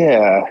clearly?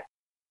 Yeah.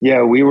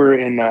 We were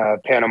in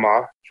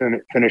Panama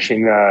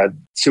finishing the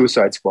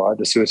Suicide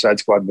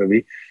Squad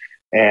movie.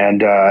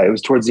 And it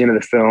was towards the end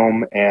of the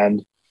film,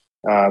 and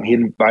he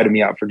invited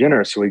me out for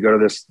dinner. So we go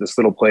to this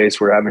little place,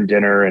 we're having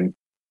dinner, and,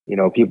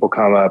 people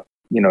come up,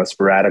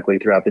 sporadically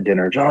throughout the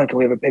dinner. John, can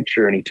we have a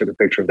picture? And he took a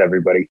picture with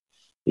everybody,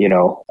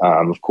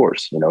 of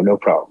course, no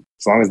problem.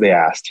 As long as they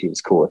asked, he was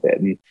cool with it.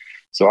 And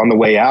so on the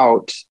way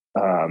out,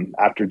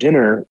 after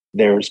dinner,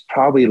 there's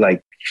probably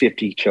like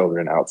 50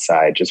 children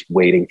outside just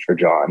waiting for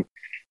John.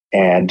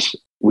 And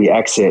we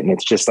exit, and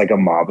it's just like a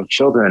mob of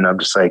children. I'm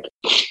just like,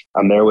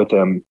 I'm there with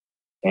them.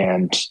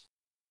 And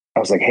I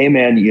was like, hey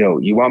man,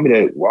 you want me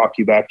to walk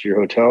you back to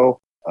your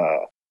hotel?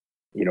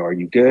 Are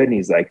you good? And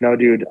he's like, no,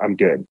 dude, I'm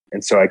good.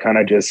 And so I kind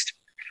of just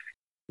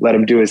let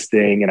him do his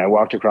thing. And I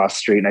walked across the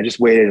street, and I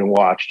just waited and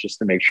watched just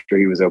to make sure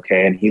he was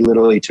okay. And he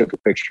literally took a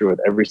picture with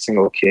every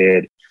single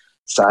kid,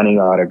 signing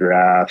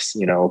autographs,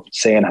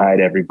 saying hi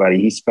to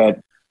everybody. He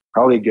spent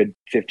probably a good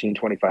 15,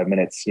 25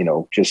 minutes,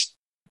 just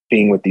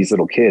being with these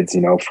little kids,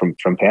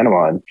 from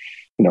Panama. And,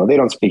 they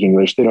don't speak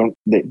English.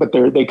 But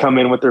they come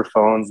in with their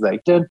phones,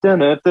 like, dun, dun,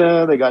 dun,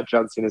 dun. They got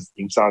John Cena's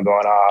theme song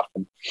going off,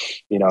 and,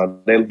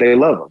 they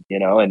love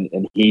him,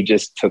 and he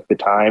just took the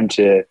time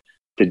to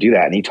do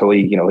that. And he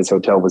totally, his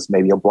hotel was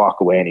maybe a block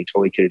away, and he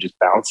totally could have just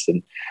bounced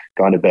and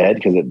gone to bed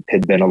because it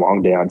had been a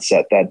long day on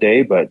set that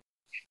day. But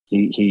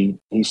he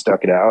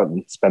stuck it out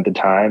and spent the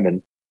time.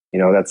 And,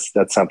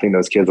 that's something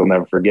those kids will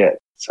never forget.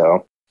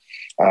 So,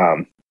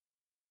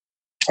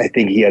 I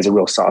think he has a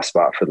real soft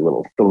spot for the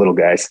little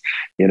guys,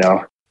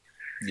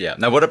 Yeah.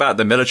 Now, what about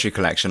the military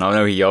collection? I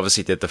know he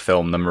obviously did the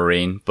film The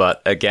Marine,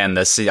 but again,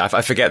 I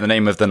forget the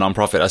name of the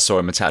nonprofit I saw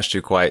him attached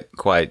to quite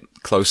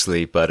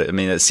closely. But I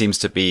mean, it seems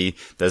to be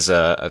there's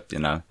an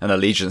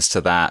allegiance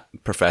to that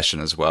profession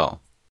as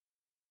well.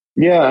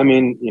 Yeah, I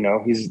mean,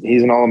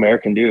 he's an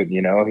all-American dude.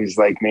 He's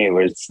like me,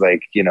 where it's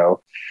like,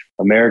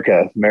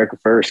 America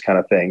first kind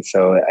of thing.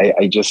 So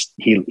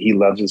he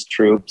loves his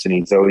troops, and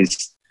he's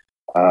always.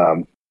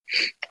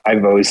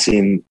 I've always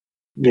seen,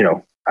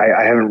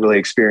 I haven't really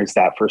experienced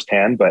that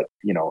firsthand, but,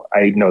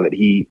 I know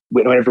that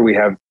whenever we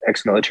have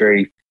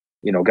ex-military,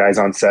 guys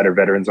on set or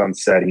veterans on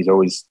set, he's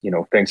always,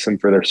 thanks them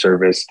for their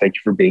service. Thank you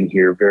for being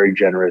here. Very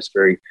generous,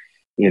 very,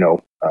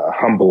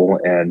 humble,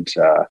 and,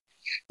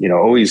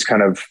 always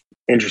kind of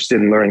interested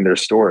in learning their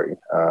story.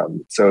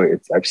 So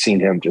I've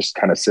seen him just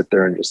kind of sit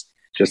there and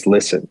just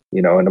listen,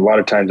 and a lot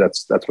of times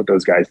that's what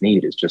those guys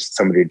need, is just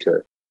somebody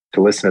to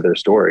listen to their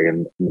story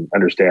and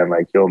understand,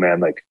 like, yo man,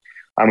 like,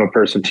 I'm a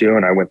person too,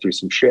 and I went through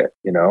some shit,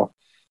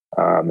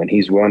 And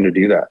he's willing to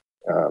do that.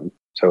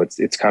 So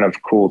it's kind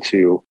of cool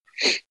to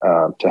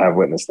have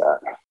witnessed that.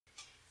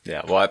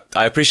 Yeah, well,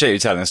 I appreciate you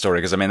telling the story,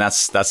 because I mean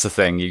that's the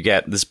thing. You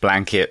get this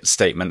blanket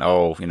statement,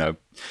 oh,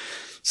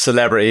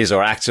 celebrities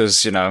or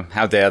actors,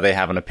 how dare they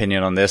have an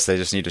opinion on this? They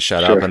just need to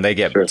shut up, and they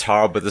get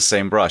tarred with the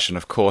same brush. And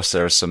of course,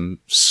 there are some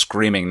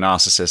screaming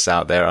narcissists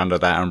out there under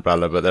that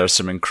umbrella, but there are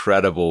some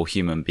incredible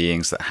human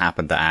beings that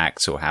happen to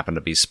act or happen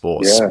to be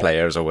sports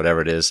players or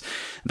whatever it is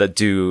that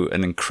do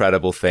an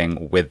incredible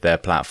thing with their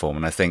platform.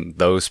 And I think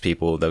those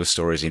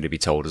stories need to be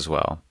told as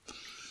well.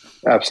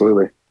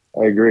 Absolutely.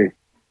 I agree.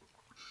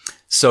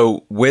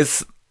 So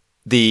with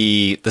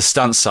the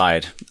stunt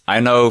side, I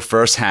know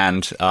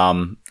firsthand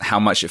how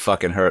much it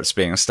fucking hurts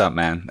being a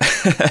stuntman.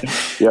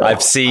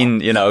 I've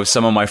seen,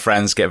 some of my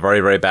friends get very,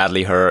 very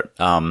badly hurt.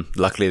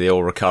 Luckily they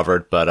all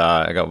recovered, but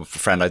I got a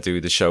friend I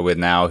do the show with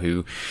now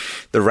who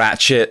the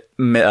ratchet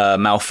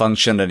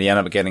malfunctioned, and he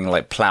ended up getting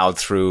like plowed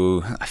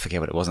through, I forget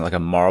what it was, like a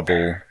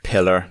marble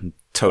pillar,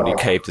 totally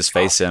caved his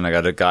face in. I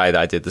got a guy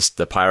that I did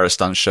the pirate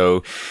stunt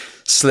show,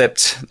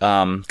 slipped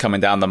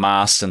coming down the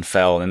mast and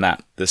fell in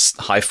this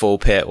high fall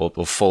pit or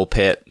full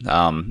pit,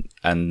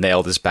 and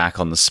nailed his back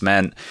on the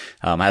cement.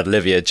 I had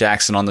Olivia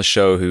Jackson on the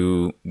show,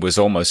 who was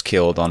almost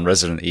killed on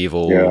Resident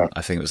Evil.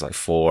 I think it was like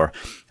 4.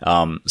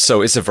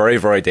 So it's a very,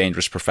 very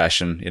dangerous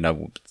profession.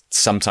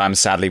 Sometimes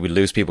sadly we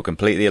lose people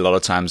completely. A lot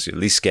of times you at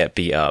least get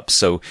beat up.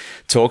 So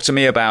talk to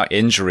me about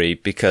injury,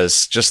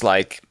 because just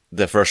like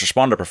the first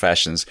responder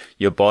professions,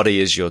 your body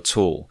is your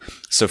tool.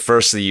 So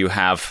firstly, you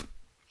have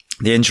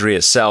the injury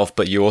itself,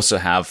 but you also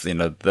have,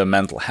 the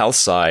mental health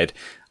side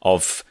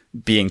of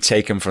being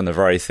taken from the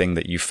very thing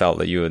that you felt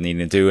that you were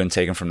needing to do, and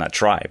taken from that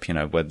tribe,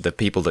 with the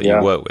people that you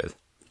work with.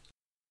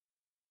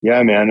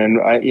 Yeah, man.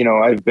 And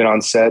I've been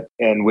on set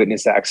and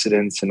witnessed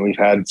accidents, and we've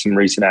had some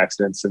recent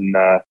accidents in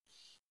the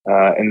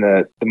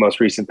most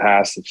recent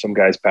past of some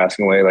guys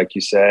passing away, like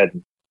you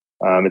said.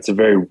 It's a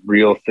very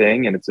real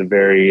thing, and it's a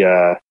very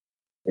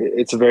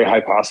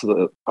high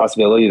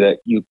possibility that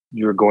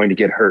you're going to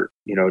get hurt,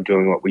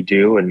 doing what we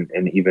do,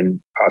 and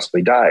even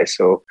possibly die.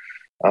 So,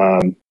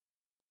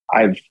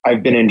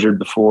 I've been injured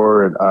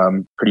before,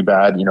 pretty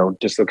bad,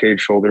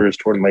 dislocated shoulders,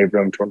 torn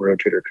labrum, torn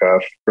rotator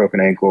cuff, broken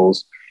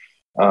ankles,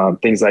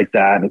 things like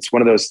that. And it's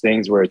one of those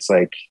things where it's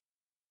like,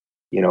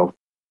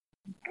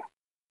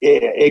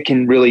 it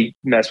can really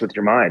mess with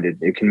your mind.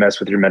 It can mess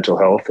with your mental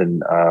health,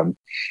 and,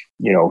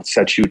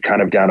 set you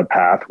kind of down a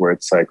path where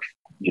it's like,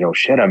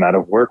 shit, I'm out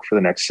of work for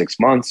the next 6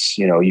 months.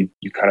 You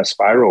kind of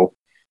spiral,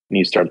 and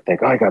you start to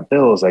think, oh, I got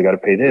bills, I got to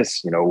pay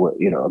this. Do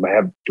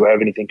I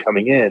have anything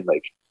coming in?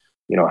 Like,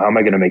 how am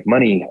I going to make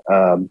money?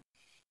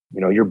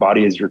 Your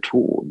body is your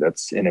tool.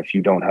 And if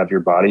you don't have your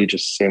body,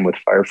 just same with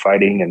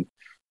firefighting and,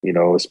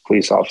 as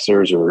police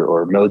officers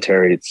or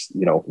military, it's,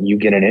 you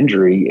get an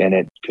injury and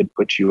it could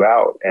put you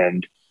out.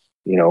 And,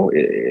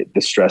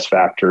 the stress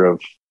factor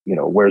of,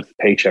 where's the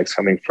paychecks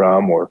coming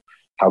from, or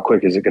how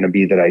quick is it going to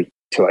be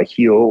till I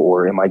heal,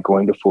 or am I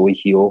going to fully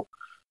heal,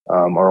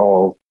 are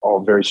all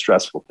very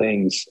stressful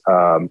things.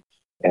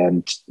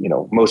 And,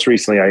 most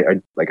recently, I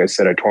like I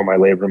said, I tore my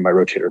labrum, my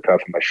rotator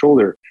cuff, and my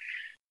shoulder.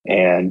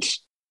 And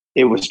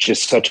it was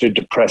just such a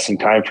depressing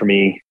time for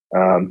me,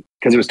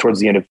 because it was towards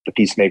the end of the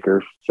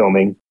Peacemaker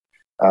filming.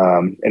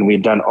 And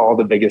we'd done all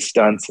the biggest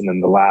stunts. And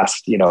then the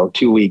last,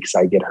 2 weeks,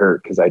 I get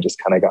hurt because I just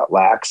kind of got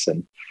lax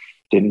and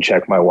didn't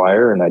check my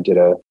wire. And I did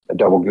a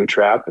double goot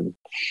trap and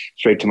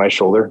straight to my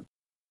shoulder.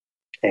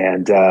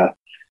 And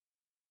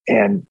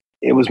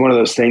it was one of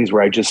those things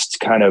where I just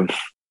kind of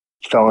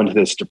fell into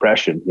this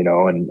depression,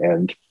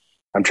 and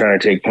I'm trying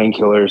to take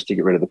painkillers to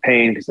get rid of the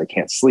pain because I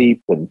can't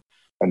sleep. And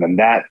then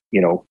that,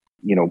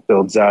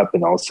 builds up,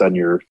 and all of a sudden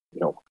you're,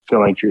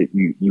 feeling like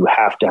you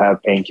have to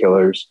have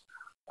painkillers.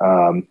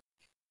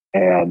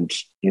 And,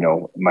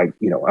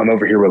 I'm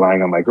over here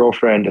relying on my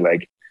girlfriend to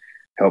like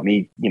help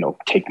me,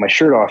 take my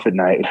shirt off at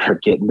night or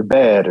get into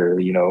bed, or,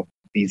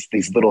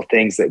 these little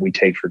things that we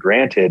take for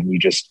granted. And you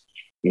just,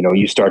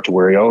 you start to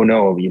worry, oh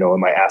no,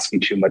 am I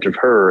asking too much of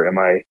her? Am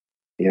I,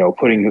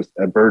 putting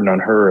a burden on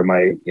her? Am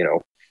I,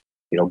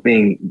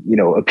 being,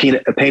 a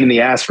pain in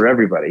the ass for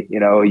everybody? You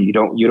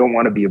don't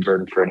want to be a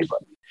burden for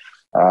anybody.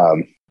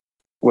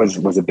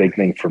 Was a big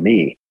thing for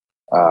me.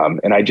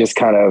 And I just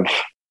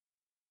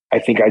I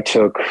think I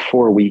took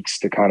 4 weeks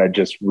to kind of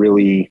just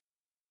really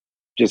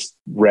just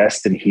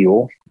rest and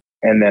heal.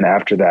 And then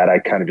after that, I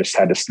kind of just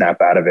had to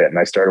snap out of it, and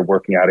I started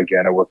working out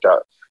again. I worked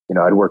out,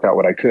 I'd work out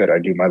what I could.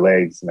 I'd do my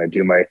legs, and I'd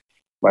do my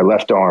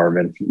left arm,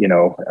 and,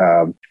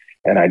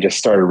 and I just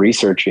started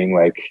researching,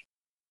 like,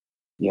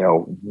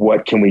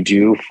 what can we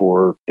do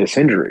for this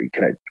injury?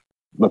 I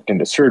looked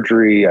into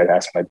surgery. I'd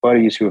asked my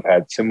buddies who have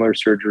had similar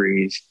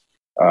surgeries,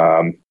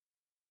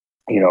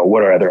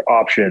 what are other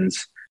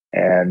options?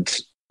 And,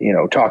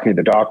 talking to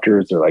the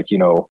doctors, they're like,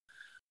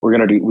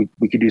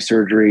 we could do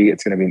surgery.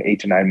 It's going to be an 8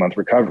 to 9 month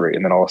recovery.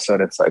 And then all of a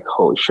sudden it's like,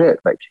 holy shit,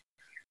 like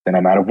then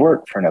I'm out of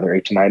work for another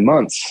 8 to 9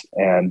 months.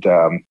 And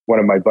one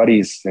of my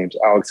buddies, his name's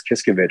Alex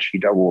Kiskovich, he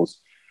doubles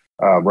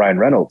Ryan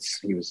Reynolds.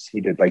 He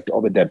did like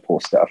all the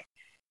Deadpool stuff.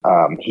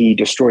 He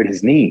destroyed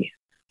his knee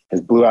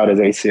Just blew out his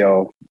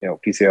ACL,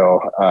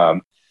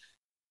 PCL,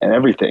 and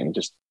everything.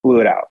 Just blew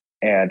it out.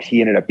 And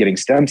he ended up getting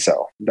stem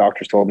cell.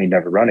 Doctors told me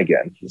never run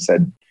again. He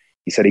said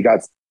he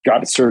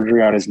got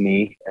surgery on his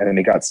knee, and then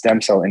they got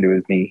stem cell into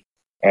his knee.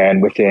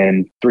 And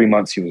within 3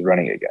 months, he was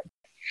running again.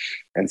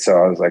 And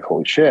so I was like,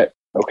 holy shit.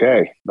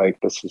 Okay. Like,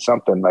 this is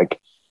something. Like,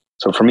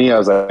 so for me, I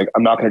was like,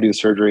 I'm not going to do the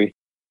surgery.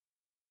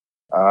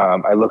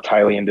 I looked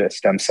highly into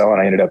stem cell,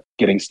 and I ended up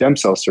getting stem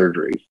cell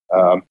surgery.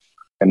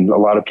 And a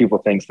lot of people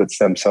think that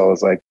stem cell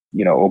is like,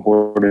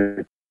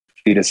 aborted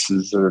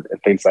fetuses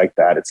and things like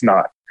that. It's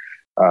not.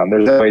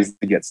 There's ways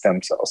to get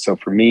stem cells. So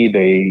for me,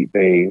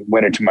 they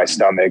went into my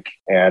stomach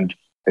and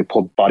they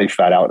pulled body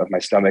fat out of my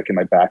stomach and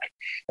my back,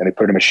 and they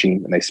put it in a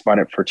machine and they spun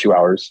it for 2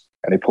 hours,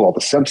 and they pull all the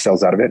stem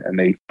cells out of it, and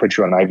they put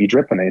you on an IV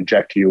drip, and they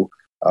inject you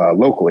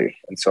locally.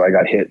 And so I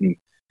got hit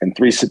in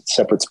 3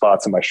 separate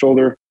spots in my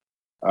shoulder.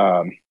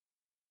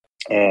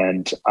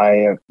 And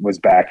I was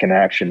back in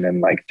action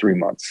in like 3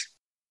 months.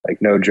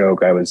 Like, no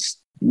joke. I was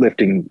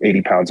lifting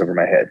 80 pounds over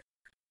my head.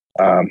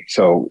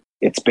 So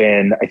I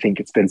think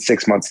it's been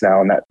 6 months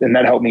now, and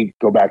that helped me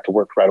go back to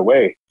work right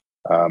away.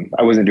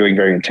 I wasn't doing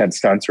very intense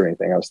stunts or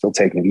anything. I was still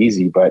taking it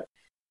easy, but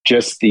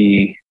just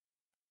the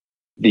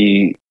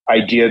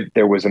idea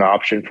there was an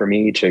option for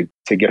me to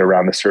get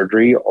around the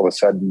surgery, all of a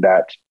sudden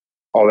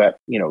all that,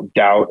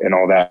 doubt and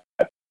all that,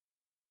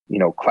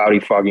 cloudy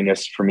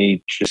fogginess for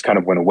me just kind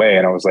of went away.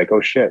 And I was like,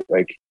 oh shit,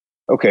 like,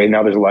 okay,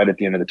 now there's a light at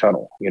the end of the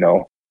tunnel.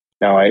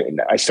 Now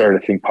I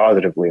started to think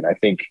positively. And I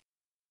think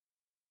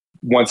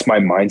once my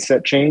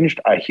mindset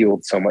changed, I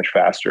healed so much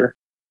faster,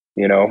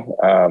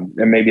 and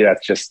maybe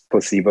that's just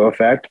placebo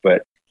effect,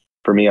 but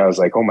for me, I was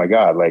like, oh my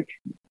God, like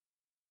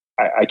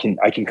I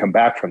can come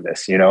back from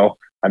this,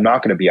 I'm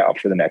not going to be out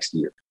for the next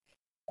year.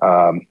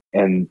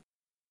 And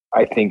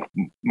I think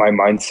my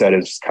mindset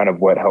is kind of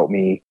what helped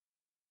me,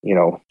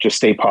 just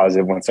stay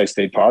positive. Once I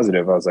stayed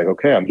positive, I was like,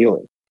 okay, I'm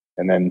healing.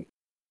 And then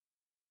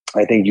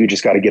I think you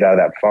just got to get out of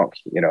that funk,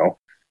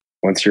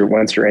 once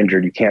you're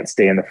injured, you can't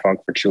stay in the funk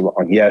for too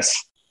long.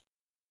 Yes.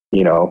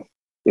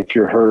 If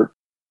you're hurt,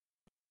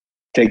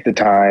 take the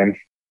time,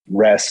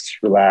 rest,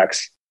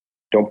 relax,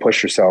 don't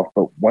push yourself.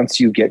 But once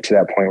you get to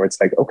that point where it's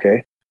like,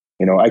 okay,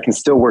 I can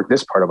still work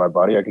this part of my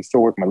body. I can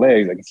still work my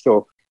legs. I can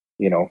still,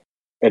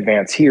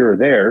 advance here or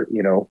there.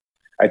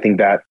 I think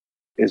that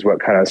is what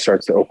kind of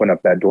starts to open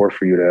up that door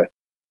for you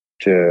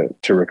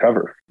to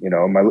recover.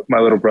 My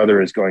little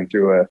brother is going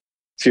through a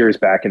serious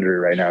back injury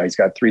right now. He's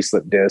got 3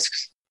 slipped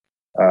discs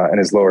in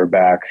his lower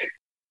back.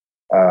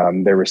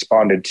 They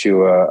responded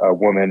to a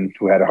woman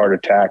who had a heart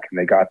attack, and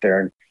they got there,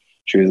 and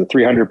she was a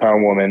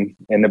 300-pound woman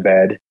in the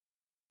bed,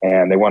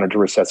 and they wanted to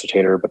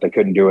resuscitate her, but they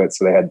couldn't do it.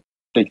 So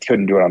they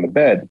couldn't do it on the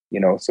bed,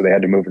 so they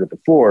had to move her to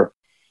the floor.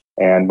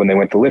 And when they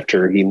went to lift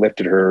her, he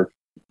lifted her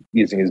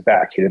using his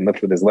back. He didn't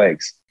lift with his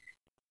legs.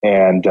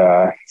 And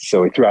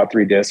so he threw out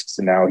 3 discs,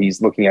 and now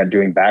he's looking at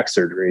doing back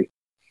surgery,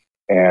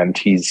 and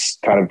he's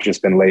kind of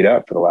just been laid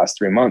up for the last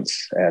 3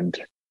 months. And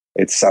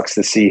it sucks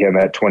to see him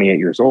at 28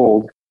 years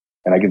old.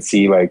 And I can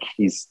see like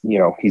he's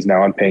now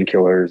on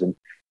painkillers, and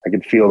I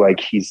can feel like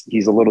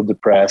he's a little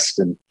depressed,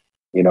 and,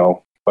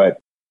 but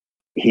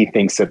he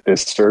thinks that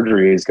this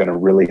surgery is going to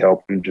really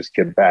help him just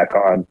get back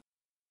on.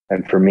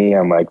 And for me,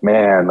 I'm like,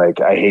 man,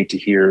 like I hate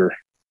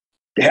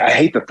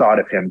the thought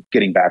of him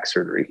getting back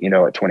surgery,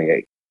 at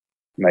 28.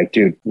 I'm like,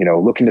 dude,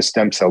 look into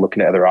stem cell, look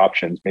into other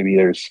options. Maybe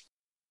there's,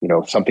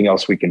 something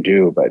else we can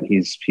do, but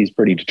he's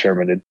pretty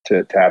determined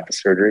to have the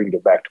surgery and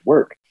get back to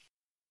work.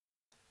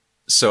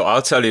 So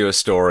I'll tell you a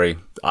story.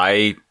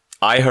 I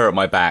hurt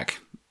my back,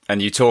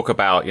 and you talk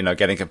about,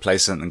 getting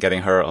complacent and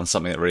getting hurt on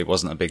something that really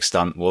wasn't a big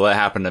stunt. Well, that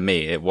happened to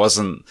me. It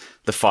wasn't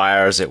the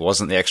fires. It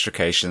wasn't the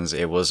extrications.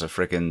 It was a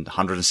freaking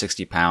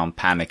 160-pound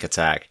panic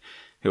attack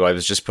who I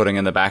was just putting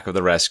in the back of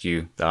the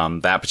rescue.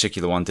 That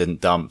particular one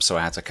didn't dump, so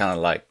I had to kind of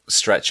like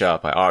stretch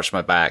up. I arched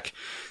my back.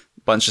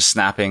 A bunch of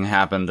snapping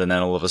happened, and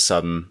then all of a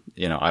sudden,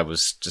 I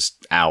was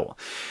just out.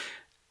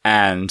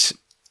 And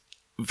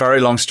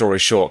very long story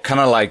short, kind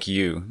of like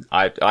you,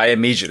 I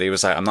immediately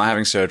was like, I'm not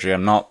having surgery.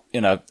 I'm not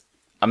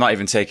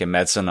even taking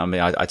medicine. I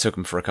mean, I took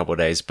them for a couple of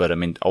days, but I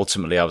mean,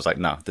 ultimately I was like,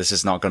 no, this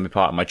is not going to be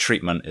part of my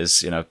treatment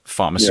is,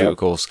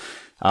 pharmaceuticals.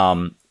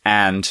 Yeah.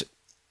 And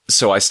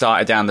so I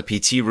started down the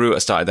PT route. I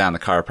started down the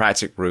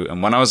chiropractic route.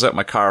 And when I was at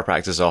my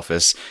chiropractor's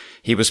office,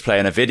 he was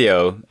playing a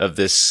video of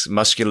this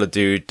muscular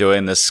dude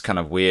doing this kind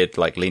of weird,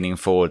 like leaning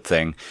forward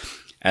thing.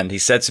 And he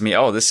said to me,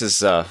 oh, this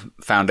is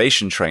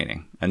foundation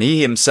training. And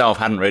he himself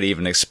hadn't really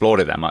even explored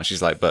it that much.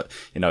 He's like, but,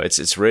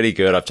 it's really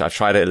good. I've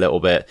tried it a little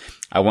bit.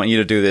 I want you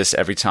to do this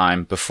every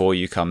time before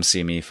you come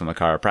see me for my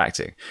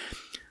chiropractic.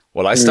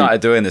 Well, I started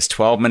doing this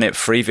 12-minute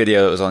free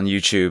video that was on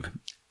YouTube.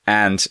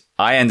 And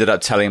I ended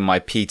up telling my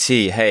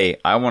PT, hey,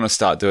 I want to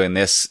start doing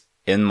this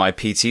in my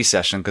PT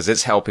session because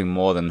it's helping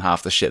more than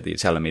half the shit that you're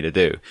telling me to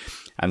do.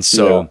 And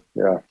so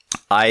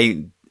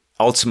I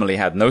ultimately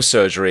had no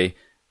surgery,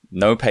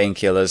 no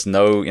painkillers,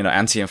 no,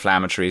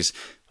 anti-inflammatories.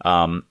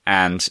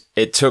 And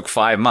it took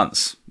 5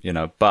 months.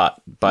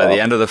 but by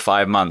the end of the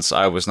 5 months,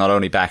 I was not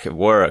only back at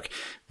work,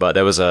 but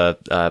there was a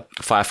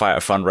firefighter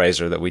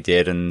fundraiser that we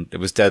did, and it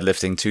was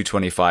deadlifting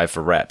 225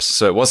 for reps.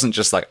 So it wasn't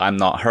just like, I'm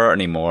not hurt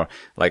anymore.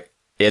 Like,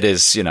 it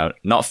is,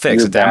 not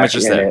fixed. The damage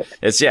is there.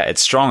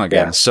 It's strong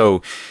again. Yeah.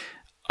 So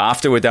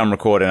after we're done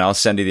recording, I'll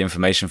send you the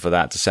information for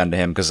that to send to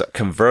him. Because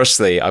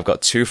conversely, I've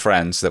got 2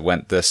 friends that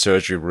went the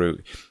surgery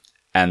route,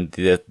 and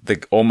the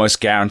almost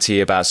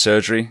guarantee about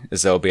surgery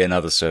is there'll be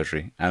another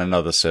surgery and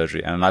another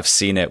surgery. And I've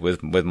seen it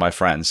with my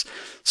friends.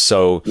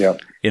 So,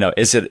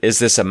 is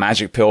this a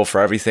magic pill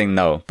for everything?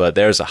 No, but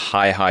there's a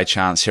high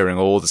chance, hearing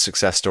all the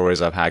success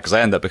stories I've had, because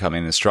I ended up becoming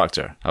an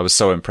instructor. I was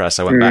so impressed.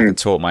 I went back and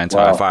taught my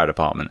entire fire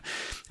department.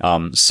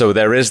 So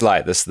there is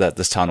light,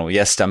 this tunnel.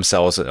 Yes, stem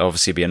cells would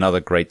obviously be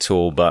another great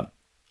tool, but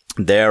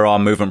there are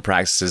movement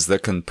practices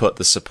that can put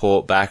the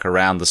support back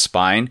around the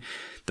spine,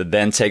 that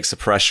then takes the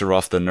pressure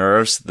off the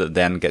nerves, that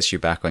then gets you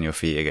back on your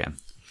feet again.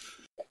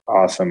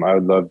 Awesome.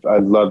 I'd love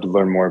to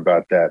learn more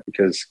about that,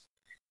 because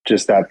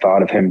just that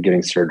thought of him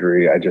getting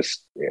surgery, I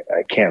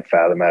can't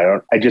fathom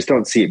it. I just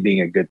don't see it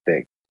being a good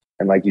thing.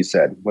 And like you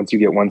said, once you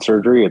get one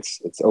surgery, it's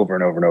over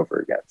and over and over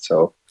again.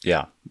 So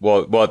yeah.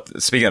 Well,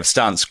 speaking of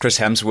stunts, Chris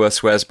Hemsworth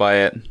swears by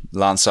it,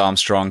 Lance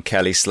Armstrong,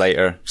 Kelly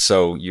Slater.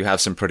 So you have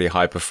some pretty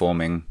high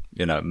performing,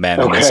 men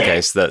in this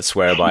case that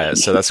swear by it.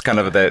 So that's kind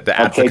of the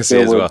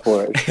advocacy as well.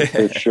 For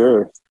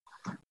sure.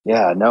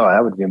 Yeah, no,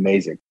 that would be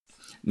amazing.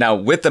 Now,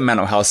 with the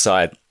mental health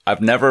side,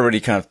 I've never really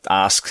kind of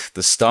asked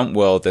the stunt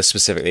world this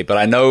specifically, but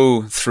I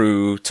know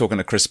through talking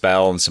to Chris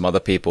Bell and some other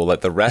people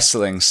that the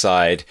wrestling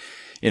side,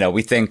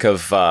 we think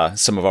of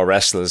some of our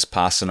wrestlers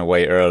passing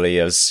away early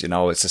as,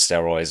 it's the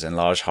steroids and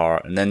large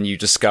heart. And then you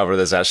discover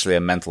there's actually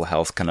a mental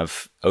health kind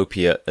of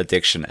opiate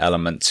addiction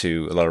element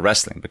to a lot of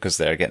wrestling, because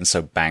they're getting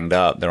so banged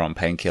up. They're on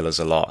painkillers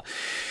a lot.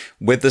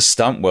 With the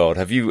stunt world,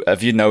 have you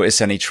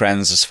noticed any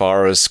trends as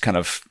far as kind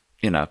of,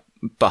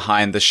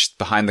 behind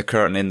the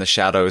curtain, in the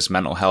shadows,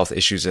 mental health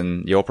issues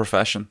in your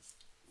profession?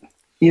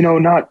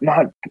 Not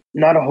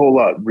a whole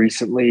lot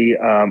recently.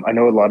 I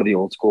know a lot of the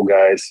old school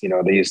guys,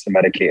 they used to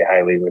medicate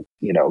highly with,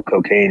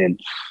 cocaine and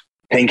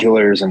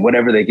painkillers and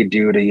whatever they could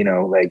do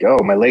to, like,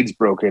 oh, my leg's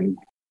broken,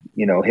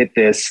 hit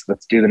this,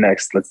 let's do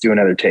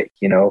another take,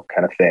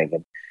 kind of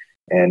thing.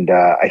 And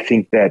I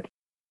think that,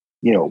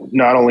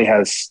 not only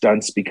has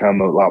stunts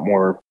become a lot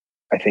more,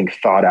 I think,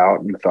 thought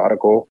out and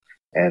methodical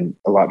and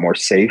a lot more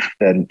safe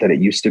than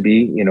it used to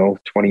be,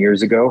 20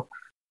 years ago.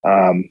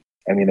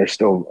 There's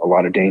still a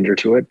lot of danger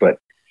to it, but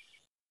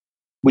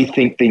we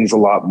think things a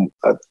lot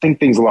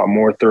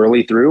more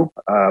thoroughly through,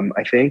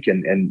 I think,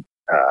 and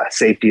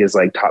safety is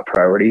like top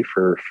priority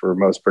for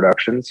most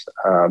productions.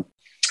 I've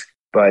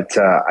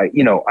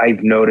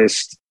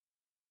noticed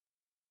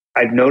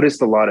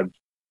a lot of,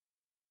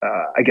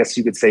 I guess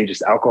you could say,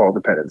 just alcohol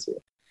dependency.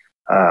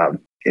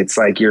 It's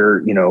like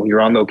you're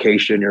on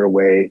location, you're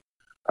away,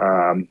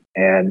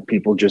 and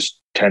people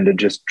just tend to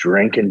just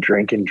drink and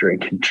drink and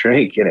drink and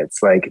drink. And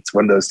it's like, it's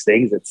one of those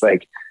things. It's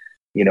like,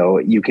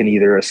 you can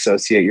either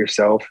associate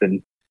yourself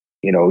and,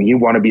 you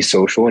want to be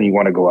social and you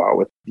want to go out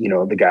with,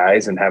 the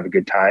guys and have a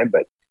good time.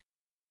 But,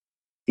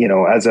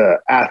 as a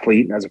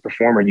athlete and as a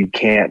performer, you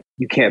can't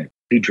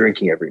be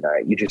drinking every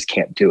night. You just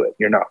can't do it.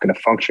 You're not going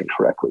to function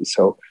correctly.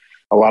 So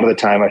a lot of the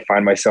time I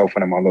find myself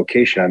when I'm on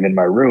location, I'm in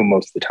my room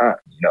most of the time,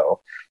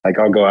 like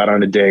I'll go out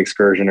on a day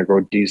excursion or go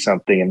do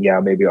something, and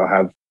maybe I'll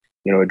have,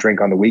 a drink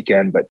on the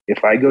weekend. But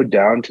if I go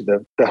down to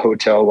the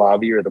hotel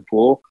lobby or the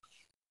pool,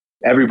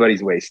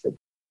 everybody's wasted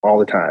all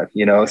the time,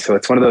 so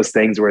it's one of those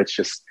things where it's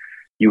just,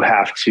 you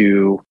have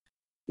to,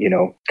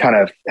 kind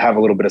of have a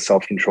little bit of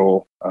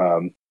self-control,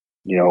 and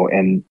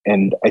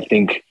I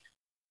think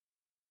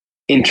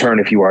in turn,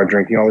 if you are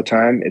drinking all the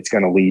time, it's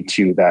going to lead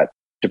to that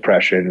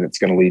depression, and it's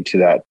going to lead to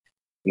that,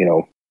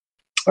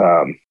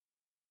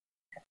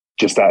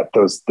 just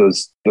those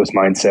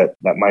mindset,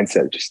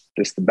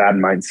 just the bad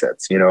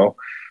mindsets,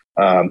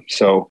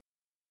 so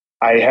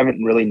I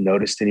haven't really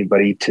noticed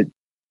anybody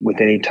with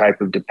any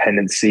type of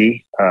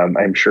dependency.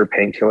 I'm sure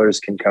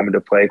painkillers can come into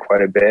play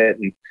quite a bit.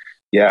 And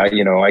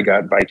I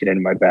got Vicodin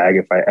in my bag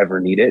if I ever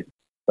need it,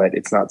 but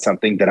it's not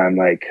something that I'm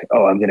like,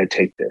 oh, I'm going to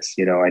take this,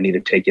 I need to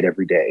take it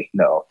every day.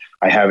 No,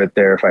 I have it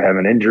there if I have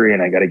an injury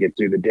and I got to get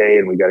through the day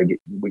and we got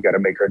to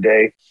make our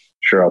day.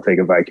 Sure, I'll take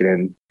a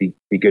Vicodin, be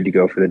good to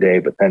go for the day.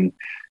 But then,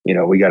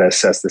 we got to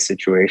assess the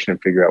situation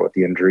and figure out what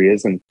the injury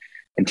is and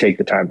take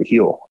the time to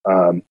heal.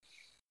 On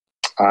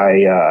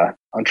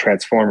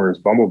Transformers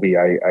Bumblebee,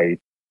 I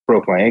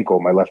broke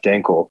my left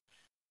ankle,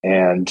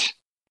 and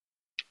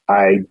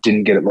I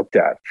didn't get it looked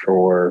at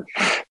for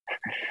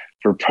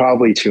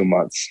probably 2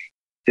 months.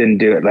 Didn't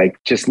do it.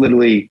 Like, just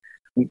literally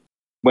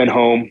went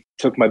home,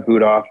 took my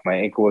boot off. My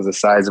ankle was the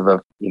size of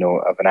an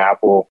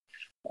apple.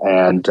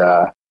 And,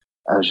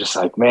 I was just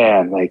like,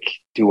 man, like,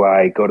 do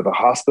I go to the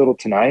hospital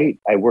tonight?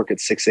 I work at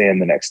 6 a.m.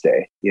 the next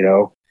day,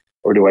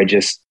 or do I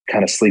just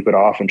kind of sleep it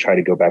off and try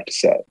to go back to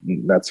set?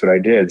 And that's what I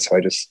did. So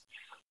I just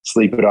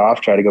sleep it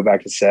off, try to go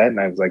back to set. And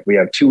I was like, we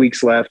have 2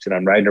 weeks left, and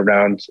I'm riding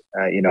around,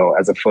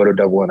 as a photo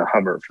double in a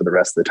Hummer for the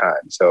rest of the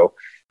time. So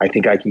I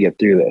think I can get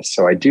through this.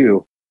 So I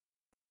do.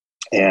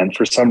 And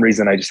for some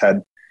reason, I just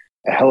had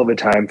a hell of a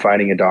time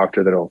finding a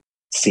doctor that'll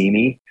see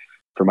me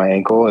for my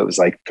ankle. It was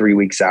like 3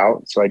 weeks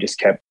out. So I just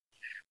kept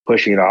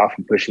pushing it off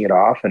and pushing it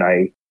off. And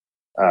I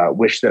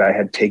wish that I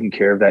had taken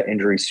care of that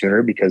injury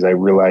sooner, because I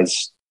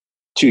realized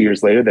 2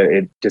 years later that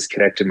it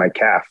disconnected my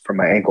calf from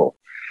my ankle.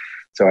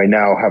 So I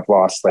now have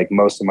lost like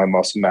most of my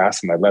muscle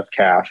mass in my left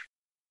calf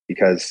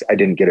because I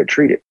didn't get it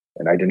treated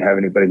and I didn't have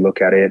anybody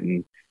look at it.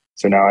 And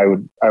so now I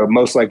would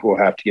most likely will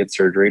have to get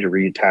surgery to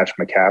reattach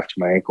my calf to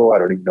my ankle. I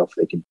don't even know if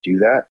they can do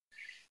that,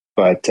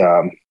 but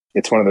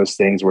it's one of those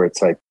things where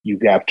it's like, you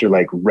have to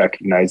like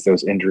recognize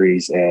those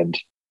injuries and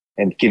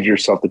give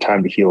yourself the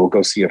time to heal.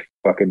 Go see a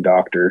fucking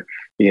doctor,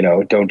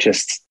 don't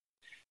just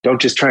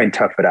try and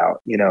tough it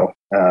out,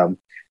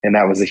 and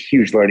that was a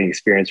huge learning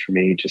experience for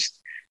me. Just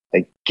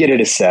like, get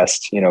it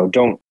assessed,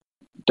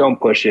 don't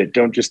push it.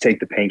 Don't just take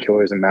the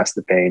painkillers and mask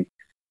the pain,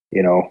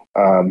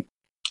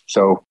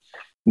 so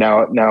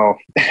now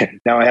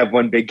I have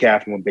one big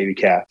calf and one baby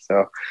calf.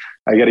 So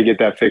I got to get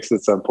that fixed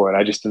at some point.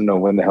 I just didn't know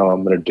when the hell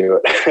I'm going to do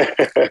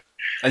it.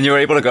 And you were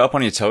able to go up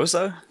on your toes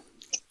though?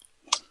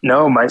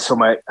 No, my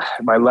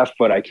left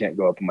foot, I can't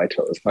go up on my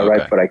toes. My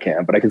right foot I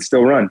can, but I can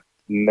still run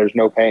and there's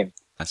no pain.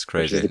 That's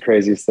crazy. Which is the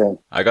craziest thing.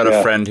 I got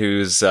a friend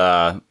who's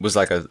was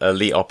like an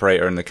elite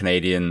operator in the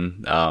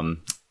Canadian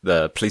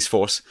the police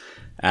force,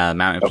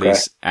 mounted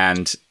police,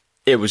 and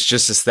it was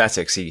just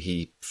aesthetics.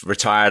 He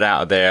retired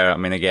out of there. I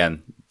mean,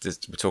 again,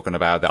 we're talking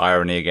about the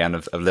irony again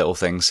of little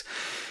things.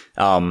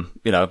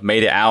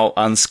 Made it out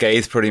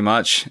unscathed pretty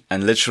much,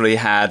 and literally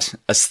had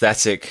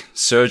aesthetic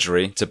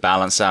surgery to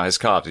balance out his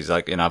calves. He's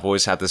like, I've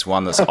always had this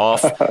one that's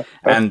off,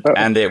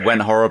 and it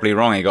went horribly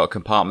wrong. He got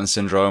compartment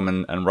syndrome,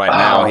 and right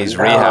now he's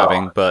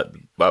rehabbing. But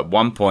at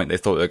one point they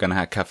thought they were going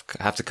to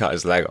have to cut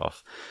his leg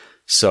off.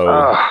 So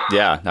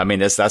yeah, I mean,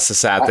 that's the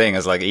sad thing,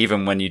 is like,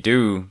 even when you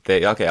do,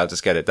 I'll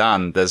just get it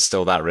done, there's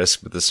still that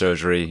risk with the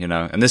surgery,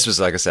 and this was,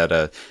 like I said,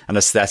 an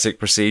aesthetic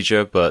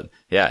procedure, but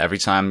yeah, every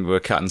time we're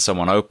cutting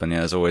someone open,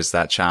 there's always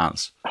that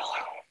chance.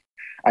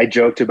 I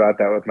joked about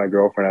that with my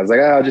girlfriend. I was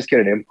like, I'll just get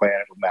an implant,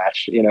 it'll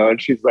match,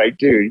 and she's like,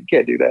 dude, you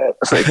can't do that.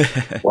 I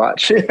was like,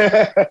 watch.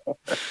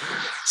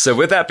 So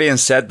with that being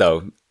said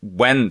though,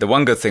 when the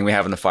one good thing we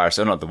have in the fire,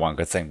 so not the one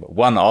good thing, but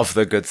one of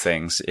the good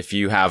things, if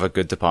you have a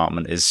good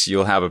department, is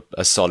you'll have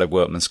a solid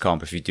workman's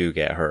comp if you do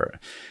get hurt.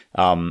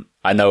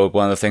 I know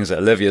one of the things that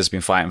Olivia's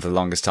been fighting for the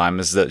longest time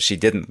is that she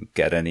didn't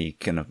get any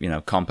kind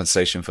of,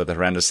 compensation for the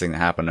horrendous thing that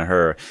happened to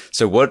her.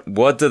 So what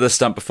do the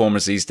stunt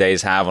performers these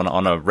days have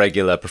on a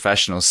regular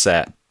professional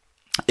set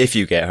if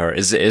you get hurt?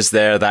 Is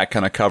there that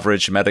kind of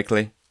coverage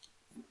medically?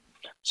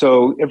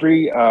 So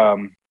every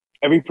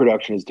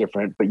production is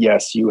different, but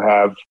yes, you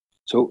have.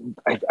 So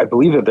I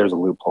believe that there's a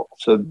loophole.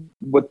 So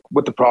what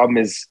the problem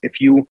is,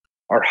 if you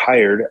are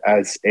hired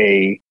as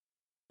a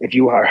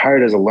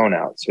loan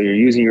out, so you're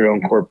using your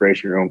own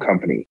corporation, your own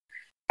company,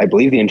 I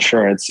believe the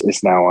insurance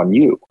is now on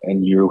you,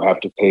 and you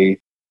have to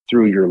pay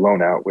through your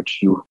loan out, which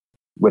you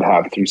would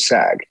have through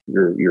SAG,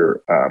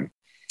 your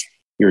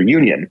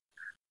union.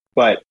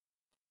 But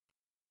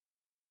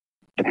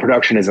the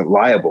production isn't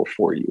liable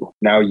for you.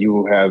 Now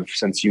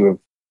since you have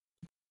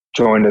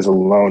joined as a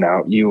loan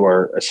out, you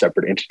are a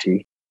separate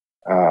entity.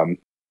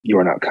 You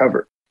are not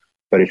covered.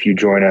 But if you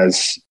join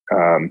as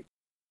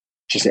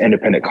just an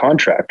independent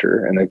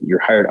contractor and you're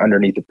hired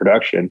underneath the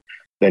production,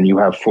 then you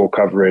have full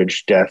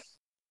coverage, death,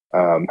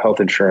 health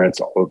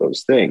insurance, all of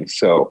those things.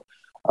 So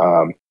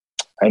I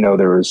know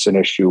there was an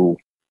issue,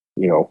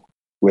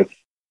 with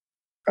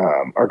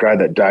our guy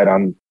that died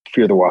on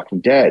Fear the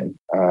Walking Dead.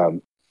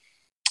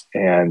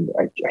 And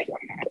I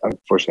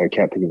unfortunately, I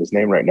can't think of his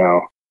name right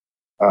now.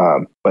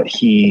 But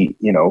he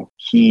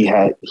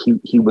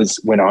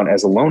went on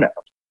as a loan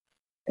out,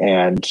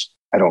 and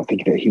I don't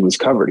think that he was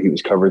covered. He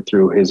was covered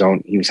through his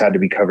own. He had to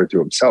be covered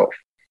through himself,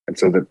 and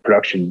so the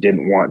production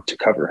didn't want to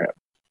cover him.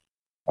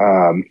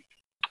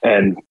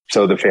 And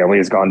so the family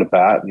has gone to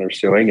bat and they're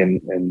suing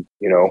and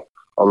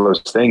all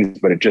those things.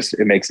 But it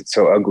makes it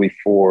so ugly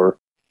for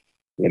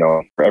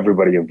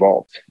everybody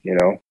involved.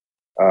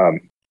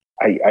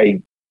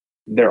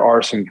 There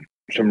are some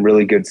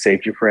really good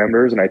safety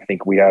parameters, and I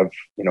think we have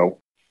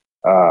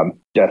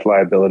death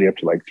liability up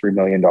to like $3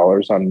 million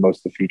on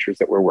most of the features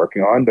that we're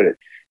working on. But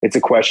it's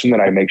a question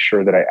that I make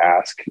sure that I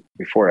ask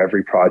before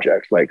every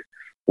project. Like,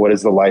 what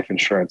is the life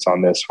insurance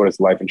on this? What is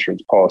the life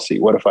insurance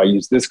policy? What if I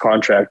use this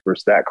contract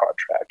versus that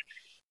contract?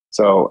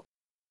 So,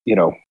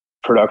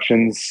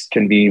 productions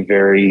can be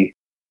very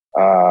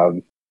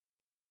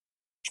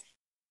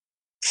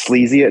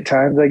sleazy at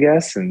times, I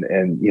guess, and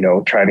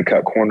trying to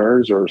cut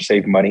corners or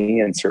save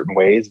money in certain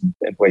ways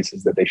in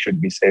places that they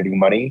shouldn't be saving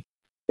money.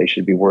 They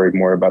should be worried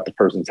more about the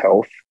person's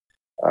health.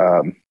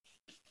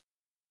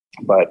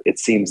 But it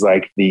seems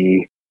like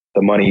the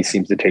money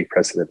seems to take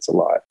precedence a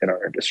lot in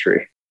our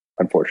industry,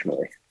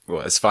 unfortunately.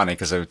 Well, it's funny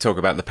because I talk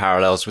about the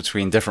parallels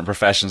between different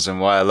professions,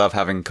 and why I love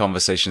having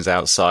conversations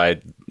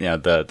outside,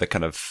 the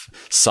kind of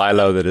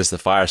silo that is the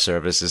fire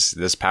service. Is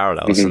there's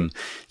parallels, mm-hmm. and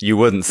you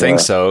wouldn't think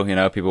so.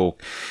 People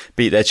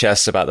beat their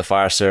chests about the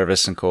fire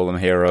service and call them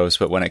heroes,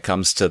 but when it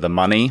comes to the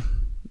money,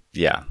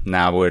 yeah,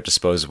 now we're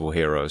disposable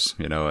heroes,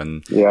 you know,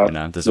 and Yeah. you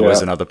know, there's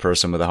always another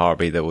person with a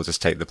heartbeat that will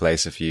just take the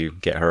place if you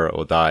get hurt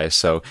or die.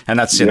 So, and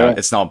that's, you know,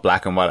 it's not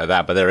black and white like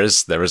that, but there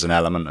is an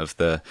element of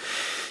the,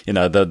 you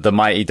know, the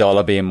mighty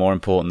dollar being more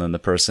important than the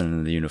person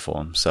in the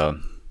uniform. So,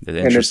 the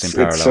interesting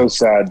parallel. It's so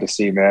sad to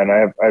see, man.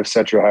 I have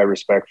such a high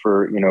respect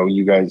for, you know,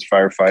 you guys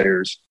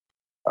firefighters.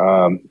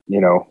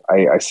 You know,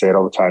 I say it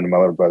all the time to my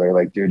little brother,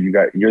 like, dude,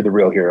 you're the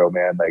real hero,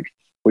 man. Like,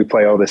 we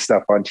play all this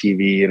stuff on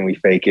TV and we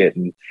fake it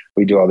and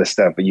we do all this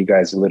stuff, but you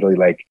guys are literally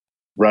like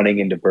running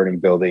into burning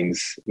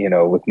buildings, you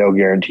know, with no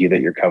guarantee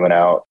that you're coming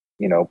out,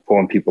 you know,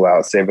 pulling people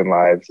out, saving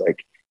lives.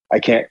 Like, I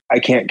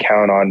can't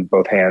count on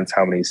both hands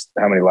how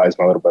many lives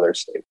my little brother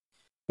saved,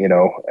 you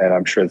know, and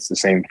I'm sure it's the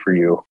same for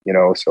you, you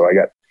know. So I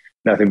got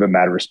nothing but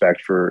mad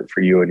respect for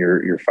you and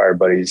your fire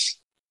buddies,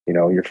 you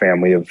know, your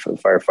family of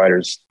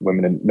firefighters,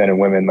 men and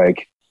women.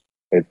 Like,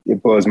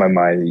 it blows my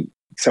mind,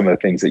 some of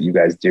the things that you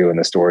guys do and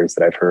the stories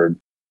that I've heard,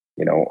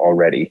 you know,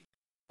 already.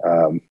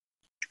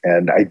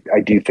 And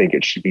I do think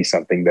it should be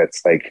something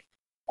that's like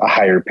a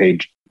higher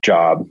paid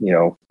job, you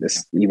know,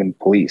 this, even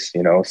police,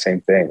 you know,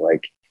 same thing,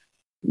 like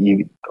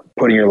you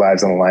putting your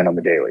lives on the line on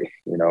the daily,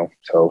 you know.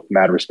 So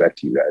mad respect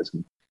to you guys,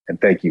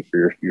 and thank you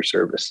for your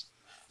service.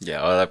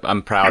 Yeah, well,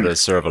 I'm proud to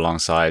serve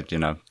alongside, you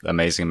know,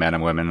 amazing men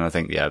and women. And I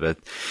think, yeah, that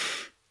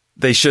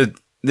they should,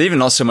 even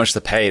not so much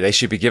the pay, they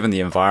should be given the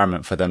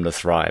environment for them to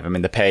thrive. I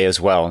mean, the pay as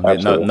well.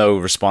 No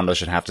responder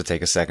should have to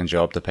take a second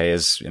job to pay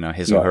his, you know,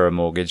 his or her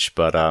mortgage.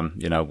 But,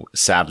 you know,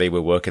 sadly, we're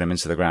working him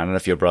into the ground. And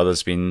if your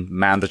brother's been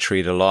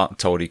mandatory a lot,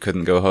 told he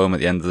couldn't go home at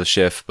the end of the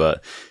shift.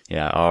 But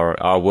yeah,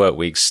 our work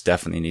weeks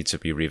definitely need to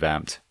be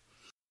revamped.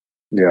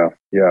 Yeah.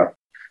 Yeah.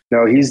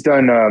 No, he's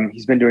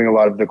been doing a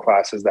lot of the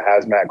classes, the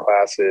hazmat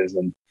classes,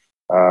 and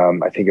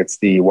I think it's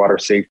the water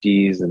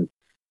safeties and,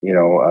 you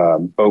know,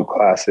 boat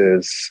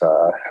classes,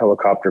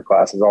 helicopter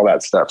classes, all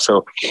that stuff.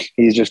 So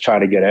he's just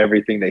trying to get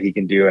everything that he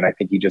can do. And I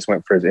think he just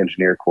went for his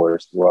engineer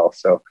course as well.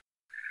 So,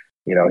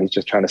 you know, he's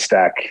just trying to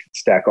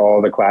stack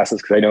all the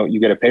classes, because I know you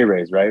get a pay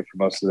raise, right, for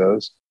most of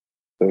those,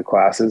 for the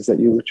classes that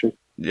you took.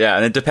 Yeah,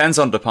 and it depends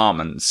on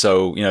department.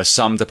 So, you know,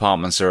 some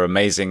departments are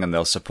amazing and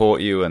they'll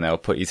support you and they'll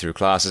put you through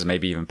classes,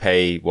 maybe even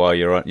pay while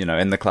you're, you know,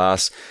 in the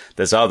class.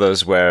 There's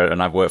others where,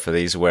 and I've worked for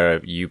these,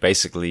 where you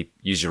basically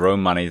use your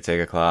own money to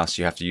take a class.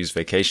 You have to use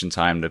vacation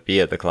time to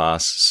be at the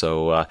class.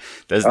 So,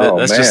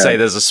 let's just say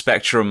there's a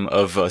spectrum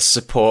of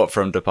support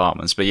from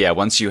departments. But yeah,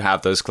 once you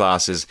have those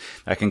classes,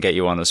 that can get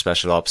you on a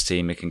special ops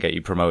team. It can get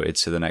you promoted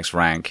to the next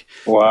rank.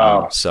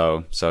 Wow.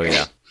 So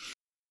yeah.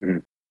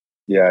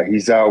 Yeah,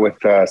 he's out with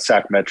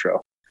SAC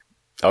Metro.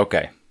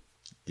 Okay.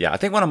 Yeah, I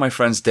think one of my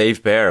friends,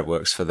 Dave Bear,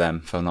 works for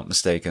them, if I'm not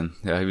mistaken.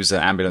 Yeah, he was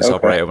an ambulance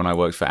operator when I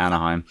worked for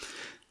Anaheim.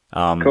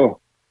 Cool.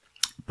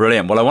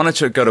 Brilliant. Well, I wanted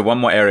to go to one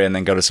more area and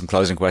then go to some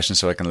closing questions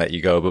so I can let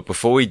you go. But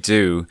before we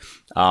do,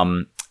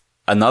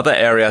 another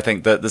area I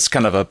think that's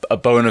kind of a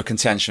bone of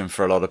contention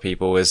for a lot of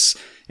people is,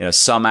 you know,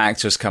 some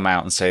actors come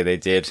out and say they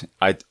did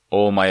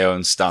all my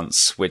own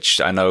stunts,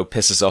 which I know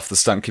pisses off the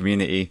stunt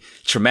community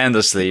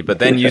tremendously. But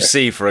then you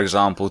see, for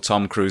example,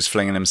 Tom Cruise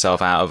flinging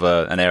himself out of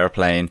an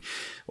airplane,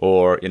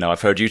 or, you know,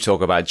 I've heard you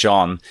talk about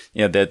John.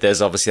 You know,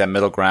 there's obviously that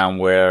middle ground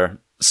where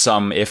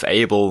some, if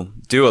able,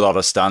 do a lot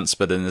of stunts,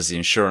 but then there's the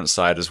insurance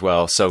side as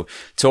well. So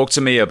talk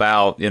to me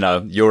about, you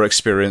know, your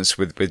experience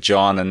with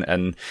John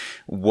and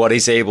what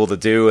he's able to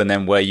do, and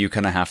then where you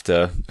kind of have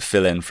to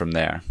fill in from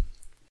there.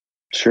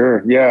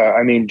 Sure. Yeah.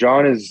 I mean,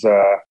 John is,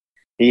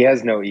 he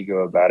has no ego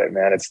about it,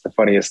 man. It's the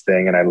funniest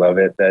thing. And I love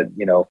it that,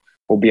 you know,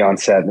 we'll be on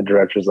set and the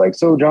director's like,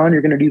 so John,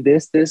 you're going to do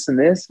this, this, and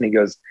this. And he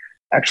goes,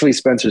 actually,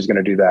 Spencer's going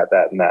to do that,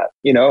 that, and that,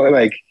 you know,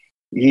 like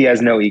he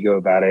has no ego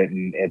about it.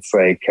 And it's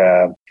like,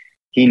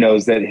 he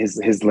knows that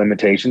his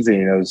limitations, and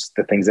he knows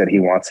the things that he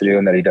wants to do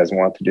and that he doesn't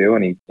want to do.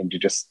 And he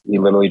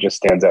literally just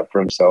stands up for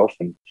himself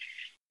and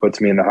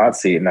puts me in the hot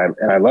seat. And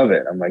I love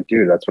it. I'm like,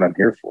 dude, that's what I'm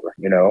here for,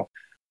 you know?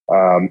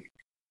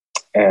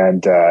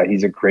 And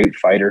he's a great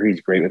fighter. He's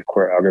great with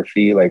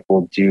choreography. Like,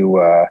 we'll do,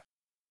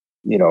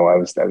 you know, I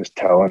was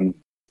telling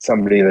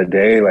somebody the other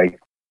day, like,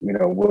 you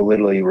know, we'll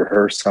literally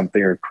rehearse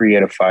something or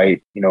create a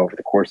fight, you know, over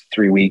the course of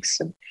 3 weeks,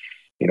 and,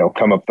 you know,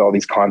 come up with all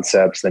these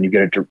concepts. Then you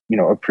get it, you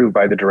know, approved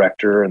by the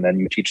director, and then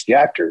you teach the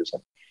actors.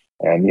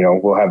 And, you know,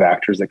 we'll have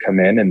actors that come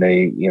in and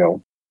they, you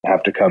know,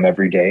 have to come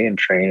every day and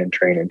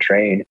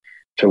train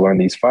to learn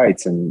these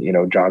fights. And, you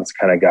know, John's the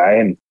kind of guy,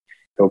 and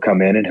he'll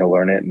come in and he'll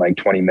learn it in like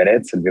 20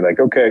 minutes and be like,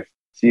 okay,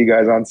 see you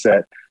guys on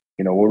set.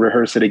 You know, we'll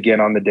rehearse it again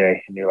on the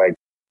day. And you're like,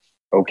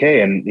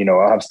 okay. And, you know,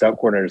 I'll have stunt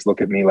coordinators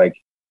look at me like,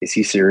 is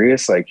he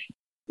serious? Like,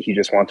 he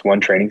just wants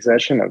one training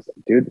session. I was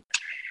like, dude,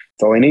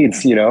 that's all he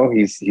needs. You know,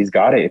 he's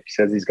got it. If he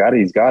says he's got it,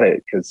 he's got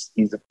it. Because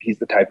he's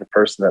the type of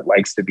person that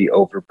likes to be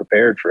over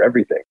prepared for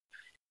everything.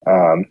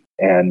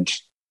 And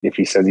if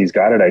he says he's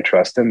got it, I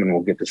trust him, and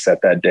we'll get to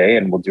set that day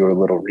and we'll do a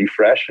little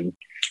refresh. And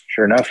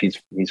sure enough, he's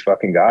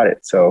fucking got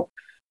it. So,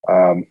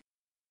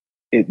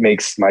 it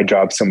makes my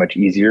job so much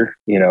easier,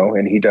 you know,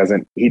 and he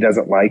doesn't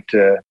like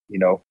to, you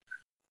know,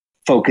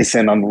 focus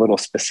in on little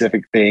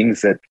specific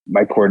things that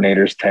my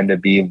coordinators tend to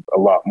be a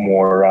lot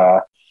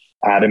more,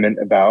 adamant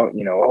about,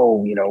 oh,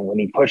 when when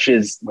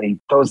he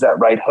throws that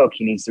right hook,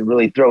 he needs to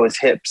really throw his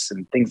hips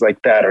and things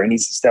like that, or he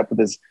needs to step with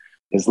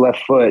his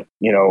left foot,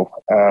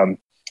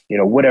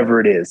 whatever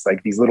it is,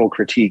 like these little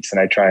critiques.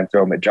 And I try and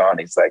throw them at John.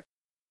 He's like,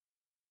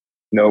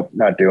 nope,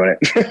 not doing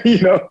it.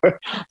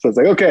 So it's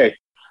like, okay,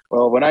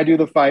 well, when I do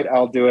the fight,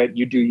 I'll do it.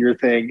 You do your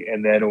thing,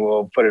 and then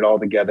we'll put it all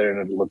together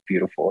and it'll look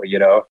beautiful.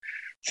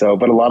 So,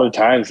 but a lot of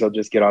times he'll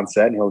just get on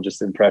set and he'll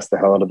just impress the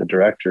hell out of the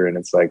director. And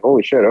it's like,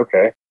 holy shit,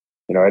 okay.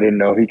 I didn't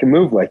know he can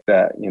move like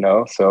that.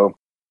 So,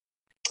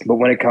 but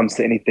when it comes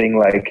to anything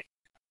like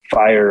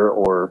fire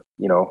or,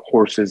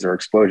 horses or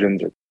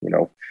explosions or,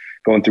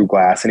 going through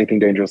glass, anything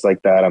dangerous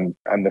like that,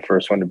 I'm the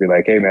first one to be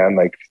like, hey man,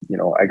 like,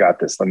 I got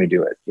this, let me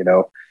do it,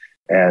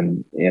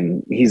 and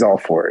he's all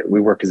for it. We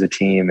work as a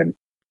team, and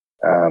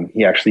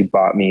he actually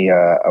bought me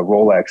a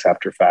Rolex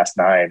after Fast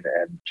 9,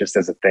 and just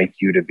as a thank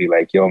you to be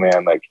like, yo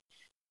man, like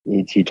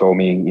he told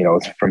me,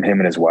 it's from him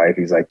and his wife.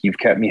 He's like, you've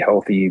kept me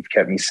healthy, you've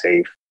kept me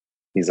safe.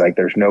 He's like,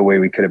 there's no way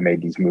we could have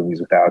made these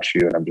movies without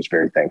you, and I'm just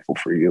very thankful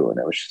for you. And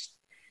it was just,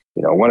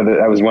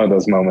 that was one of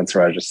those moments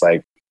where I was just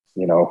like,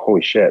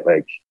 holy shit,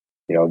 like,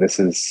 this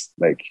is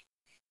like,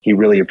 he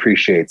really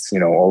appreciates,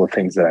 all the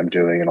things that I'm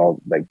doing and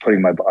all, like,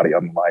 putting my body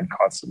on the line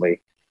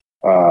constantly.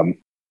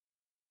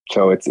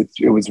 So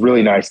it was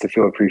really nice to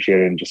feel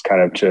appreciated, and just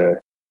kind of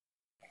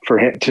for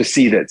him to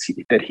see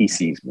that he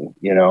sees me,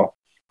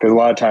 because a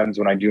lot of times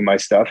when I do my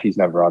stuff, he's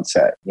never on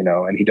set,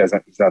 and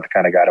he's not the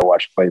kind of guy to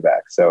watch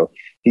playback. So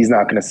he's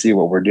not going to see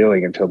what we're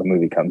doing until the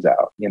movie comes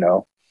out,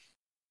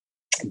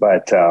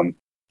 but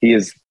he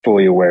is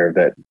fully aware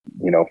that,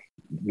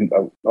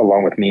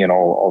 along with me and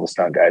all the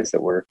stunt guys,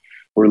 that we're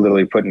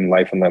literally putting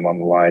life and limb on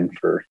the line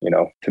for,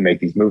 to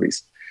make these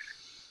movies.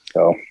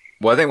 So,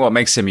 well, I think what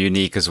makes him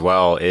unique as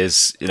well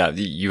is,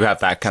 you have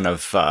that kind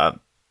of,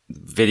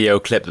 video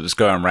clip that was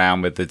going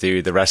around with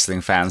the wrestling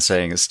fan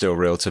saying it's still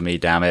real to me,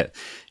 damn it.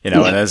 And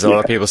there's a lot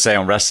of people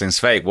saying wrestling's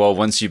fake. Well,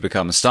 once you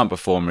become a stunt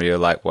performer, you're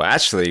like, well,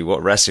 actually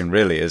what wrestling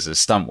really is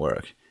stunt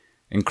work.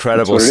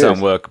 Incredible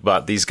stunt work,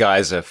 but these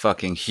guys are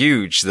fucking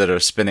huge that are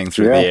spinning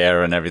through the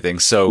air and everything.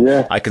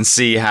 So I can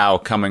see how,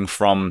 coming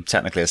from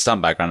technically a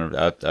stunt background,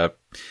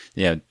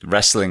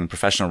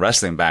 professional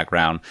wrestling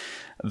background,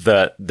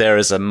 that there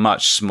is a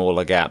much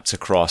smaller gap to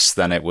cross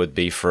than it would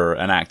be for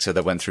an actor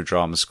that went through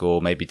drama school,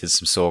 maybe did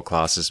some saw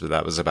classes, but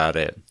that was about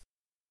it.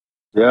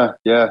 Yeah.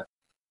 Yeah.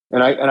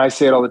 And I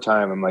say it all the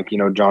time. I'm like,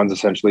 John's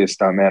essentially a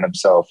stuntman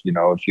himself.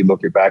 If you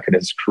look back at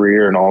his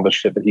career and all the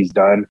shit that he's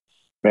done,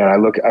 man,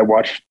 I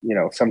watch,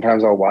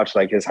 sometimes I'll watch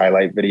like his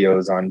highlight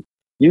videos on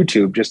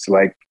YouTube just to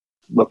like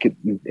look at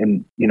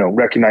and,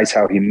 recognize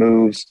how he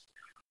moves,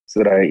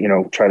 so that I,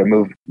 try to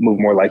move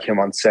more like him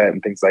on set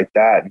and things like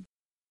that.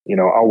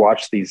 I'll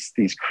watch these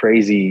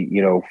crazy,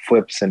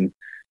 flips and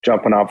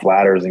jumping off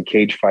ladders and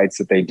cage fights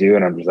that they do.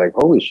 And I'm just like,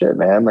 holy shit,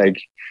 man.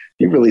 Like,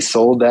 you really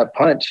sold that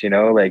punch,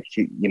 like,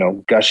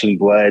 gushing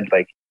blood.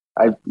 Like,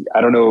 I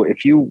don't know,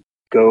 if you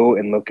go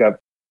and look up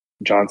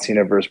John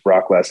Cena versus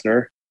Brock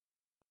Lesnar,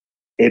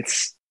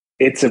 it's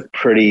a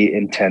pretty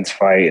intense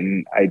fight.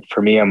 And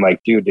for me, I'm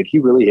like, dude, did he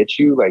really hit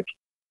you? Like,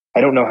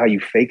 I don't know how you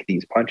fake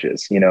these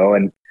punches,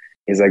 and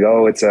he's like,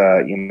 oh, it's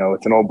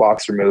it's an old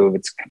boxer move.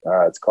 It's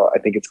called, I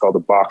think it's called a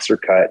boxer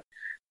cut,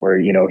 where,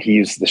 he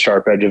used the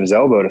sharp edge of his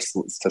elbow to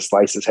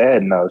slice his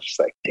head. And I was just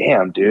like,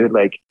 damn, dude,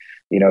 like,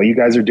 you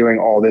guys are doing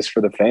all this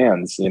for the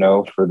fans,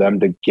 for them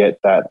to get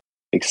that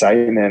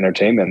excitement and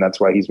entertainment. And that's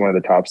why he's one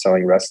of the top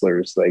selling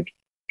wrestlers, like,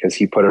 because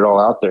he put it all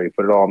out there. He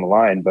put it all on the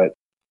line. But,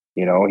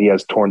 he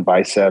has torn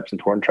biceps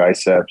and torn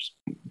triceps,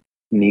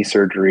 knee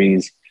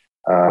surgeries.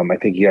 I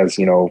think he has,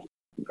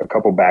 a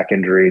couple back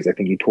injuries. I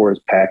think he tore his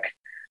pec.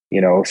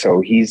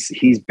 So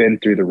he's been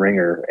through the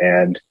ringer,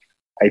 and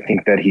I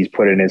think that he's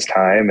put in his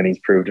time and he's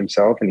proved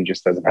himself, and he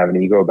just doesn't have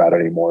an ego about it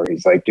anymore.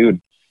 He's like,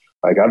 dude,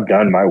 like, I've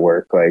done my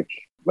work. Like,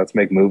 let's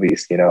make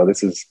movies.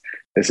 This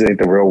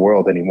isn't the real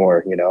world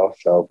anymore.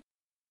 So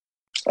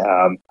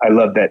I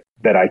love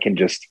that I can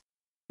just,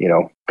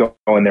 go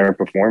in there and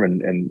perform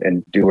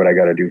and do what I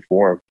got to do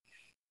for him.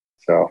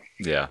 So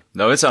yeah,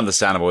 no, it's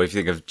understandable. If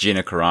you think of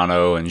Gina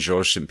Carano and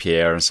Georges St.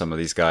 Pierre and some of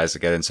these guys that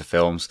get into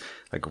films,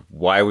 like,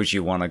 why would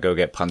you want to go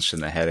get punched in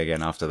the head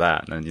again after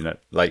that? And,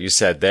 like you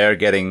said, they're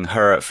getting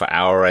hurt for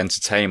our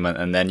entertainment.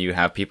 And then you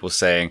have people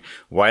saying,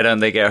 why don't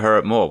they get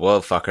hurt more?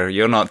 Well, fucker,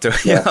 you're not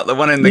the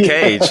one in the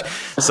cage.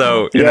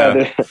 So, you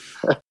know.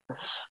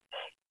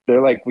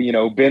 They're like,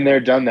 been there,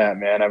 done that,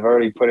 man. I've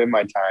already put in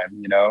my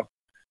time,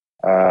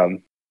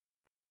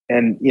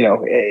 and,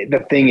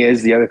 the thing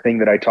is, the other thing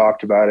that I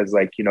talked about is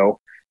like,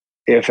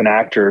 if an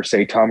actor,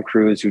 say Tom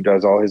Cruise, who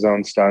does all his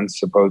own stunts,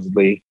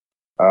 supposedly,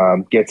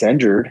 gets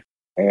injured,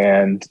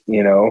 and,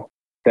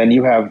 then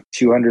you have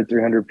 200,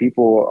 300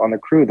 people on the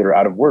crew that are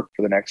out of work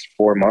for the next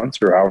 4 months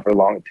or however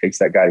long it takes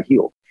that guy to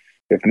heal.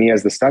 If me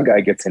as the stunt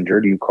guy gets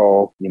injured, you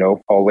call,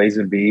 Paul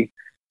Lazenby,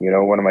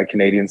 one of my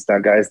Canadian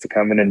stunt guys, to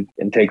come in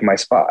and take my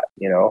spot.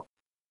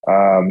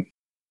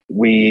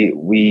 We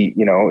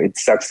it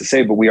sucks to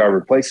say, but we are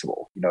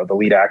replaceable. The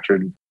lead actor,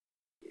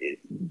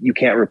 you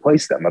can't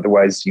replace them.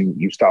 Otherwise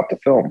you stop the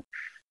film.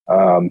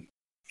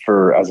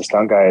 For as a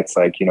stunt guy, it's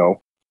like,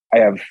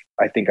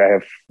 I think I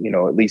have,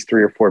 at least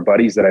 3 or 4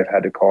 buddies that I've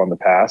had to call in the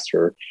past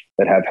or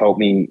that have helped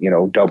me,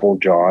 double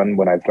John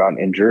when I've gotten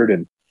injured.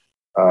 And,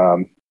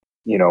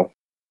 you know,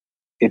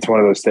 it's one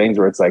of those things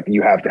where it's like,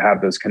 you have to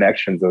have those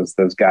connections,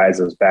 those guys,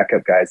 those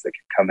backup guys that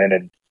can come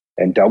in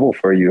and double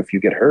for you if you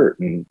get hurt.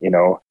 And,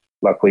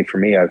 luckily for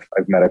me, I've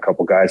met a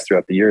couple guys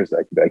throughout the years that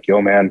I can be like,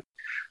 yo, man,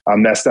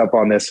 I'm messed up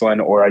on this one,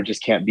 or I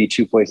just can't be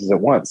 2 places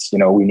at once.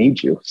 We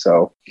need you.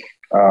 So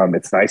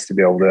it's nice to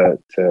be able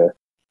to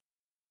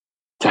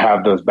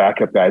have those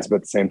backup guys, but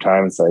at the same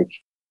time, it's like,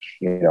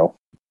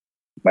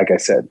 like I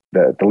said,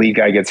 the lead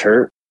guy gets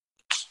hurt.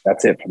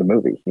 That's it for the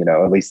movie,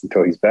 at least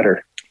until he's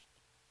better.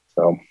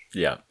 So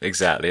yeah,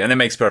 exactly. And it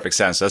makes perfect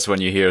sense. That's when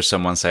you hear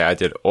someone say, I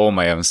did all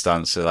my own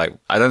stunts. So like,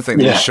 I don't think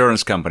the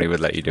insurance company would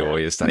let you do all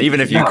your stunts,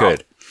 even if you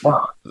could.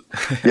 No.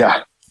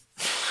 Yeah.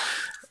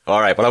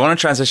 All right. Well, I want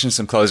to transition to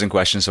some closing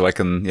questions so I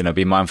can,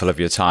 be mindful of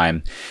your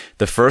time.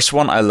 The first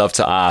one I love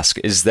to ask,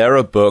 is there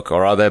a book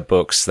or are there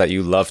books that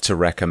you love to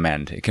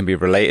recommend? It can be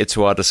related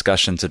to our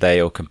discussion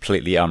today or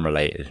completely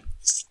unrelated.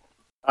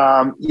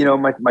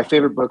 My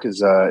favorite book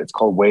is, it's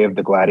called Way of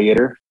the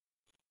Gladiator,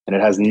 and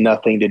it has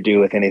nothing to do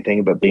with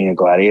anything but being a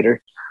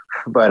gladiator.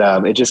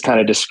 But, it just kind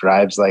of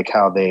describes like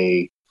how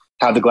the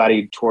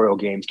gladiatorial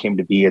games came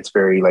to be. It's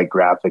very like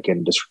graphic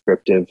and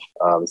descriptive.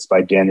 It's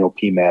by Daniel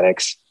P.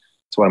 Mannix.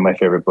 It's one of my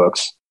favorite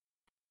books.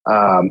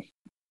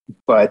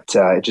 But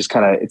it just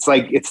kind of, it's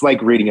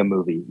like reading a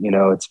movie,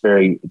 it's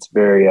very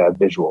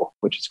visual,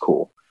 which is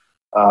cool.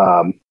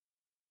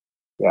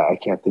 Yeah, I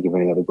can't think of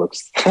any other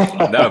books.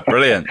 No,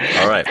 brilliant.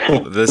 All right.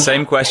 The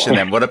same question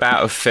then. What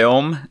about a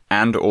film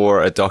and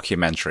or a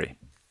documentary?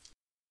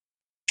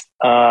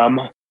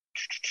 Obviously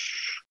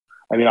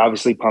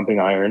Pumping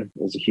Iron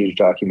is a huge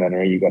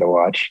documentary you got to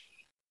watch.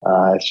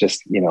 It's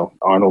just,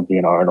 Arnold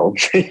being Arnold,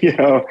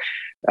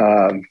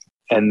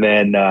 and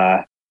then,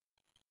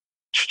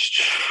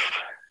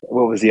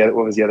 what was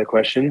the other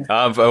question?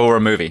 Or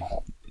a movie.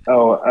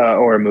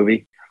 Or a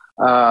movie.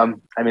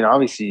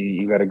 Obviously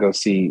you got to go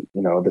see,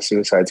 the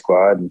Suicide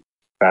Squad and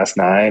Fast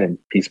 9 and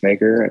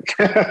Peacemaker.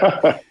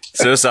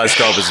 Suicide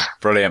Squad was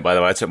brilliant, by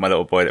the way. I took my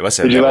little boy.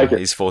 Did you like it?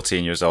 He's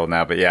 14 years old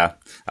now, but yeah,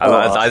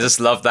 I just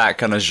love that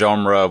kind of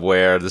genre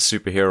where the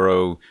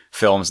superhero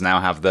films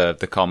now have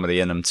the comedy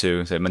in them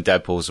too. So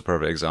Deadpool's a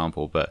perfect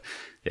example, but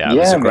yeah, it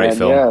was a great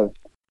film. Yeah.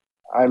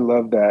 I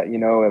love that.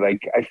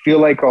 Like I feel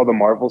like all the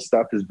Marvel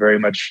stuff is very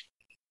much,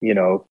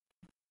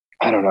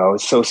 I don't know,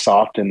 it's so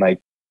soft and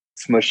like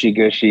smushy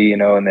gushy,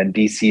 and then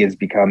DC is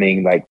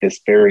becoming like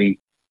this very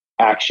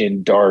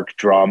action, dark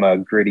drama,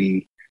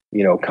 gritty,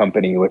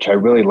 company, which I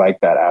really like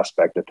that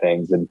aspect of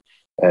things.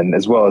 And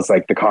as well as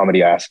like the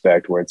comedy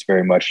aspect where it's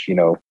very much,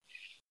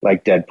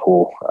 like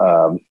Deadpool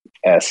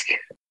esque.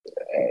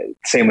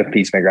 Same with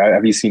Peacemaker.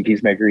 Have you seen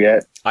Peacemaker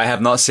yet? I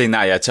have not seen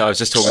that yet. So I was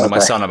just talking to my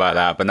son about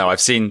that. But no,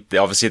 I've seen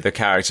obviously the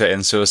character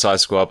in Suicide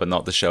Squad, but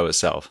not the show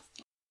itself.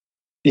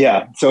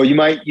 Yeah, so you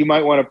might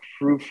want to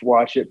proof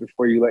watch it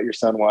before you let your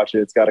son watch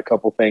it. It's got a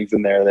couple things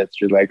in there that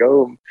you're like,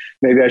 oh,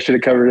 maybe I should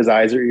have covered his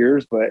eyes or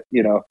ears, but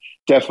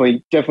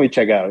definitely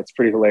check it out. It's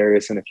pretty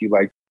hilarious, and if you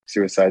like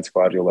Suicide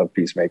Squad, you'll love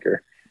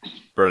Peacemaker.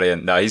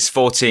 Brilliant. No, he's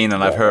 14,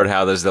 and I've heard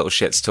how those little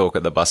shits talk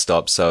at the bus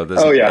stop, so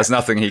there's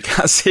nothing he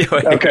can't see.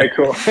 Okay,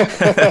 cool.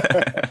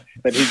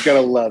 Then he's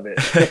gonna love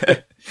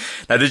it.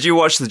 Now, did you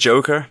watch The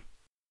Joker?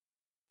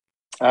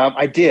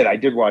 I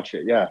did watch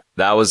it. Yeah,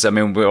 that was.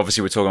 We're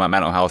talking about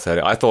mental health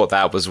earlier. I thought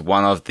that was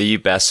one of the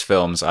best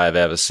films I've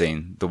ever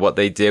seen. What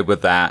they did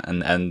with that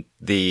and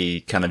the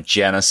kind of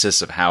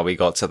genesis of how we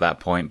got to that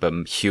point,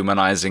 but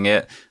humanizing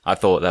it, I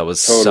thought that was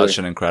such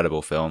an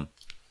incredible film.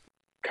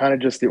 Kind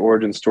of just the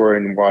origin story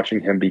and watching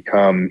him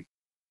become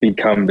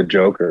the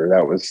Joker.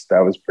 That was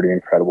pretty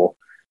incredible.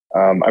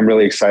 I'm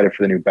really excited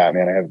for the new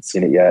Batman. I haven't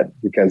seen it yet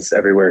because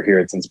everywhere here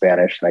it's in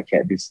Spanish, and I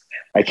can't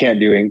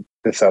do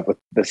this up with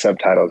the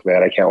subtitles,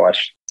 man. I can't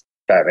watch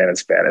Batman in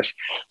Spanish,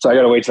 so I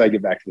got to wait till I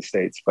get back to the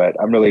States. But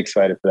I'm really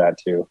excited for that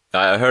too.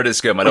 I heard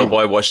it's good. My little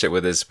boy watched it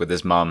with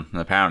his mum,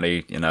 and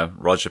apparently,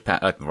 Roger,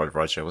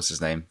 what's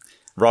his name?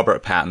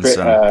 Robert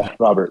Pattinson.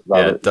 Robert.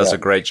 Does a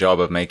great job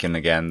of making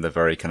again the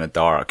very kind of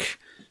dark,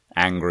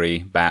 angry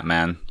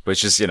Batman,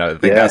 which is, I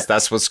think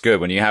that's what's good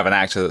when you have an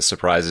actor that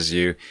surprises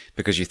you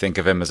because you think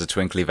of him as a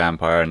twinkly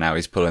vampire and now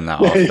he's pulling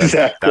that off.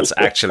 Exactly. That's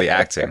actually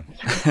acting.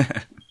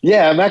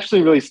 Yeah, I'm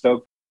actually really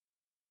stoked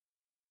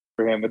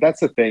for him, but that's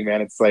the thing,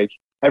 man. It's like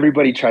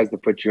everybody tries to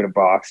put you in a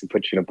box and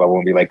put you in a bubble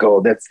and be like,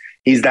 oh,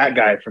 he's that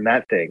guy from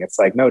that thing. It's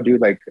like, no, dude,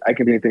 like I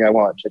can be anything I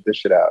want. Check this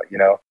shit out,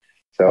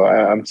 So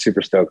I'm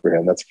super stoked for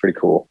him. That's pretty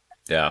cool.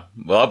 Yeah.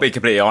 Well, I'll be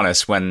completely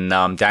honest. When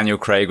Daniel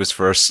Craig was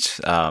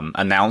first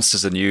announced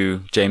as a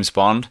new James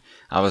Bond,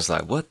 I was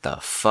like, what the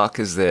fuck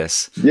is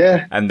this?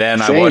 Yeah. And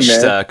then I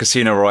watched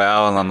Casino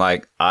Royale, and I'm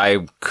like,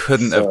 I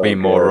couldn't have been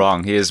more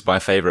wrong. He is my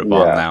favorite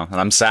Bond now. And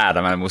I'm sad.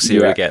 We'll see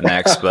who we get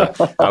next. But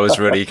I was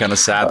really kind of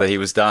sad that he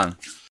was done.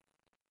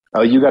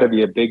 Oh, you got to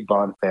be a big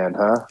Bond fan,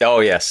 huh?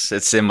 Oh, yes.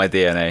 It's in my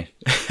DNA.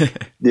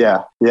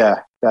 Yeah.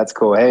 That's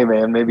cool. Hey,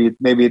 man,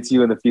 maybe it's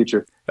you in the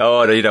future.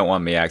 Oh, you don't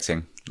want me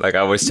acting. Like I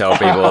always tell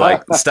people,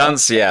 like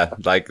stunts, yeah.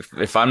 Like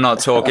if I'm not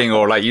talking,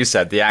 or like you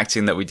said, the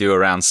acting that we do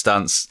around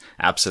stunts,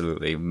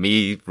 absolutely.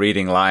 Me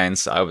reading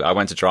lines, I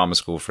went to drama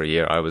school for a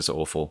year. I was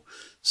awful.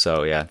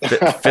 So yeah,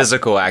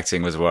 physical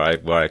acting was where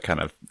I kind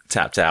of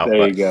tapped out.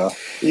 There you go.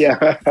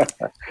 Yeah.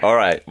 All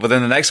right. Well,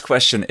 then the next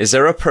question, is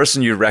there a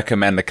person you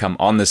recommend to come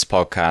on this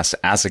podcast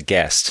as a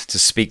guest to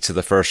speak to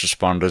the first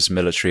responders,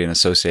 military, and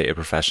associated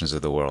professions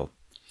of the world?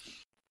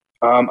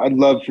 I'd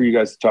love for you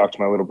guys to talk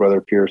to my little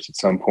brother, Pierce, at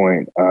some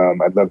point.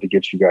 I'd love to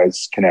get you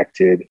guys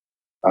connected.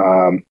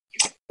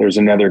 There's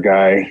another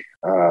guy.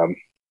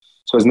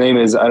 So his name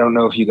is, I don't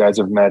know if you guys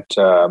have met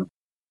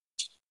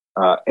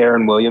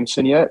Aaron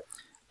Williamson yet.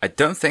 I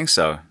don't think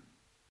so.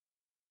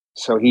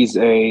 So he's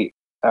a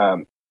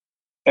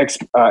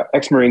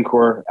ex-Marine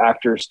Corps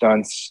actor,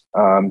 stunts.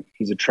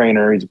 He's a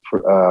trainer. He's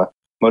a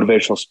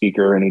motivational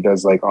speaker, and he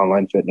does like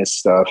online fitness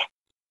stuff.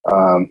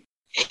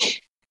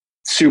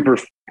 Super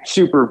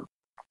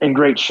in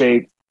great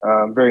shape.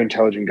 Very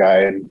intelligent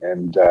guy,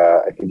 and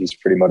I think he's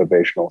pretty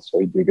motivational. So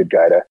he'd be a good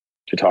guy to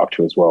talk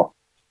to as well.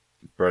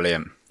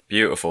 Brilliant.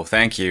 Beautiful.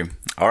 Thank you.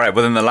 All right.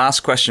 Well, then the last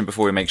question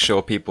before we make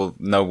sure people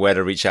know where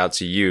to reach out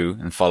to you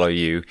and follow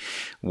you.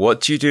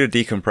 What do you do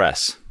to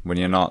decompress when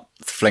you're not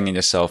flinging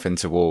yourself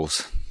into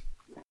walls?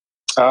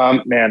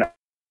 Man,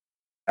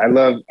 I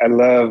love,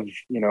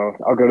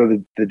 I'll go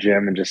to the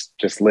gym and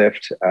just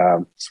lift.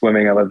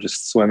 Swimming. I love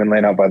just swimming,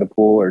 laying out by the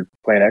pool or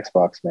playing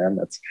Xbox, man.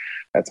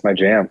 That's my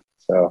jam.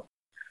 So.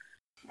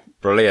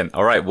 Brilliant.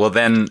 All right. Well,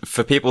 then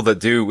for people that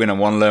do want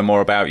to learn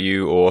more about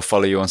you or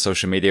follow you on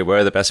social media,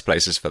 where are the best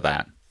places for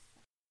that?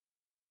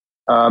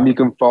 You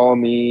can follow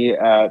me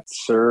at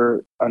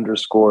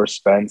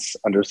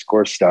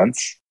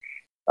Sir_Spence_stunts.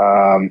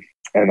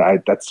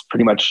 And that's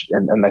pretty much,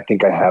 and I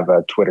think I have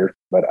a Twitter,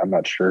 but I'm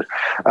not sure.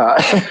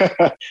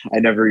 I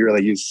never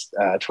really use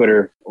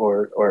Twitter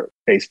or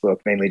Facebook,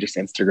 mainly just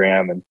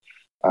Instagram. And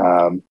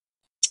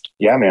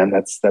yeah, man,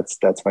 that's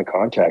my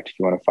contact. If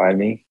you want to find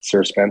me,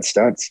 Sir Spence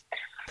Stunts.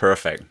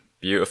 Perfect.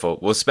 Beautiful.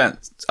 Well,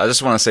 Spence, I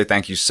just want to say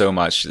thank you so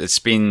much. It's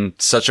been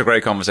such a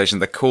great conversation.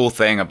 The cool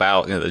thing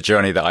about the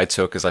journey that I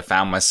took is I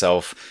found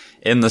myself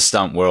in the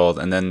stunt world,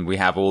 and then we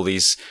have all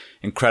these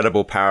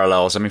incredible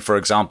parallels. I mean, for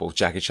example,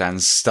 Jackie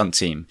Chan's stunt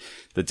team,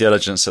 the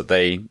diligence that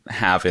they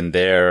have in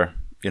their,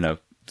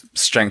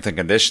 strength and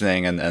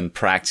conditioning and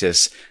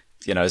practice,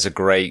 is a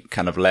great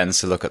kind of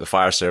lens to look at the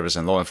fire service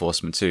and law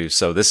enforcement too.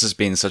 So this has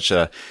been such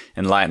a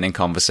enlightening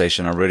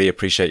conversation. I really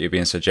appreciate you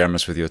being so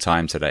generous with your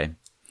time today.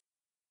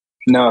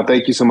 No,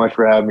 thank you so much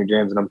for having me,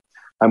 James. And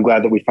I'm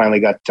glad that we finally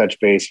got to touch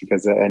base,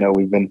 because I know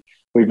we've been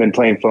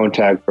playing phone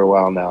tag for a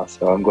while now.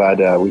 So I'm glad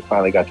we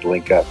finally got to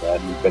link up, man.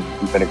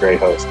 You've been a great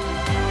host.